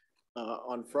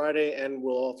on Friday? And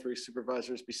will all three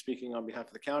supervisors be speaking on behalf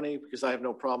of the county? Because I have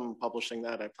no problem publishing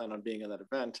that. I plan on being in that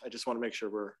event. I just want to make sure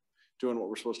we're doing what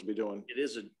we're supposed to be doing. It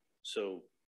is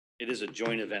a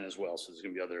joint event as well. So there's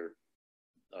going to be other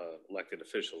elected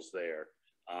officials there.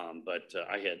 But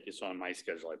it's on my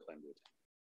schedule. I plan to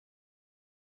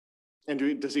attend. And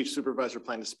does each supervisor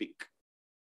plan to speak?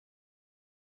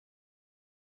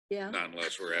 Yeah. Not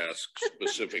unless we're asked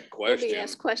specific questions. We'll be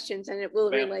asked questions and it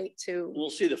will relate to. We'll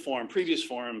see the forum. Previous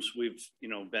forums, we've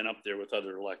been up there with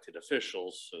other elected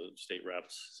officials, so state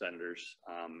reps, senators,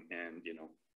 and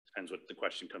depends what the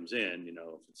question comes in.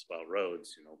 If it's about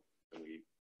roads, then we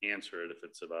answer it. If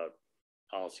it's about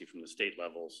policy from the state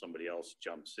level, somebody else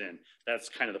jumps in. That's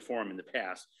kind of the forum in the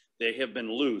past. They have been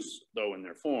loose though in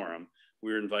their forum.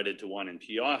 We were invited to one in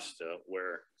Peosta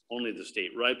where only the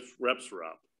state reps were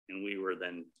up, and we were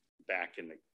then back in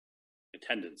the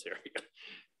attendance area.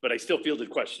 But I still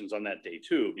fielded questions on that day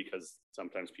too, because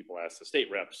sometimes people ask the state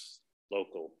reps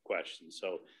local questions.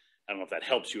 So I don't know if that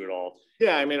helps you at all.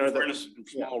 Yeah, I mean, if we're in a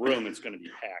small room, it's going to be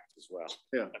packed as well.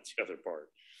 Yeah, that's the other part.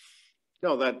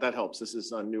 No, that helps. This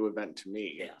is a new event to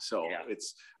me. Yeah. So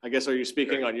it's, I guess, are you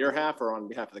speaking on your half or on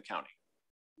behalf of the county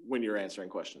when you're answering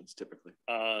questions typically?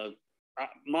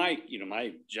 My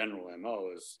general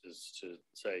MO is to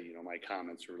say, my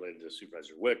comments are related to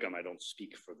Supervisor Wickham. I don't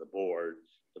speak for the board.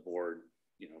 The board,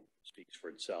 speaks for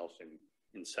itself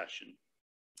in session.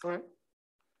 All right.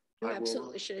 You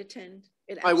absolutely should attend.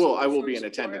 I will be in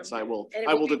attendance. I will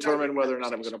determine whether or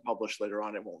not I'm going to publish later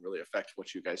on. It won't really affect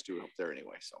what you guys do up there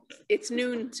anyway. So it's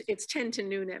noon. It's 10 to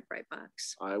noon at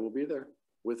Brightbox. I will be there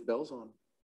with bells on.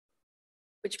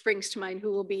 Which brings to mind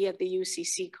who will be at the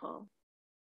UCC call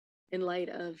in light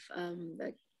of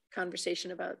the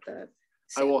conversation about the.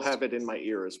 I will have it in my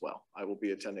ear as well. I will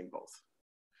be attending both.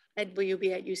 Ed, will you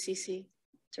be at UCC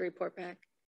to report back?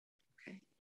 Okay.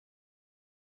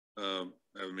 I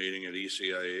have a meeting at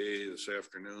ECIA this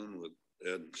afternoon with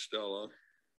Ed and Stella.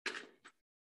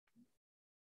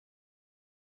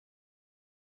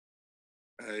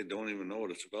 I don't even know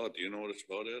what it's about. Do you know what it's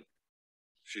about, Ed?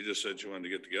 She just said she wanted to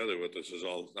get together with us, is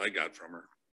all I got from her.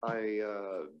 I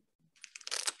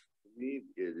believe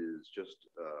it is just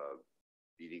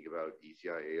meeting about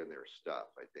ECIA and their stuff.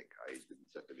 I think I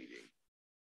didn't set the meeting.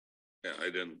 Yeah,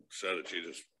 I didn't set it. She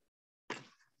just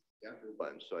after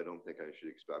lunch, so I don't think I should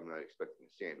expect. I'm not expecting a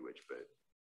sandwich, but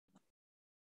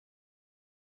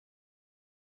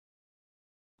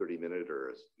 30-minute or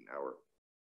an hour?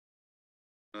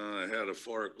 I had a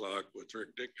 4 o'clock with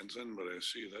Rick Dickinson, but I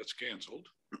see that's canceled.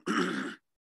 I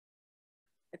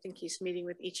think he's meeting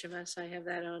with each of us. I have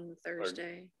that on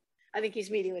Thursday. I think he's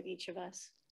meeting with each of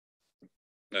us.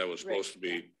 That was supposed to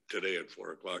be today at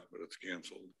 4 o'clock, but it's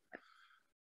canceled.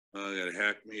 I got a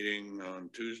hack meeting on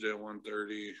Tuesday at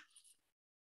 1:30.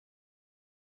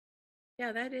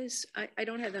 Yeah, that is, I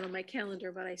don't have that on my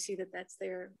calendar, but I see that that's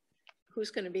there. Who's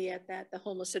going to be at that? The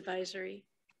homeless advisory.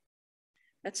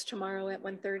 That's tomorrow at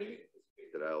 1:30.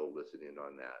 That I'll listen in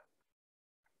on that.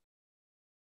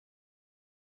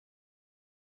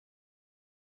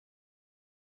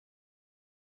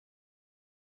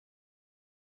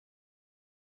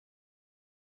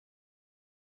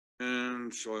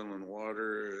 And soil and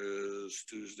water is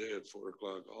Tuesday at 4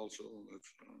 o'clock also.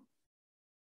 That's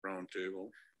round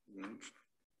table.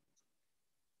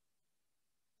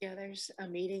 Yeah, there's a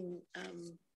meeting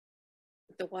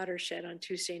with the watershed on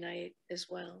Tuesday night as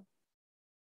well.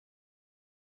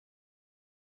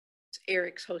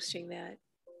 Eric's hosting that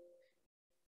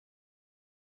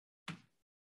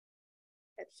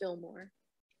at Fillmore.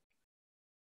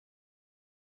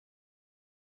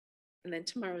 And then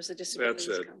tomorrow's the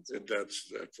Disabilities Council.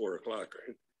 That's at 4 o'clock,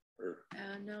 right? Or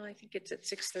no, I think it's at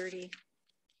 6:30.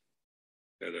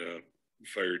 At a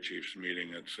fire chief's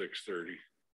meeting at 6:30.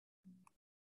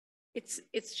 It's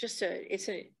just it's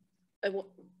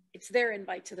their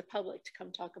invite to the public to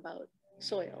come talk about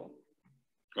soil.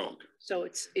 Oh, okay. So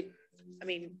I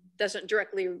mean, doesn't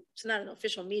directly, it's not an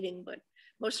official meeting, but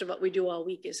most of what we do all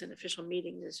week is an official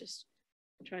meeting, is just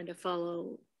trying to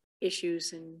follow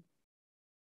issues and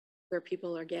where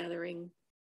people are gathering.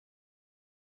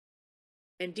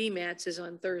 And DMATS is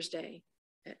on Thursday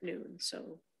at noon,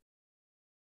 so.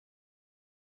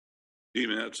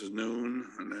 DMATS is noon,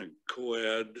 and then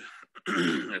co-ed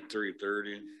at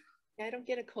 3:30. Yeah, I don't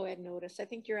get a co-ed notice. I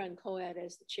think you're on co-ed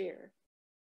as the chair.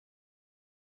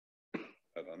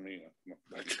 I mean,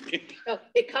 Oh,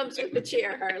 it comes with the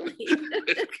chair, Harley.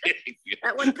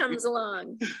 That one comes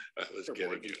along. I was Are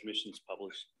board kidding. commissions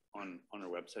published on our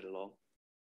website at all?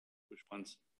 Which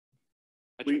ones?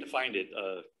 I tried to find it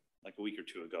like a week or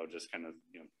two ago, just kind of,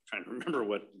 trying to remember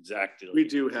what exactly. We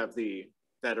do have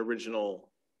that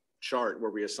original chart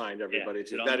where we assigned everybody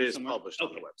to. That is somewhere? published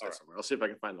on the website somewhere. I'll see if I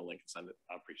can find the link and send it.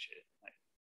 I appreciate it.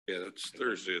 Yeah, that's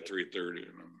Thursday at 3:30.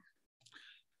 And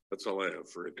that's all I have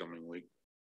for a coming week.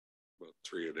 About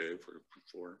 3 a day for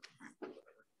 4.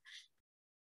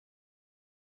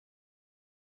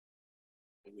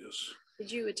 Yes.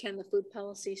 Did you attend the food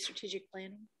policy strategic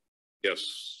planning?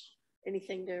 Yes.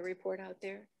 Anything to report out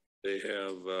there? They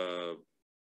have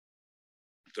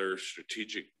their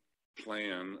strategic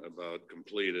plan about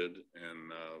completed,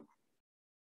 and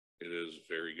it is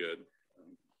very good.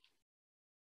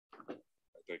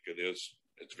 I think it is.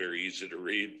 It's very easy to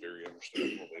read, very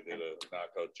understandable. They did a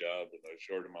knockout job in a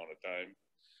short amount of time.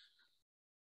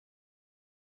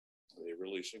 They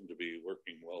really seem to be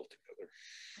working well together.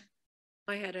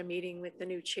 I had a meeting with the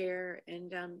new chair,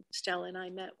 and Stella and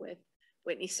I met with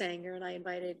Whitney Sanger, and I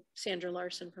invited Sandra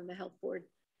Larson from the health board.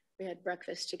 We had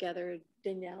breakfast together.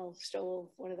 Danielle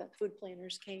Stoll, one of the food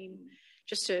planners, came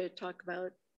just to talk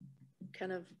about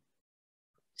kind of,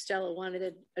 Stella wanted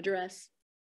to address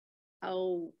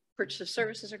how purchase of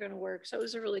services are going to work. So it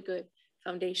was a really good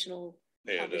foundational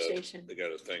conversation. They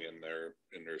got a thing in their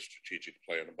strategic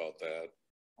plan about that.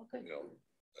 Okay.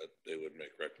 That they would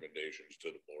make recommendations to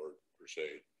the board per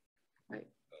se. Right.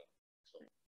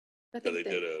 They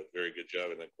did a very good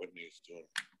job. I think Whitney's doing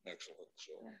excellent.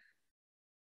 So. Yeah.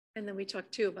 And then we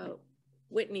talked too about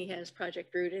Whitney has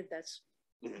Project Rooted. That's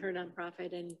her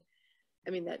nonprofit, and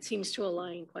I mean that seems to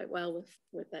align quite well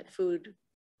with that food,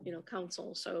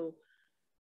 council. So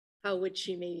how would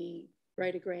she maybe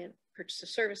write a grant, purchase of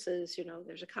services?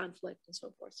 There's a conflict and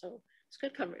so forth. So it's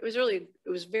good. It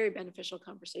was very beneficial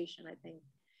conversation, I think,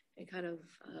 and kind of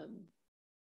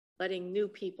letting new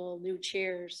people, new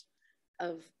chairs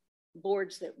of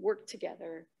boards that work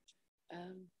together.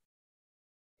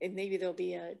 And maybe there'll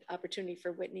be an opportunity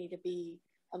for Whitney to be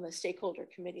on the stakeholder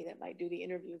committee that might do the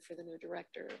interview for the new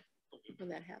director when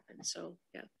that happens. So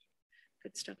yeah,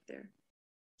 good stuff there.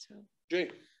 So Jay,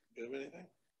 do you have anything?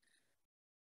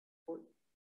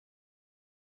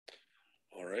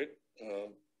 All right.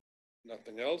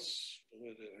 Nothing else.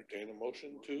 Would entertain a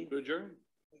motion to adjourn.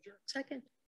 Second.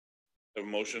 Have a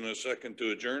motion and a second to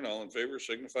adjourn. All in favor,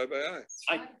 signify by aye.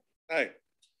 Aye. Aye.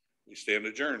 We stand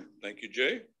adjourned. Thank you,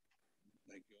 Jay.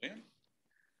 Thank you, Ann.